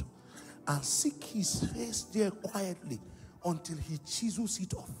God and seek his face there quietly until he chisels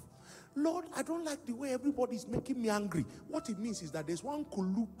it off. Lord, I don't like the way everybody is making me angry. What it means is that there's one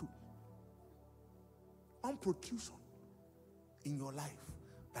kulutu, one protrusion in your life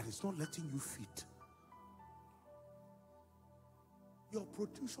that is not letting you fit. Your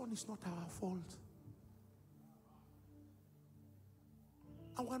protrusion is not our fault.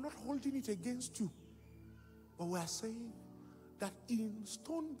 And we're not holding it against you. But we are saying that in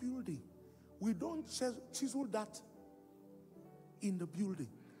stone building, we don't chisel that in the building.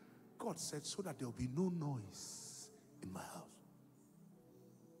 God said so that there will be no noise in my house.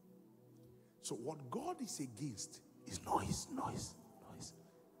 So what God is against is noise, noise, noise.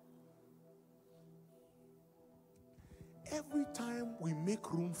 Every time we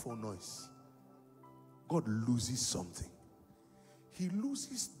make room for noise, God loses something. He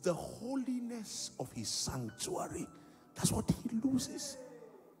loses the holiness of his sanctuary. That's what he loses.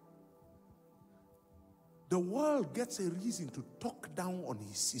 The world gets a reason to talk down on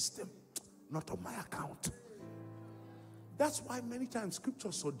his system, not on my account. That's why many times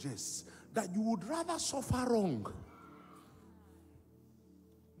scripture suggests that you would rather suffer wrong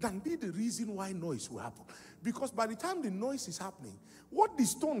than be the reason why noise will happen. Because by the time the noise is happening, what the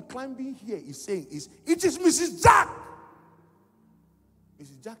stone climbing here is saying is, it is Mrs. Jack.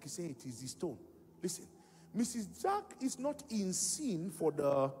 Mrs. Jack is saying it is the stone. Listen, Mrs. Jack is not in sin for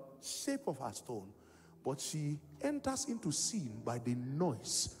the shape of her stone, but she enters into sin by the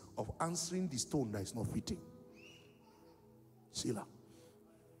noise of answering the stone that is not fitting. Sheila.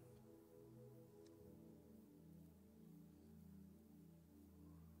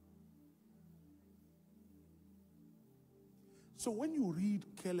 So when you read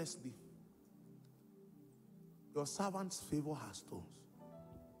carelessly, your servant's favor has stones.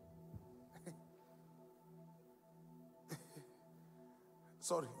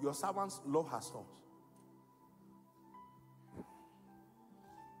 Sorry, your servant's love has stones.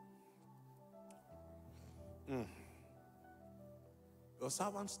 Your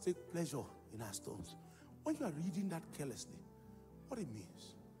servants take pleasure in our stones. When you are reading that carelessly, what it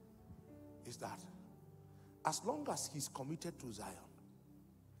means is that as long as he's committed to Zion,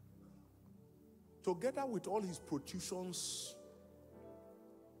 together with all his protrusions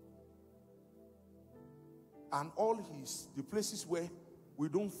and all the places where we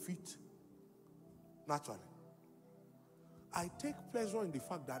don't fit naturally, I take pleasure in the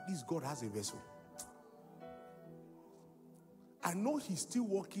fact that this God has a vessel. I know he's still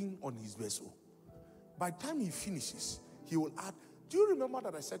working on his vessel. By the time he finishes, he will add. Do you remember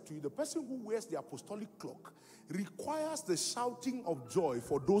that I said to you, the person who wears the apostolic cloak requires the shouting of joy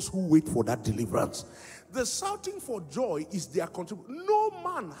for those who wait for that deliverance. The shouting for joy is their contribution. No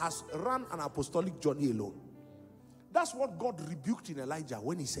man has run an apostolic journey alone. That's what God rebuked in Elijah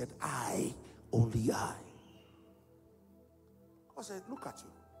when he said, I, only I. I said, look at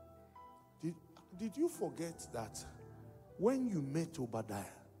you. Did you forget that when you met Obadiah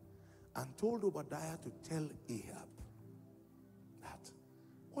and told Obadiah to tell Ahab that,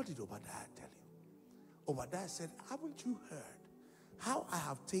 what did Obadiah tell you? Obadiah said, haven't you heard how I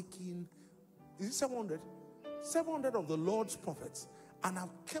have taken, is it 700? 700 of the Lord's prophets and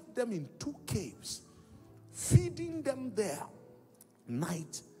have kept them in 2 caves, feeding them there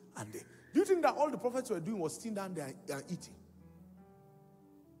night and day. Do you think that all the prophets were doing was sitting down there and eating?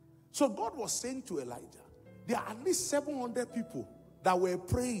 So God was saying to Elijah, there are at least 700 people that were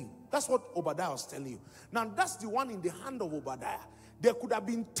praying. That's what Obadiah was telling you. Now, that's the one in the hand of Obadiah. There could have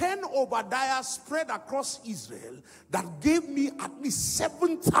been 10 Obadiah spread across Israel that gave me at least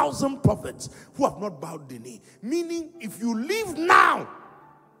 7,000 prophets who have not bowed the knee. Meaning, if you leave now,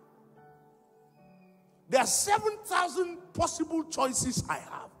 there are 7,000 possible choices I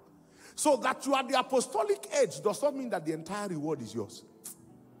have. So that you are the apostolic age does not mean that the entire reward is yours.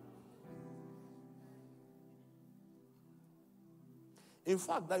 In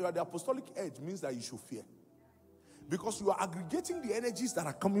fact, that you are the apostolic age means that you should fear. Because you are aggregating the energies that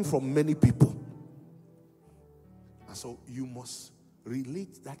are coming from many people. And so you must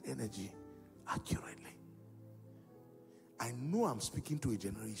relate that energy accurately. I know I'm speaking to a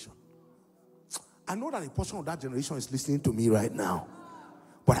generation. I know that a portion of that generation is listening to me right now.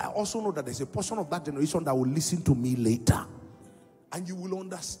 But I also know that there's a portion of that generation that will listen to me later. And you will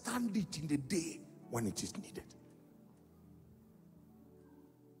understand it in the day when it is needed.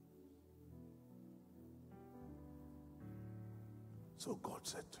 So God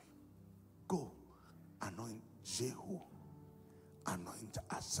said to him, go, anoint Jehu, anoint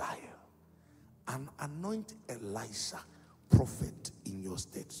Azael, and anoint Elisha, prophet in your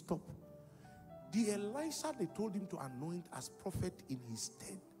stead. Stop. The Elisha they told him to anoint as prophet in his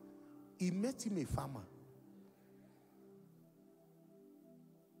stead, he met him a farmer.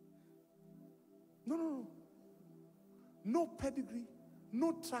 No pedigree,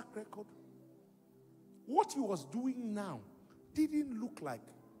 no track record. What he was doing now didn't look like.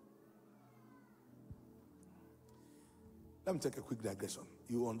 Let me take a quick digression.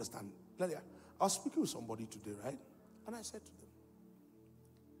 You understand? I was speaking with somebody today, right? And I said to them,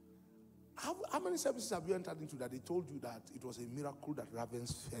 how many services have you entered into that they told you that it was a miracle that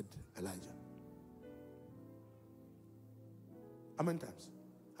ravens fed Elijah? How many times?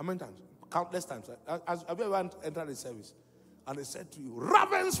 How many times? Countless times. Have you ever entered a service and they said to you,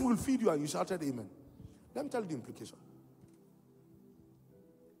 ravens will feed you, and you shouted amen? Let me tell you the implication.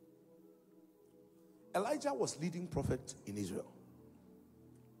 Elijah was leading prophet in Israel.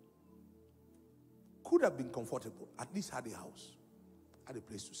 Could have been comfortable, at least had a house, had a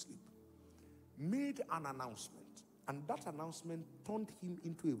place to sleep. Made an announcement, and that announcement turned him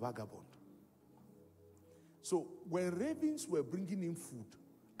into a vagabond. So when ravens were bringing him food,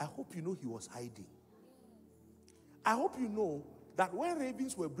 I hope you know he was hiding. I hope you know that when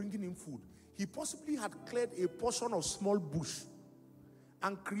ravens were bringing him food, he possibly had cleared a portion of small bush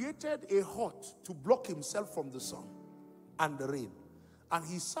and created a hut to block himself from the sun and the rain. And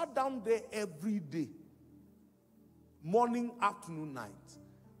he sat down there every day, morning, afternoon, night,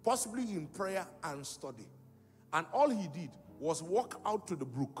 possibly in prayer and study. And all he did was walk out to the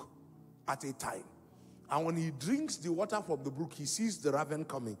brook at a time. And when he drinks the water from the brook, he sees the raven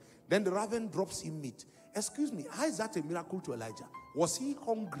coming. Then the raven drops him meat. Excuse me, how is that a miracle to Elijah? Was he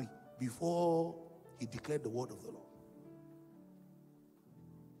hungry before he declared the word of the Lord?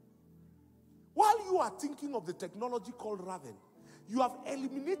 While you are thinking of the technology called raven, you have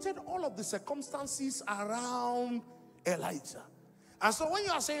eliminated all of the circumstances around Elijah. And so when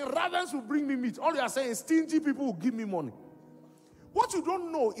you are saying ravens will bring me meat, all you are saying is stingy people will give me money. What you don't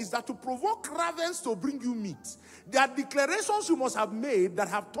know is that to provoke ravens to bring you meat, there are declarations you must have made that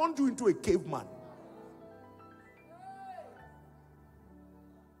have turned you into a caveman.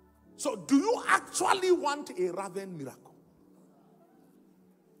 So do you actually want a raven miracle?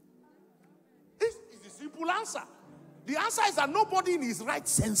 This is the simple answer. The answer is that nobody in his right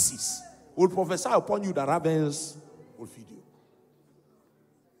senses will prophesy upon you that ravens will feed you.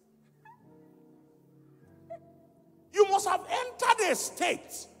 You must have entered a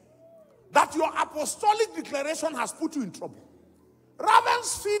state that your apostolic declaration has put you in trouble.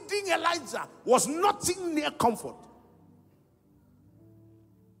 Ravens feeding Elijah was nothing near comfort.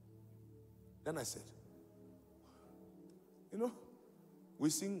 Then I said, you know,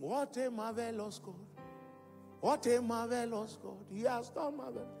 we sing, what a marvelous God. What a marvelous God. He has done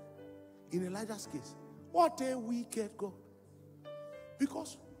marvelous. In Elijah's case, what a wicked God.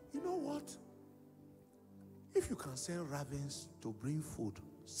 Because, you know what? If you can send ravens to bring food,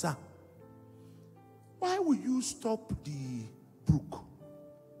 sir, why will you stop the brook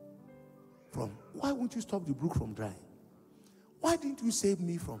from, why won't you stop the brook from drying? Why didn't you save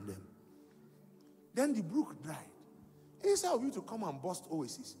me from them? Then the brook dried. Instead of you to come and bust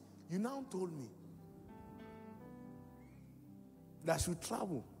oasis, you now told me that I should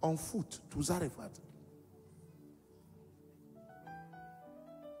travel on foot to Zarephath.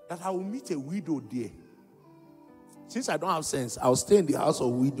 That I will meet a widow there. Since I don't have sense, I'll stay in the house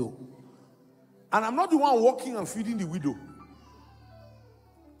of widow. And I'm not the one walking and feeding the widow.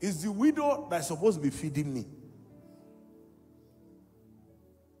 It's the widow that's supposed to be feeding me.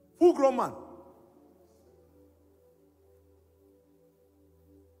 Full grown man.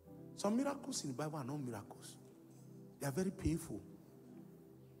 Some miracles in the Bible are not miracles. They are very painful.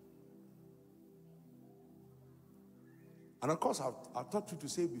 And of course, I've taught you to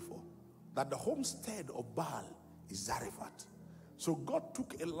say before that the homestead of Baal is Zarephath. So God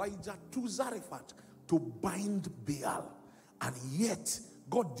took Elijah to Zarephath to bind Baal. And yet,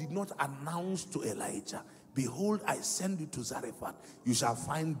 God did not announce to Elijah, behold, I send you to Zarephath. You shall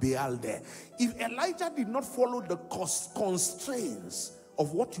find Baal there. If Elijah did not follow the constraints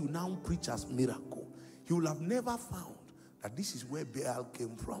of what you now preach as miracle, he will have never found that this is where Baal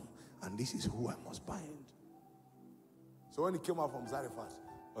came from and this is who I must bind. So when he came out from Zarephath,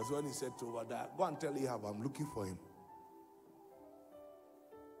 was when he said to Obadiah, go and tell Ahab I'm looking for him.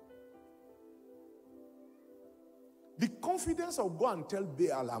 The confidence of go and tell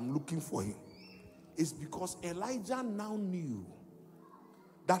Baal I'm looking for him is because Elijah now knew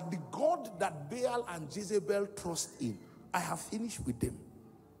that the God that Baal and Jezebel trust in, I have finished with them.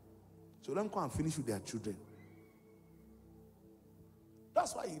 So let them go and finish with their children.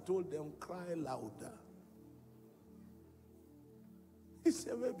 That's why he told them, cry louder. He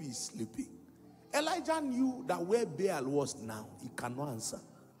said, maybe he's sleeping. Elijah knew that where Baal was now, he cannot answer.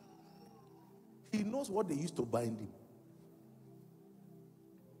 He knows what they used to bind him.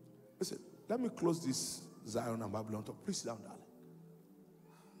 Listen, let me close this Zion and Babylon talk. Please sit down, darling.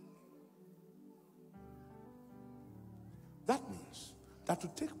 That means that to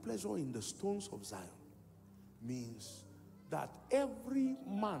take pleasure in the stones of Zion means that every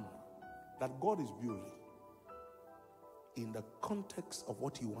man that God is building in the context of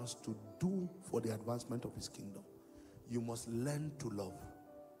what he wants to do for the advancement of his kingdom, you must learn to love.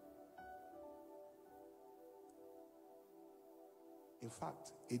 In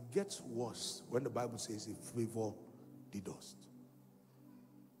fact, it gets worse when the Bible says it favor the dust.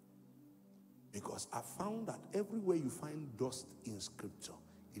 Because I found that everywhere you find dust in scripture,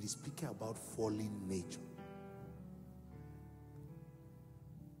 it is speaking about fallen nature.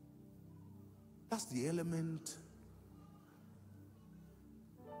 That's the element.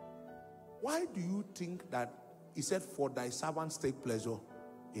 Why do you think that he said, for thy servants take pleasure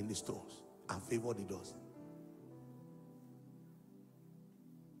in the stones and favor the dust?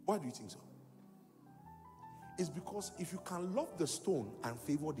 Why do you think so? It's because if you can love the stone and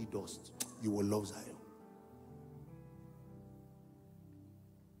favor the dust, you will love Zion.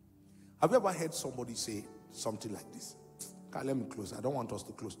 Have you ever heard somebody say something like this? Okay, let me close. I don't want us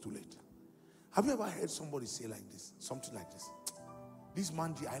to close too late. Have you ever heard somebody say like this? Something like this. This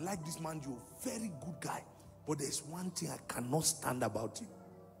Manji, I like this Manji, very good guy. But there's one thing I cannot stand about him.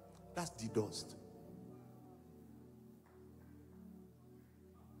 That's the dust.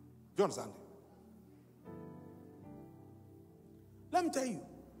 Do you understand? Let me tell you.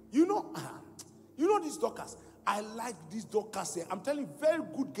 You know these Dorcas. I like these Dorcas here. I'm telling you, very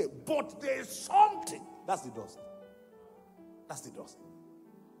good girl. But there's something. That's the dust. That's the dust.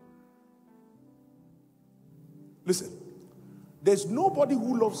 Listen, there's nobody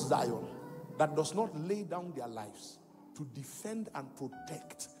who loves Zion that does not lay down their lives to defend and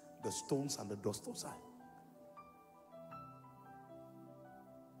protect the stones and the dust of Zion.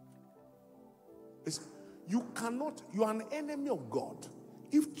 Listen, you are an enemy of God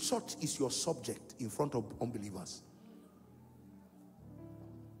if church is your subject in front of unbelievers.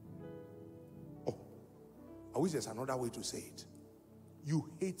 Oh, I wish there's another way to say it. You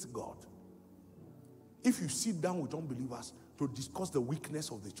hate God. If you sit down with unbelievers to discuss the weakness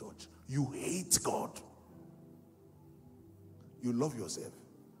of the church, you hate God. You love yourself.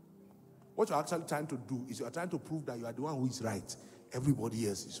 What you're actually trying to do is you're trying to prove that you are the one who is right. Everybody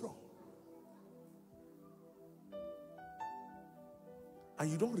else is wrong.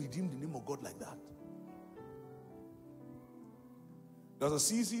 And you don't redeem the name of God like that. There was a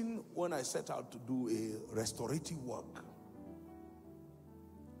season when I set out to do a restorative work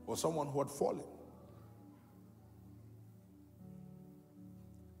for someone who had fallen.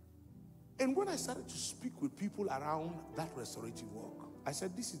 And when I started to speak with people around that restorative work, I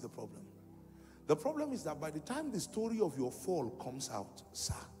said, this is the problem. The problem is that by the time the story of your fall comes out,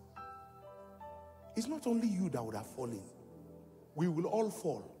 sir, it's not only you that would have fallen. We will all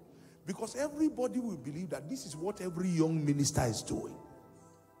fall. Because everybody will believe that this is what every young minister is doing.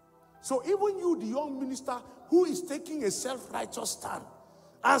 So even you, the young minister, who is taking a self-righteous stand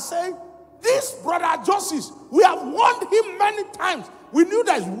and saying, this brother Joseph, we have warned him many times. We knew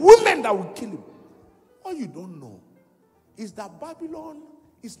there's women that would kill him. All you don't know is that Babylon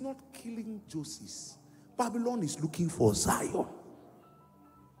is not killing Joseph. Babylon is looking for Zion.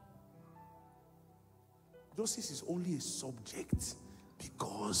 Joseph is only a subject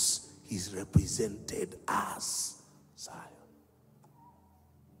because he's represented as Zion.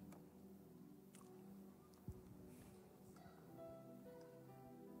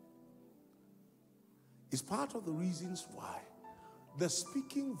 It's part of the reasons why the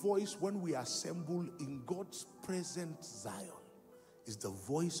speaking voice when we assemble in God's present Zion is the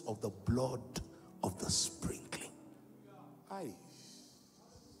voice of the blood of the sprinkling. I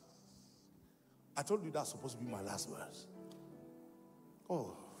told you that's supposed to be my last verse.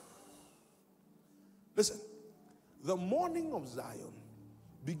 Oh. Listen, the morning of Zion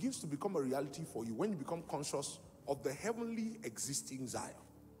begins to become a reality for you when you become conscious of the heavenly existing Zion.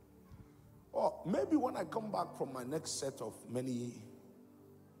 Or maybe when I come back from my next set of many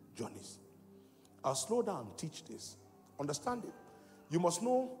journeys, I'll slow down and teach this. Understand it. You must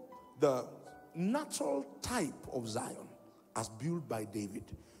know the natural type of Zion as built by David.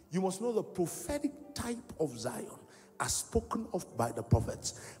 You must know the prophetic type of Zion as spoken of by the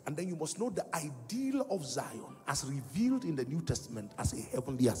prophets. And then you must know the ideal of Zion as revealed in the New Testament as a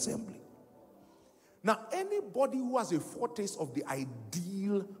heavenly assembly. Now, anybody who has a foretaste of the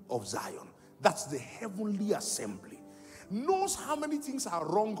ideal of Zion, that's the heavenly assembly, knows how many things are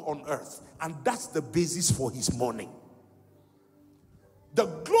wrong on earth, and that's the basis for his mourning. The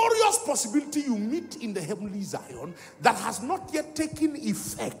glorious possibility you meet in the heavenly Zion that has not yet taken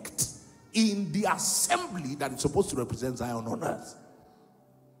effect in the assembly that is supposed to represent Zion on earth.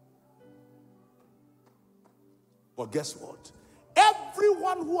 But guess what?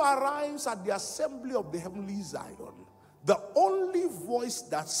 Everyone who arrives at the assembly of the heavenly Zion, the only voice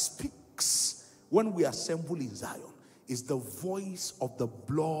that speaks when we assemble in Zion is the voice of the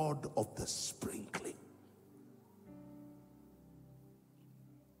blood of the sprinkling.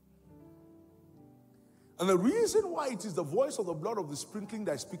 And the reason why it is the voice of the blood of the sprinkling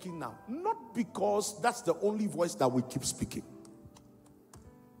that is speaking now, not because that's the only voice that will keep speaking.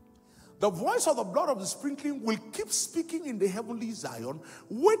 The voice of the blood of the sprinkling will keep speaking in the heavenly Zion,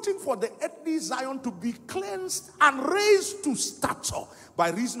 waiting for the earthly Zion to be cleansed and raised to stature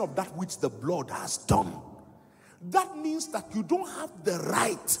by reason of that which the blood has done. That means that you don't have the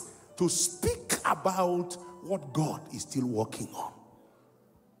right to speak about what God is still working on.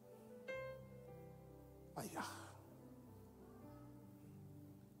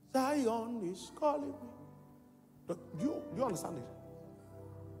 Zion is calling me. Do you understand it?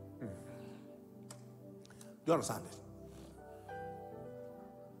 Do you understand it?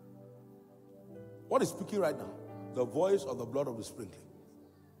 What is speaking right now? The voice of the blood of the sprinkling.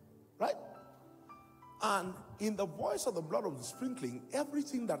 Right? And in the voice of the blood of the sprinkling,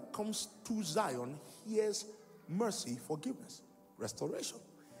 everything that comes to Zion hears mercy, forgiveness, restoration.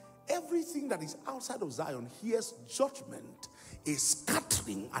 Everything that is outside of Zion hears judgment, a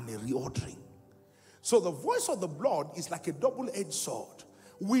scattering, and a reordering. So the voice of the blood is like a double-edged sword.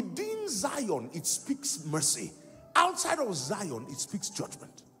 Within Zion, it speaks mercy. Outside of Zion, it speaks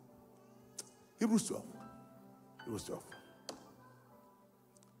judgment. Hebrews 12. Hebrews 12.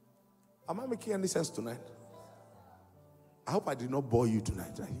 Am I making any sense tonight? I hope I did not bore you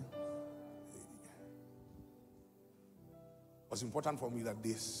tonight. It was important for me that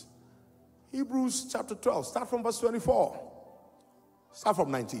this. Hebrews chapter 12, start from verse 24. Start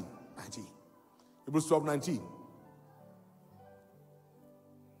from 19. Hebrews 12, 19.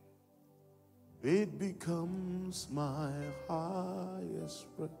 It becomes my highest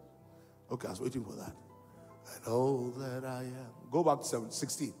praise. Okay, I was waiting for that. And all that I am. Go back to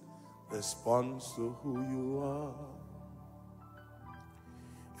 16. Responds to who you are.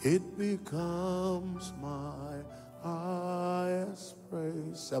 It becomes my highest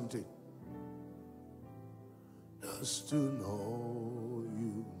praise. 17. Just to know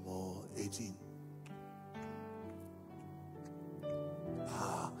you more. 18.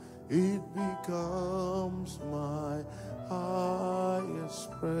 It becomes my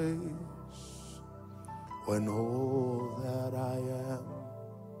highest praise when all that I am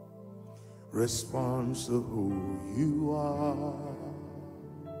responds to who you are.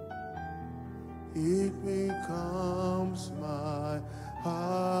 It becomes my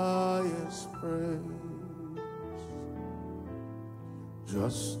highest praise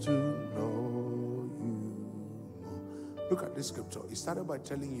just to know you more. Look at this scripture. It started by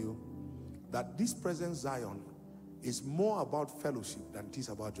telling you that this present Zion is more about fellowship than it is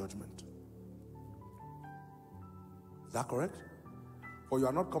about judgment. Is that correct? For you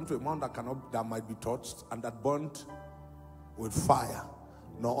are not come to a mount that might be touched and that burnt with fire,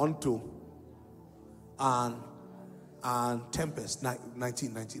 nor unto and tempest.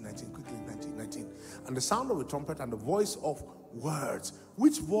 19, quickly, 19. And the sound of a trumpet and the voice of words.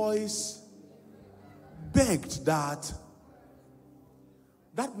 Which voice begged that?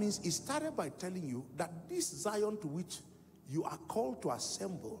 That means it started by telling you that this Zion to which you are called to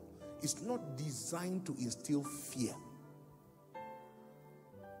assemble is not designed to instill fear.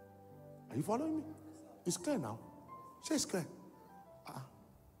 Are you following me? It's clear now. Say it's clear. Okay.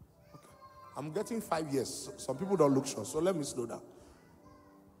 I'm getting 5 years. Some people don't look sure, so let me slow down.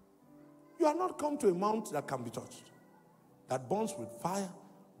 You are not come to a mount that can be touched, that burns with fire,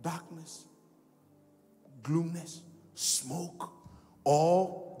 darkness, gloomness, smoke,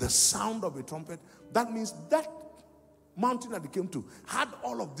 or the sound of a trumpet. That means that mountain that they came to had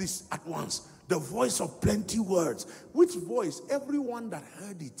all of this at once. The voice of plenty words. Which voice? Everyone that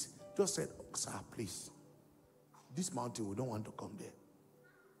heard it just said, oh, sir, please, this mountain, we don't want to come there.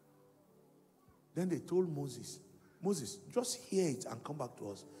 Then they told Moses, just hear it and come back to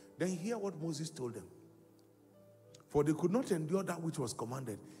us. Then hear what Moses told them. For they could not endure that which was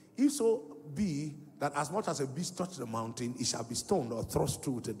commanded. If so be that as much as a beast touch the mountain, it shall be stoned or thrust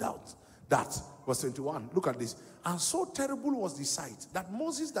through with a dart. That, verse 21. Look at this. And so terrible was the sight that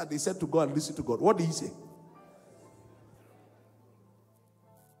Moses, that they said to go and listen to God, what did he say?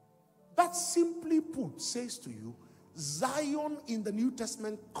 That simply put says to you, Zion in the New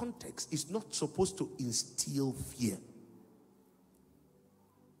Testament context is not supposed to instill fear.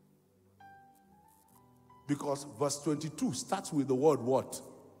 Because verse 22 starts with the word what?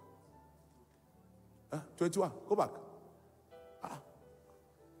 21, go back.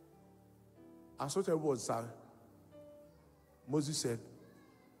 And so terrible was the Moses said,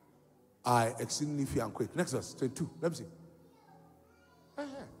 I exceedingly fear and quake. Next verse, 22. Let me see.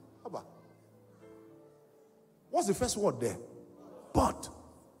 What's the first word there? But.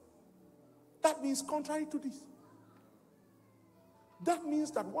 That means contrary to this. That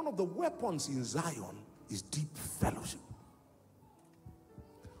means that one of the weapons in Zion is deep fellowship.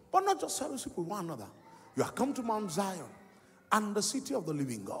 But not just fellowship with one another. You have come to Mount Zion and the city of the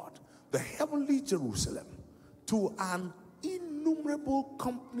living God, the heavenly Jerusalem, to an innumerable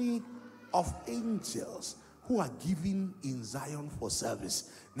company of angels who are given in Zion for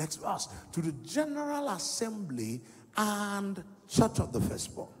service. Next verse. To the general assembly and church of the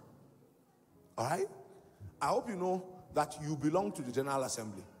firstborn. All right? I hope you know that you belong to the general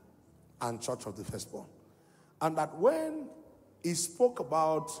assembly and church of the firstborn. And that when he spoke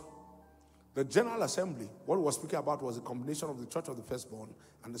about the general assembly, what he was speaking about was a combination of the church of the firstborn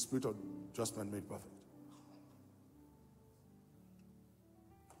and the spirit of just man made perfect.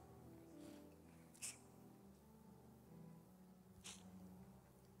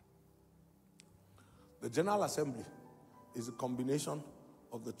 The general assembly is a combination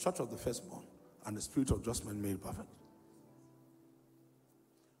of the church of the firstborn and the spirit of just man made perfect.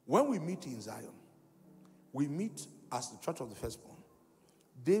 When we meet in Zion, we meet as the church of the firstborn.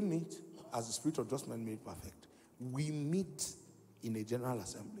 They meet as the spirit of just man made perfect. We meet in a general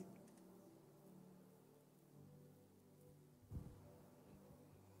assembly.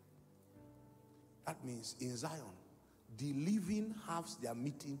 That means in Zion, the living have their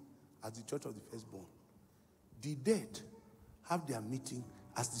meeting as the church of the firstborn. The dead have their meeting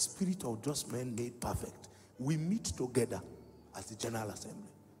as the spirit of just men made perfect. We meet together as the General Assembly.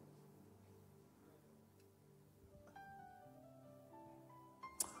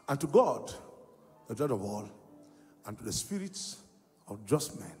 And to God, the judge of all, and to the spirits of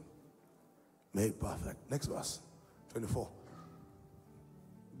just men made perfect. Next verse, 24.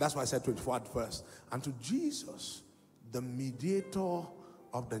 That's why I said 24 at first. And to Jesus, the mediator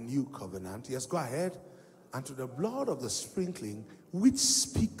of the new covenant. Yes, go ahead. And to the blood of the sprinkling, which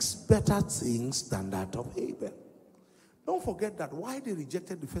speaks better things than that of Abel. Don't forget that why they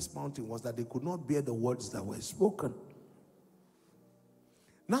rejected the first mountain was that they could not bear the words that were spoken.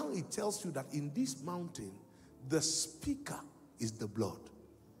 Now it tells you that in this mountain, the speaker is the blood.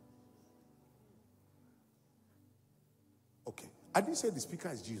 Okay, I didn't say the speaker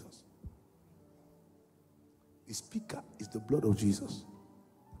is Jesus. The speaker is the blood of Jesus.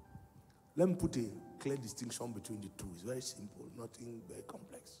 Let me put a clear distinction between the two. It's very simple, nothing very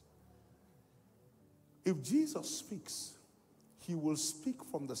complex. If Jesus speaks, he will speak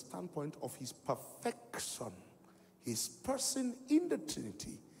from the standpoint of his perfection, his person in the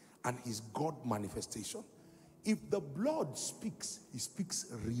Trinity, and his God manifestation. If the blood speaks, he speaks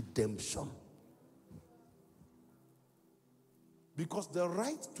redemption. Because the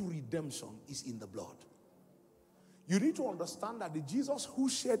right to redemption is in the blood. You need to understand that the Jesus who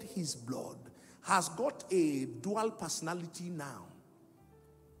shed his blood has got a dual personality now.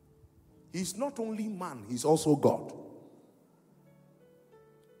 He's not only man, he's also God.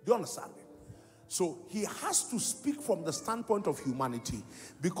 Do you understand it? So he has to speak from the standpoint of humanity,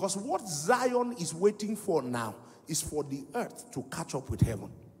 because what Zion is waiting for now is for the earth to catch up with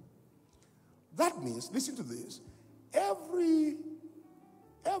heaven. That means, listen to this, every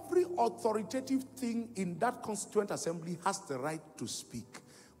authoritative thing in that constituent assembly has the right to speak,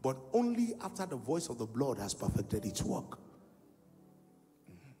 but only after the voice of the blood has perfected its work.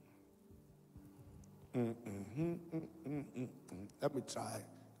 Let me try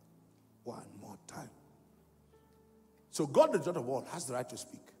one more time. So God, the judge of all, has the right to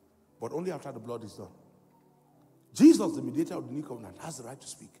speak, but only after the blood is done. Jesus, the mediator of the new covenant, has the right to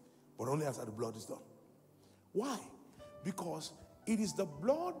speak, but only after the blood is done. Why? Because it is the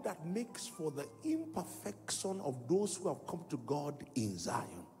blood that makes for the imperfection of those who have come to God in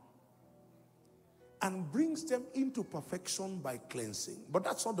Zion and brings them into perfection by cleansing. But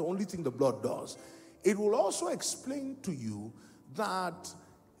that's not the only thing the blood does. It will also explain to you that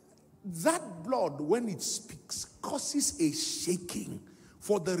that blood, when it speaks, causes a shaking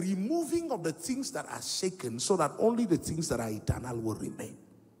for the removing of the things that are shaken, so that only the things that are eternal will remain.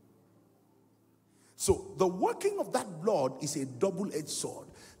 So the working of that blood is a double-edged sword,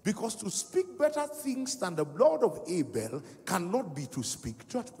 because to speak better things than the blood of Abel cannot be to speak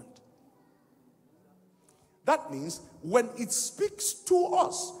judgment. That means when it speaks to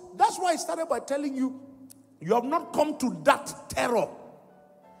us, that's why I started by telling you, you have not come to that terror.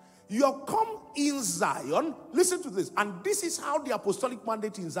 You have come in Zion. Listen to this. And this is how the apostolic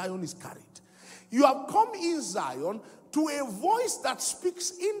mandate in Zion is carried. You have come in Zion to a voice that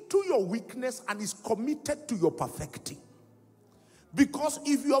speaks into your weakness and is committed to your perfecting. Because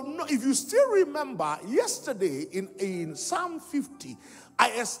if you still remember yesterday in Psalm 50,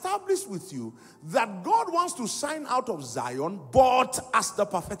 I established with you that God wants to shine out of Zion, but as the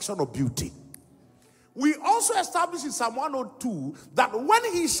perfection of beauty. We also established in Psalm 102 that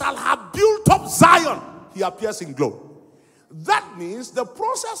when he shall have built up Zion, he appears in glory. That means the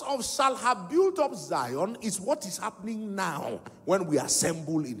process of shall have built up Zion is what is happening now when we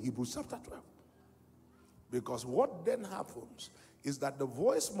assemble in Hebrews chapter 12. Because what then happens is that the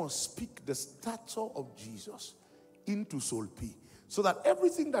voice must speak the stature of Jesus into soul P, so that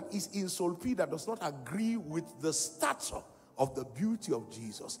everything that is in soul P that does not agree with the stature of the beauty of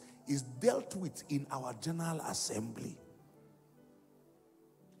Jesus is dealt with in our general assembly.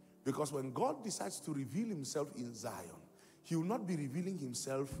 Because when God decides to reveal himself in Zion, he will not be revealing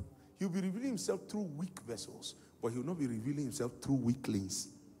himself, he will be revealing himself through weak vessels, but he will not be revealing himself through weaklings.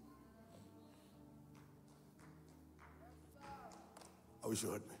 I wish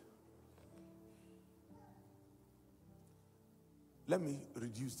you heard me. Let me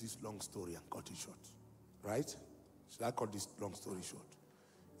reduce this long story and cut it short. Right? Should I cut this long story short?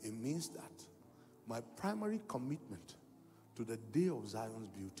 It means that my primary commitment to the day of Zion's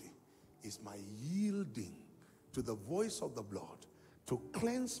beauty is my yielding to the voice of the blood to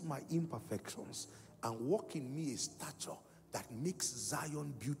cleanse my imperfections and work in me a stature that makes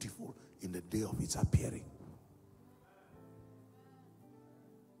Zion beautiful in the day of its appearing.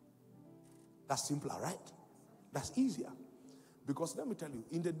 That's simpler, right? That's easier. Because let me tell you,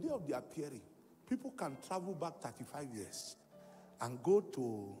 in the day of the appearing, people can travel back 35 years and go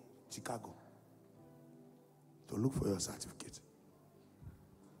to Chicago to look for your certificate.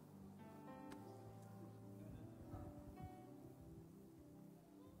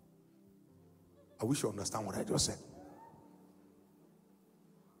 I wish you understand what I just said.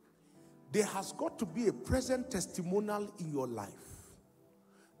 There has got to be a present testimonial in your life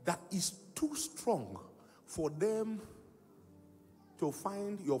that is too strong for them to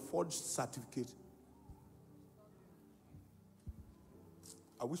find your forged certificate.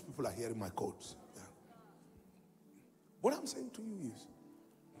 I wish people are hearing my quotes. Yeah. What I'm saying to you is,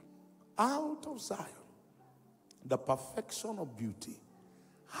 out of Zion, the perfection of beauty,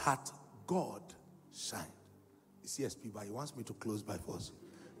 hath God shined. It's CSP, but he wants me to close by force.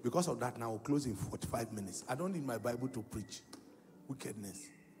 Because of that, now we'll close in 45 minutes. I don't need my Bible to preach wickedness.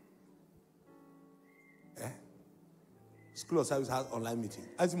 School of Service has online meeting.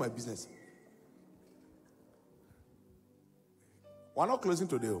 That's my business. We're not closing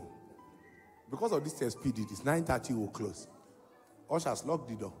today. Because of this TSP, it's 9:30 we'll close. Ushers, lock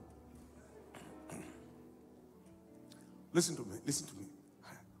the door. Listen to me.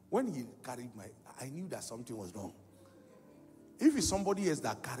 When he carried I knew that something was wrong. If it's somebody else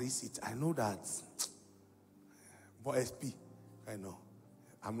that carries it, I know that. But SP, I know.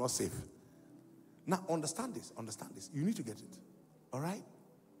 I'm not safe. Now, understand this. You need to get it. All right?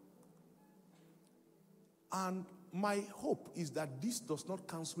 And my hope is that this does not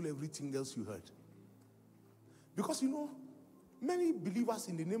cancel everything else you heard. Because, many believers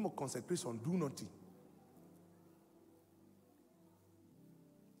in the name of consecration do nothing.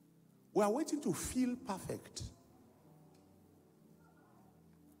 We are waiting to feel perfect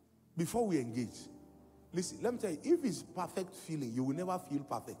before we engage. Listen, let me tell you, if it's perfect feeling, you will never feel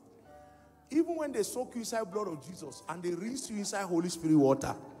perfect. Even when they soak you inside blood of Jesus and they rinse you inside Holy Spirit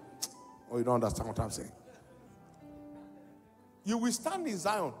water. Oh, you don't understand what I'm saying. You will stand in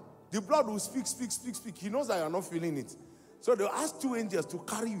Zion. The blood will speak. He knows that you're not feeling it. So they'll ask 2 angels to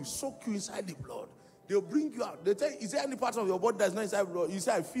carry you, soak you inside the blood. They'll bring you out. They tell you, is there any part of your body that's not inside blood? You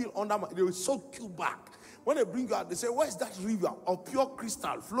say, I feel under my... They will soak you back. When they bring you out, they say, where's that river of pure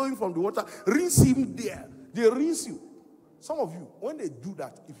crystal flowing from the water? Rinse him there. They rinse you. Some of you, when they do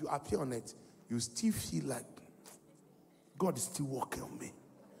that, if you appear on it, you still feel like God is still working on me.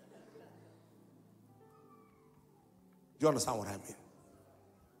 Do you understand what I mean?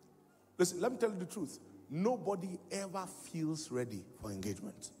 Listen, let me tell you the truth. Nobody ever feels ready for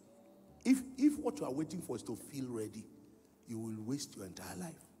engagement. If what you are waiting for is to feel ready, you will waste your entire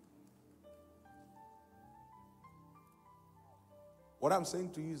life. What I'm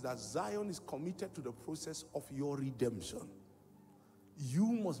saying to you is that Zion is committed to the process of your redemption. You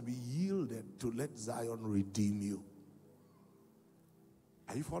must be yielded to let Zion redeem you.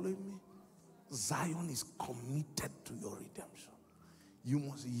 Are you following me? Zion is committed to your redemption. You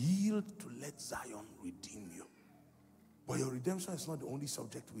must yield to let Zion redeem you. But your redemption is not the only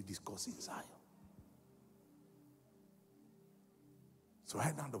subject we discuss in Zion. So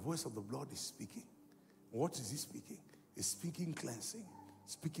right now, the voice of the Lord is speaking. What is he speaking? He's speaking cleansing,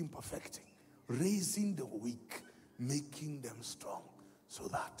 speaking perfecting, raising the weak, making them strong, so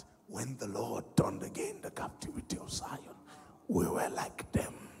that when the Lord turned again the captivity of Zion, we were like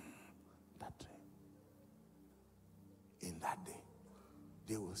them that day. In that day,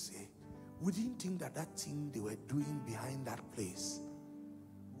 they will say, we didn't think that thing they were doing behind that place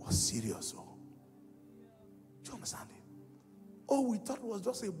was serious. Oh, do you understand it? Oh, we thought it was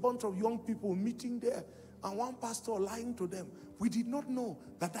just a bunch of young people meeting there and one pastor lying to them. We did not know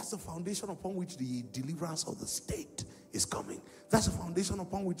that that's the foundation upon which the deliverance of the state is coming. That's the foundation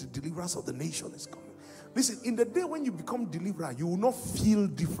upon which the deliverance of the nation is coming. Listen, in the day when you become deliverer, you will not feel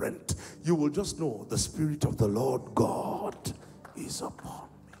different. You will just know the Spirit of the Lord God is upon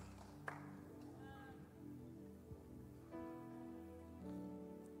me.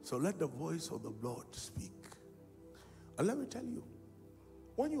 So let the voice of the Lord speak. And let me tell you,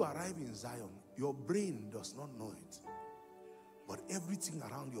 when you arrive in Zion, your brain does not know it. But everything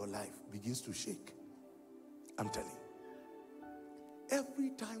around your life begins to shake. I'm telling you.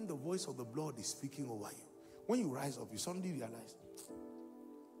 Every time the voice of the Lord is speaking over you, when you rise up, you suddenly realize,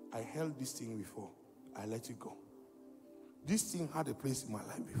 I held this thing before. I let it go. This thing had a place in my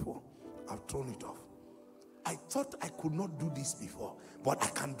life before. I've thrown it off. I thought I could not do this before, but I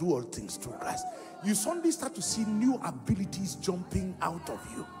can do all things through Christ. You suddenly start to see new abilities jumping out of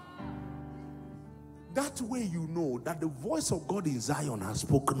you. That way you know that the voice of God in Zion has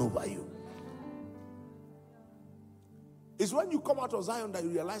spoken over you. It's when you come out of Zion that you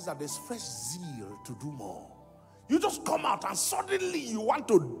realize that there's fresh zeal to do more. You just come out and suddenly you want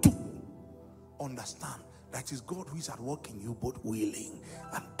to do. Understand that it is God who is at work in you, both willing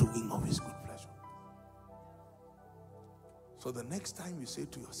and doing of his good pleasure. So the next time you say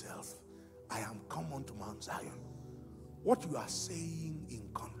to yourself, I am come unto Mount Zion, what you are saying in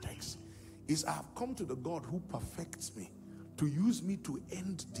context is, I have come to the God who perfects me, to use me to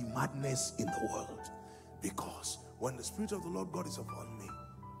end the madness in the world. Because when the Spirit of the Lord God is upon me,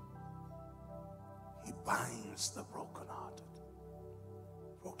 he binds the brokenhearted,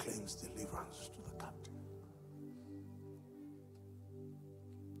 proclaims deliverance to the captive.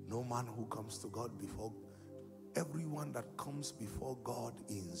 No man who comes to God before, everyone that comes before God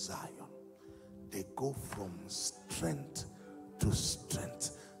in Zion, they go from strength to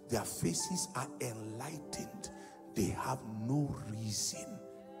strength. Their faces are enlightened. They have no reason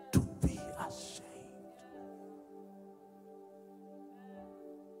to be ashamed.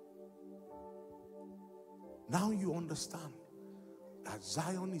 Now you understand that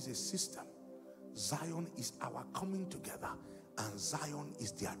Zion is a system. Zion is our coming together, and Zion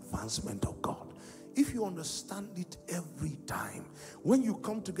is the advancement of God. If you understand it every time, when you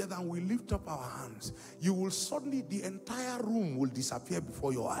come together and we lift up our hands, you will suddenly, the entire room will disappear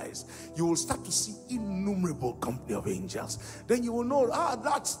before your eyes. You will start to see innumerable company of angels. Then you will know,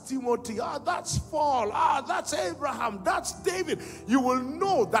 that's Timothy, that's Paul, that's Abraham, that's David. You will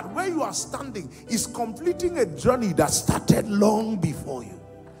know that where you are standing is completing a journey that started long before you.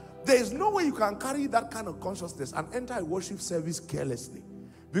 There is no way you can carry that kind of consciousness and enter a worship service carelessly.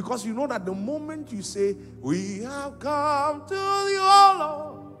 Because you know that the moment you say, we have come to the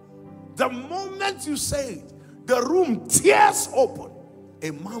altar, the moment you say it, the room tears open.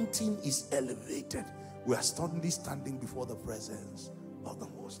 A mountain is elevated. We are suddenly standing before the presence of the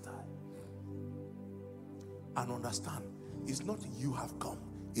Most High. And understand, it's not you have come,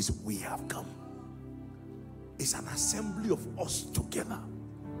 it's we have come. It's an assembly of us together.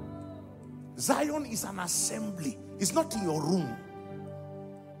 Zion is an assembly. It's not in your room.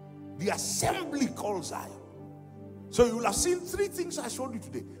 The assembly called Zion. So you will have seen three things I showed you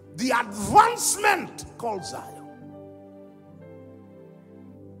today. The advancement called Zion.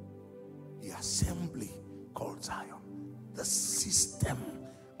 The assembly called Zion. The system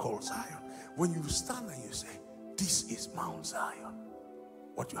called Zion. When you stand and you say, this is Mount Zion,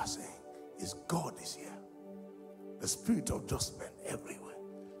 what you are saying is God is here. The Spirit of just men everywhere.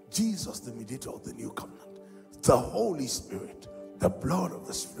 Jesus, the mediator of the new covenant. The Holy Spirit. The blood of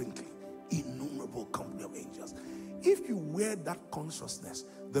the sprinkling. Innumerable company of angels. If you wear that consciousness,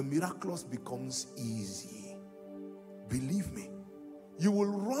 the miraculous becomes easy. Believe me. You will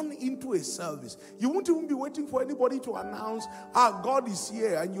run into a service. You won't even be waiting for anybody to announce, God is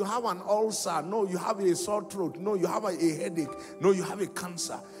here, and you have an ulcer. No, you have a sore throat. No, you have a headache. No, you have a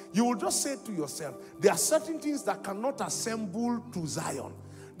cancer. You will just say to yourself, there are certain things that cannot assemble to Zion.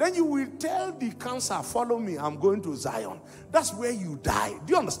 Then you will tell the cancer, follow me, I'm going to Zion. That's where you die.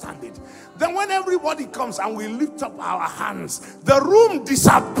 Do you understand it? Then when everybody comes and we lift up our hands, the room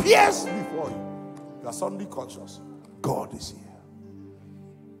disappears before you. You are suddenly conscious. God is here.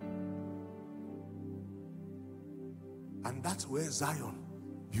 And that's where Zion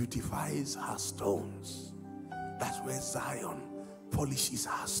beautifies her stones. That's where Zion polishes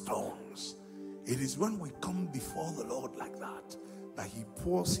her stones. It is when we come before the Lord like that, that he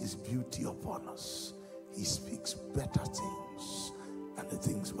pours his beauty upon us. He speaks better things than the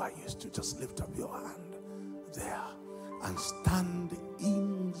things we are used to. Just lift up your hand there and stand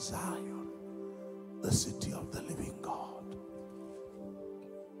in Zion, the city of the living God.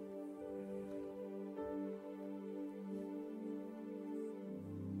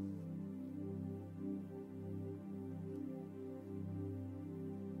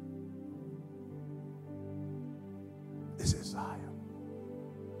 This is Zion.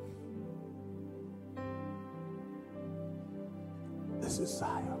 This is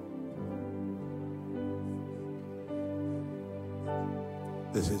Zion.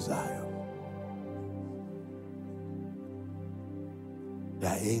 This is Zion.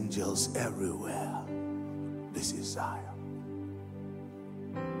 There are angels everywhere. This is Zion.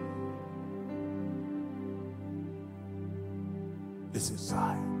 This is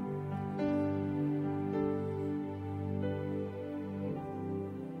Zion.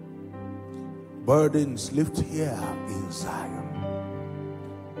 Burdens lift here in Zion.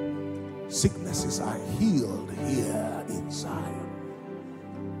 Sicknesses are healed here in Zion.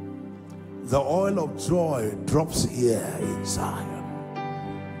 The oil of joy drops here in Zion.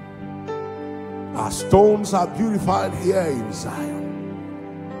 Our stones are purified here in Zion.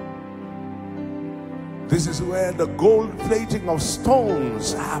 This is where the gold plating of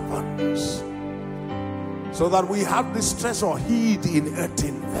stones happens. so that we have this treasure hid in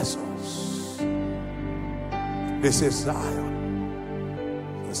earthen vessels. This is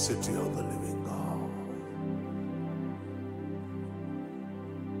Zion, the city of the living God.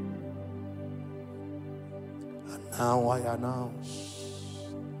 And now I announce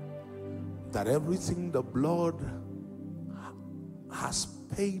that everything the blood has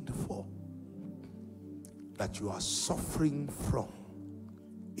paid for, that you are suffering from,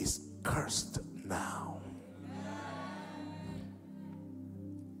 is cursed now.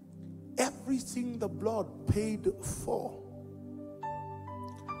 Everything the blood paid for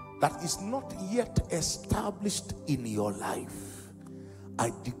that is not yet established in your life,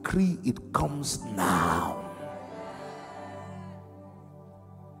 I decree it comes now.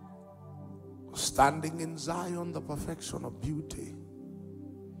 Standing in Zion, the perfection of beauty,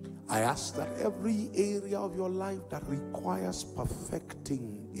 I ask that every area of your life that requires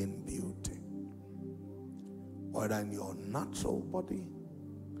perfecting in beauty, whether in your natural body,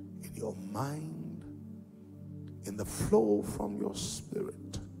 in your mind, in the flow from your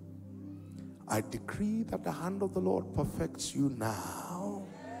spirit, I decree that the hand of the Lord perfects you now.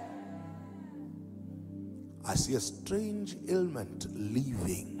 I see a strange ailment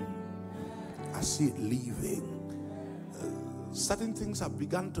leaving. I see it leaving. Certain things have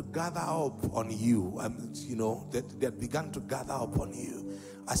begun to gather up on you, they have begun to gather up on you.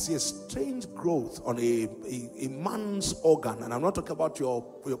 I see a strange growth on a man's organ, and I'm not talking about your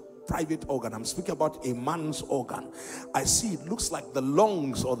private organ. I'm speaking about a man's organ. I see it looks like the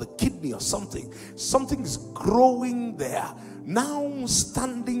lungs or the kidney or something. Something is growing there. Now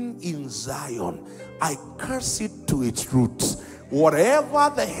standing in Zion, I curse it to its roots.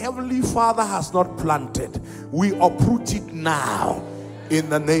 Whatever the Heavenly Father has not planted, we uproot it now in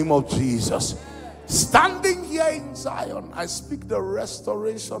the name of Jesus. Standing here in Zion, I speak the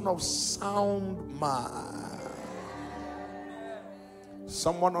restoration of sound mind.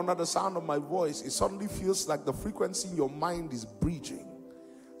 Someone under the sound of my voice, it suddenly feels like the frequency in your mind is breaching.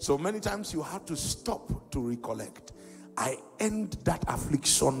 So many times you have to stop to recollect. I end that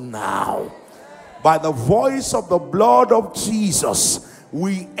affliction now. By the voice of the blood of Jesus,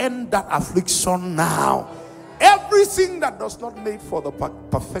 we end that affliction now. Everything that does not make for the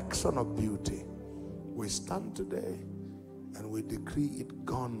perfection of beauty, we stand today and we decree it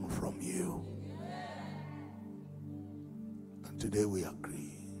gone from you. And today we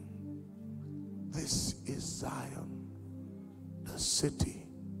agree. This is Zion, the city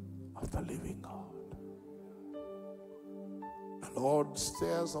of the living God. The Lord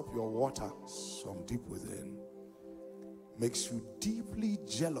stirs up your waters from deep within, makes you deeply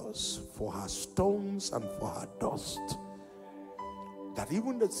jealous for her stones and for her dust, that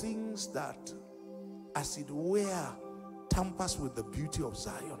even the things that, as it were, tampers with the beauty of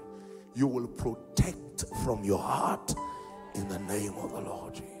Zion, you will protect from your heart in the name of the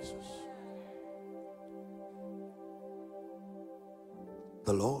Lord Jesus.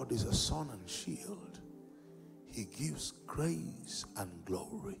 The Lord is a sun and shield. He gives grace and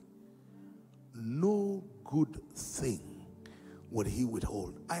glory. No good thing would he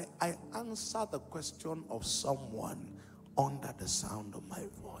withhold. I answer the question of someone under the sound of my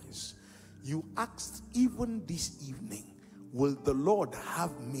voice. You asked even this evening, will the Lord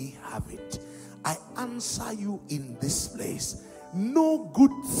have me have it? I answer you in this place. No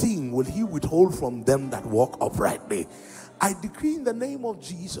good thing will he withhold from them that walk uprightly. I decree in the name of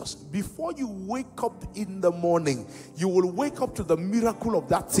Jesus, before you wake up in the morning, you will wake up to the miracle of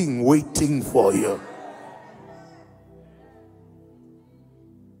that thing waiting for you.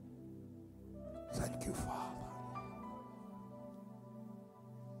 Thank you, Father.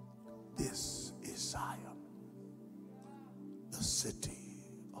 This is Zion, the city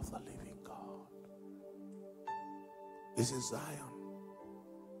of the living God. This is Zion,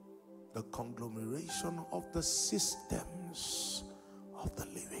 the conglomeration of the systems of the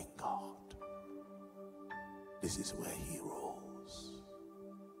living God. This is where he rules.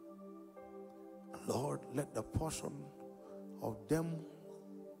 Lord, let the portion of them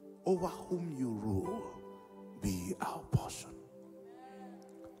over whom you rule be our portion.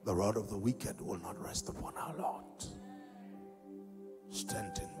 The rod of the wicked will not rest upon our Lord.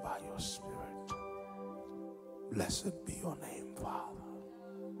 Strengthened by your Spirit. Blessed be your name, Father.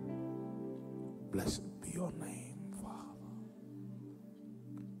 Blessed be your name, Father.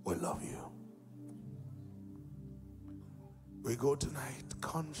 We love you. We go tonight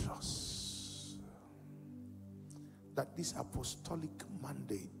conscious that this apostolic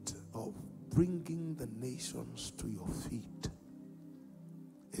mandate of bringing the nations to your feet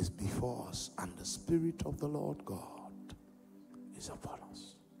is before us, and the Spirit of the Lord God is upon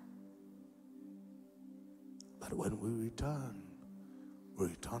us. we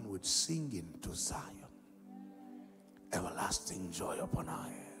return with singing to Zion. Everlasting joy upon our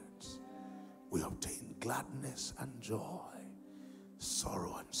heads. We obtain gladness and joy.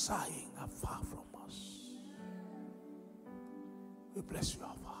 Sorrow and sighing are far from us. We bless you,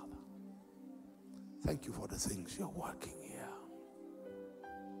 our Father. Thank you for the things you're working here.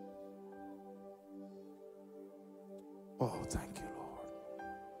 Oh, thank you, Lord.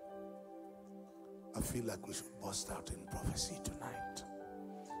 I feel like we should burst out in prophecy tonight.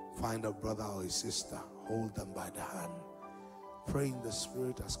 Find a brother or a sister, hold them by the hand. Pray in the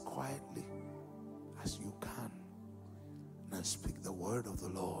Spirit as quietly as you can, and speak the word of the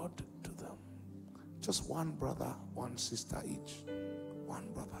Lord to them. Just one brother, one sister each. One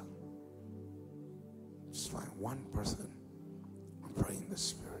brother. Just find one person and pray in the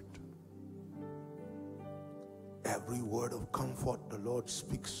Spirit. Every word of comfort the Lord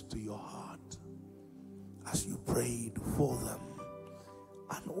speaks to your heart as you prayed for them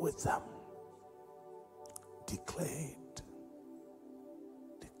and with them. Declared.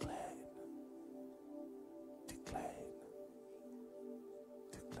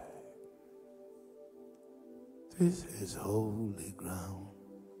 This is holy ground.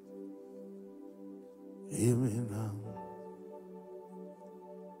 Hear me now.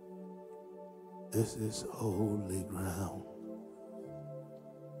 This is holy ground,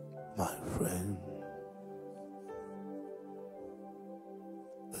 my friend.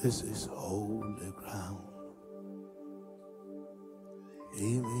 This is holy ground.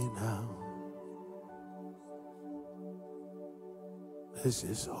 Hear me now. This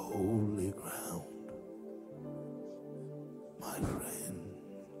is holy ground, my friend.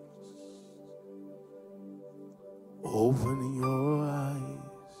 Open your eyes,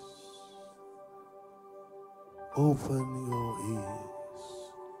 open your ears.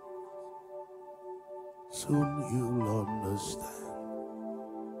 Soon you'll understand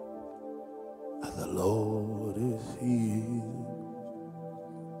that the Lord is here.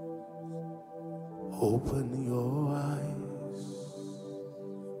 Open your eyes,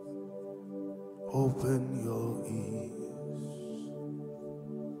 open your ears.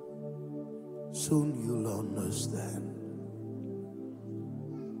 Soon you'll understand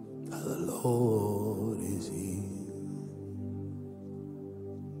that the Lord is here.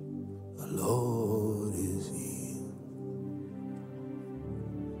 The Lord is here.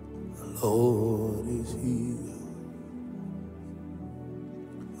 The Lord is here.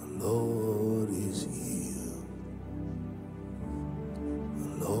 The Lord is here. The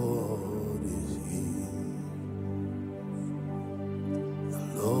Lord is here. The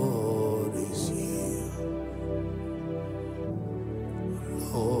Lord is here. The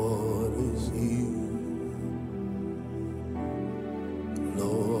Lord is here. The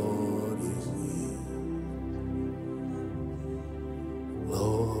Lord is here. Lord is here. The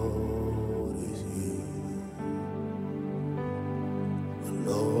Lord is here. The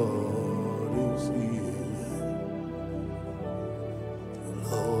Lord is here.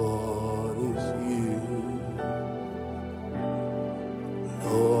 The Lord is here. The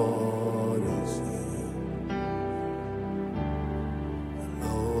Lord is here.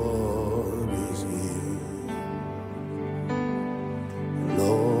 The Lord is here. The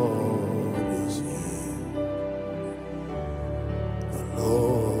Lord is here. The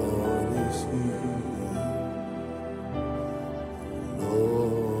Lord is here. The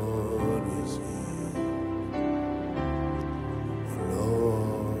Lord is here.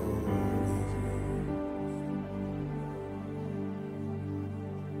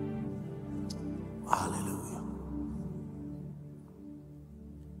 Hallelujah.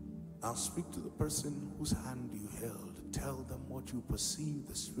 Now speak to the person whose hand you held. Tell them what you perceive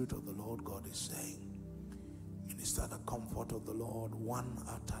the Spirit of the Lord God is saying. Minister the comfort of the Lord one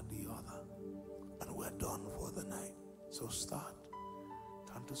after the other. And we're done for the night. So start.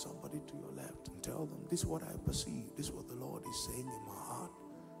 Turn to somebody to your left and tell them, this is what I perceive. This is what the Lord is saying in my heart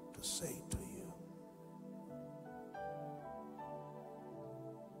to say to you.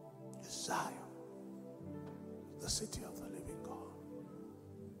 It's Zion, the city of the living God.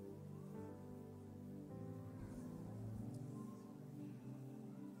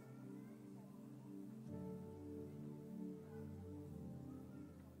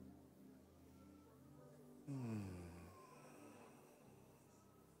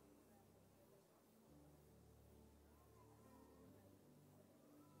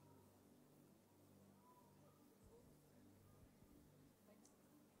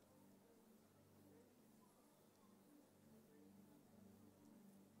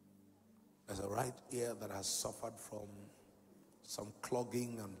 There's a right ear that has suffered from some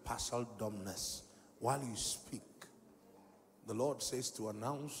clogging and partial dumbness. While you speak, The Lord says to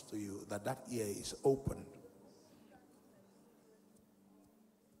announce to you that that ear is opened.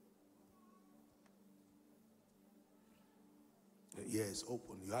 The ear is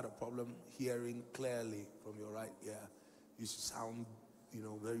open. You had a problem hearing clearly from your right ear. You sound,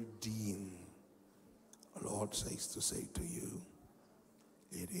 very dim. The Lord says to say to you,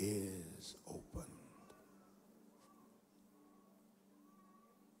 it is open.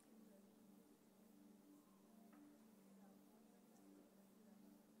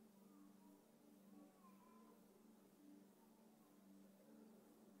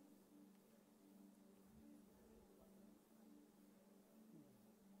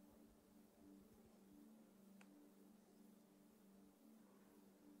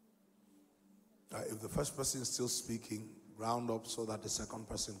 If the first person is still speaking, round up so that the second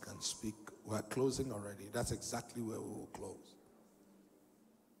person can speak. We're closing already. That's exactly where we will close.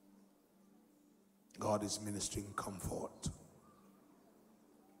 God is ministering comfort.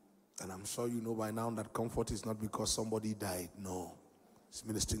 And I'm sure you know by now that comfort is not because somebody died. No. It's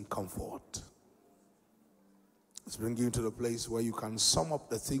ministering comfort. It's bringing you to the place where you can sum up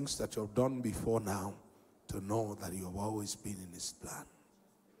the things that you've done before now to know that you have always been in His plan.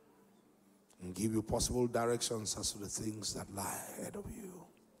 And give you possible directions as to the things that lie ahead of you.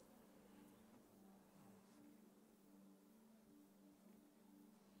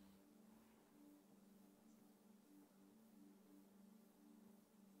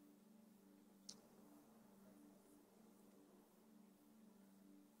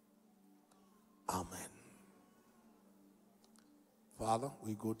 Amen. Father,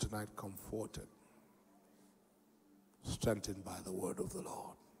 we go tonight comforted, strengthened by the word of the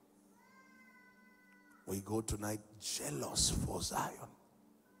Lord. We go tonight jealous for Zion.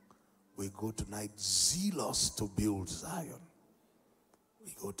 We go tonight zealous to build Zion.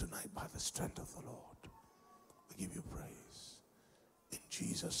 We go tonight by the strength of the Lord. We give you praise. In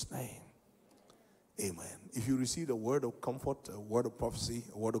Jesus' name, amen. If you received a word of comfort, a word of prophecy,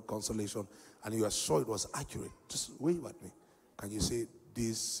 a word of consolation, and you are sure it was accurate, just wave at me. Can you say,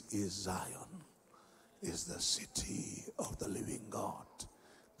 this is Zion, is the city of the living God.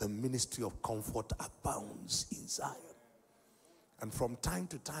 The ministry of comfort abounds in Zion. And from time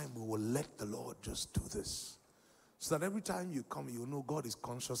to time, we will let the Lord just do this. So that every time you come, you know God is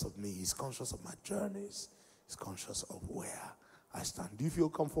conscious of me. He's conscious of my journeys. He's conscious of where I stand. Do you feel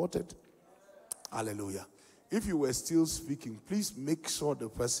comforted? Hallelujah. If you were still speaking, please make sure the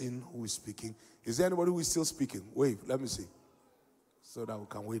person who is speaking, is there anybody who is still speaking? Wave, let me see. So that we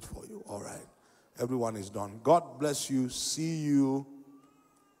can wait for you. All right. Everyone is done. God bless you. See you.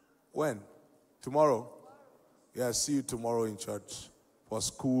 When? Tomorrow? Yeah, see you tomorrow in church for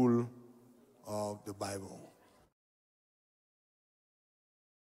School of the Bible.